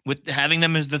sheet, with having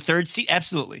them as the third seat.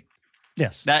 Absolutely.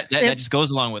 Yes. That just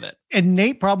goes along with it. And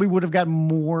Nate probably would have gotten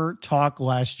more talk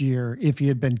last year if he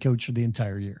had been coach for the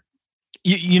entire year.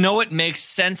 You know what makes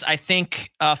sense? I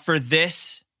think for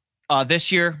this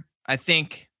year, I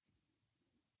think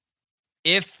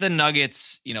if the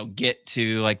Nuggets, get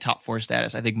to like top 4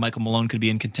 status, I think Michael Malone could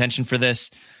be in contention for this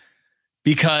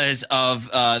because of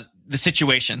the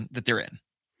situation that they're in.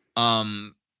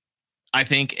 I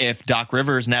think if Doc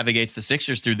Rivers navigates the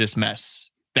Sixers through this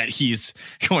mess, that he's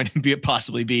going to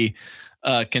possibly be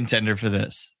a contender for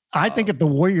this. I think if the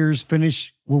Warriors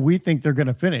finish where we think they're going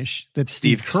to finish, that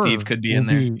Steve could be in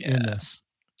there. In this.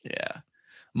 Yeah.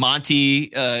 Monty,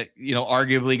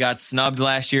 arguably got snubbed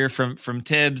last year from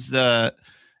Tibbs.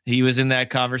 He was in that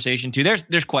conversation too.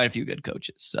 There's quite a few good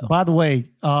coaches. So, by the way,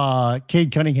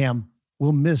 Cade Cunningham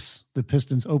will miss the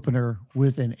Pistons opener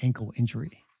with an ankle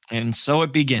injury. And so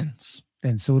it begins.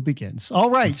 All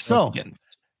right. So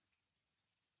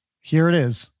here it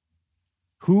is.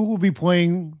 Who will be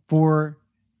playing for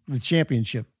the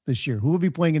championship this year? Who will be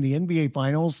playing in the NBA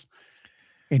Finals?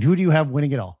 And who do you have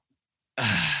winning it all?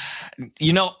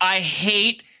 I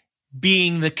hate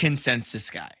being the consensus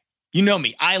guy. You know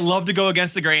me. I love to go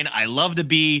against the grain. I love to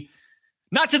be,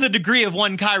 not to the degree of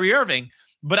one Kyrie Irving,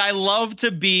 but I love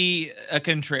to be a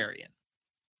contrarian.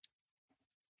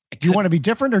 Do you want to be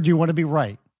different or do you want to be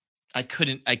right? I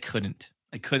couldn't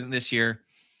this year.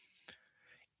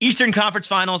 Eastern Conference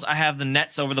Finals, I have the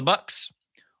Nets over the Bucks.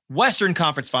 Western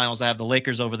Conference Finals, I have the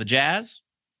Lakers over the Jazz.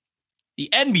 The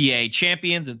NBA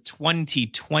champions of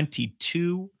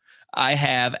 2022, I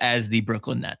have as the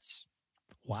Brooklyn Nets.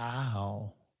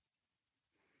 Wow.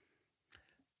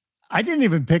 I didn't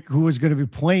even pick who was going to be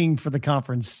playing for the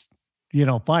conference,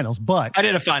 finals, but I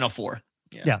did a Final Four.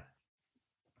 Yeah.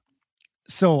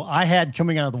 So I had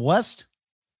coming out of the West,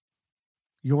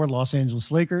 your Los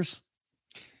Angeles Lakers.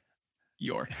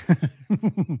 You're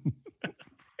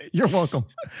welcome.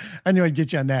 I knew I'd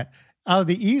get you on that. Out of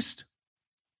the East,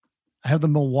 I have the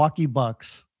Milwaukee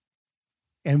Bucks.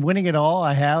 And winning it all,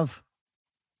 I have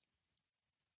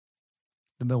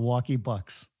the Milwaukee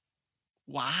Bucks.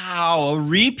 Wow, a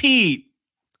repeat.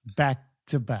 Back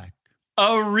to back.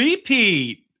 A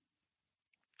repeat.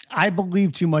 I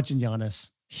believe too much in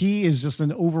Giannis. He is just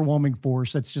an overwhelming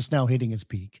force that's just now hitting his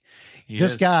peak.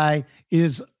 This guy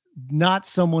is not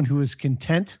someone who is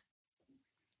content.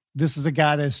 This is a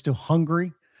guy that is still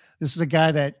hungry. This is a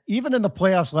guy that even in the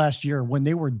playoffs last year, when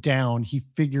they were down, he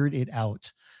figured it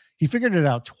out. He figured it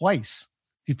out twice.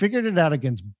 He figured it out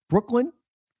against Brooklyn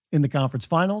in the conference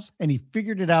finals, and he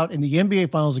figured it out in the NBA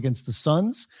finals against the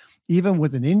Suns. Even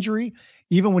with an injury,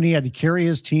 even when he had to carry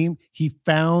his team, he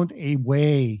found a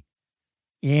way.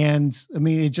 And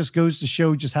it just goes to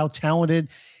show just how talented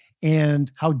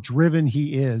and how driven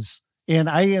he is. And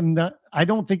I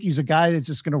don't think he's a guy that's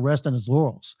just going to rest on his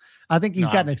laurels. I think he's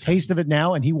gotten a taste of it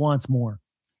now and he wants more.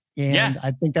 And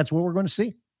I think that's what we're going to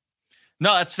see.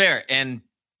 No, that's fair. And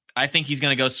I think he's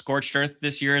going to go scorched earth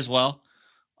this year as well.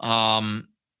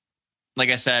 Like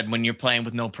I said, when you're playing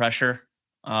with no pressure,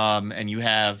 and you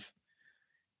have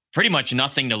pretty much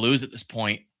nothing to lose at this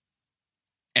point,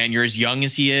 and you're as young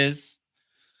as he is,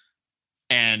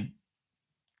 and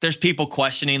there's people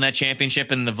questioning that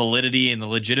championship and the validity and the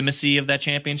legitimacy of that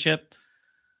championship.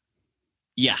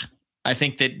 Yeah, I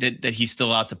think that he's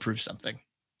still out to prove something.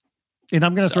 And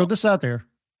I'm going to throw this out there.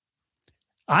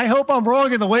 I hope I'm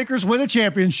wrong and the Lakers win the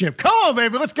championship. Come on,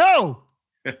 baby. Let's go.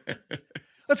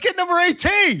 Let's get number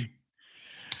 18.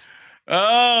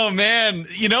 Oh, man.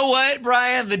 You know what,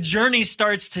 Brian? The journey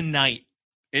starts tonight.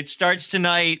 It starts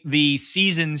tonight. The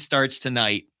season starts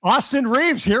tonight. Austin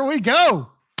Reeves, here we go.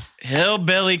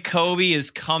 Hillbilly Kobe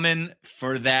is coming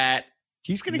for that.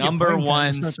 He's going to number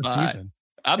one spot.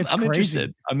 I'm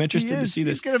interested. I'm interested to see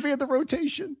this. He's going to be in the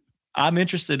rotation. I'm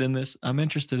interested in this.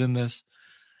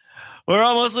 We're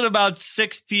almost at about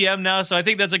 6 p.m. now, so I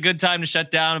think that's a good time to shut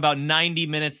down about 90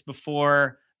 minutes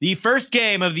before the first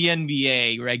game of the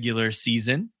NBA regular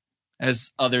season, as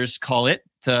others call it,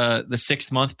 the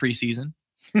 6th month preseason.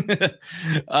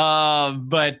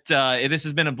 But this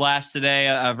has been a blast today.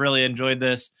 I've really enjoyed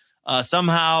this.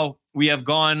 Somehow we have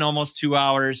gone almost 2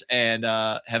 hours and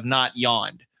have not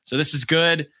yawned. So this is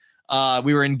good.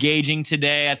 We were engaging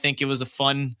today. I think it was a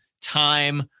fun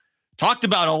time. Talked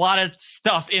about a lot of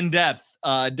stuff in depth.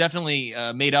 Definitely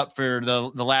made up for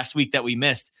the last week that we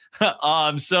missed.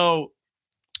 So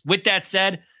with that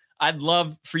said, I'd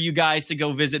love for you guys to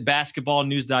go visit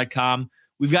basketballnews.com.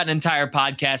 We've got an entire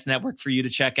podcast network for you to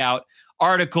check out.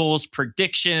 Articles,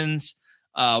 predictions,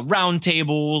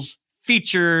 roundtables,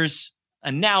 features,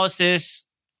 analysis,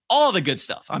 all the good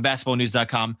stuff on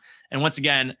basketballnews.com. And once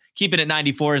again, Keep It at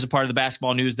 94 is a part of the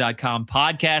basketballnews.com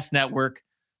podcast network.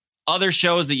 Other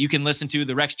shows that you can listen to,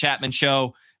 the Rex Chapman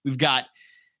Show. We've got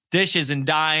Dishes and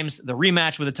Dimes, the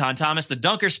rematch with Aton Thomas, the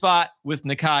Dunker Spot with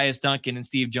Nekias Duncan and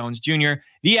Steve Jones Jr.,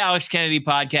 the Alex Kennedy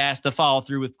Podcast, the Follow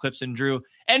Through with Clips and Drew,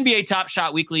 NBA Top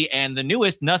Shot Weekly, and the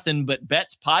newest Nothing But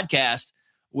Bets podcast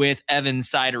with Evan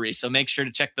Sidery. So make sure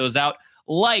to check those out.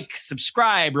 Like,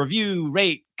 subscribe, review,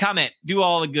 rate, comment, do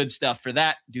all the good stuff for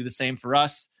that. Do the same for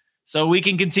us so we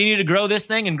can continue to grow this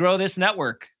thing and grow this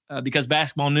network because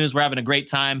Basketball News, we're having a great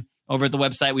time over at the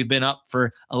website. We've been up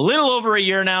for a little over a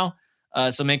year now.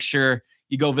 So make sure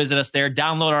you go visit us there,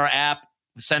 download our app,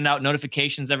 send out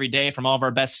notifications every day from all of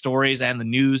our best stories and the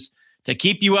news to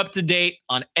keep you up to date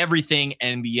on everything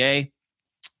NBA.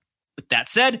 With that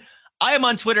said, I am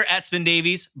on Twitter at Spin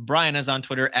Davies. Brian is on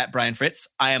Twitter at Brian Fritz.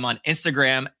 I am on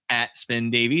Instagram at Spin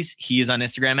Davies. He is on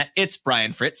Instagram at It's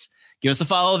Brian Fritz. Give us a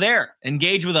follow there.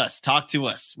 Engage with us. Talk to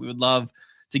us. We would love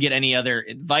to get any other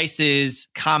advices,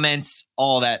 comments,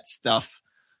 all that stuff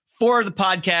for the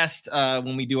podcast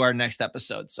when we do our next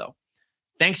episode. So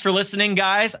thanks for listening,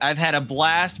 guys. I've had a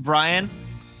blast, Brian.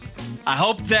 I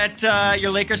hope that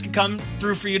your Lakers can come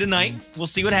through for you tonight. We'll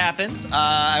see what happens.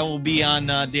 I will be on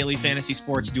Daily Fantasy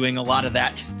Sports doing a lot of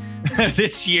that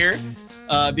this year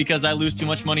because I lose too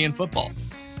much money in football.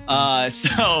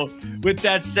 So with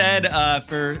that said,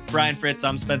 for Brian Fritz,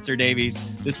 I'm Spencer Davies.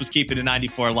 This was Keep It at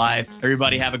 94 Live.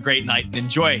 Everybody have a great night and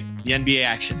enjoy the NBA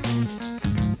action.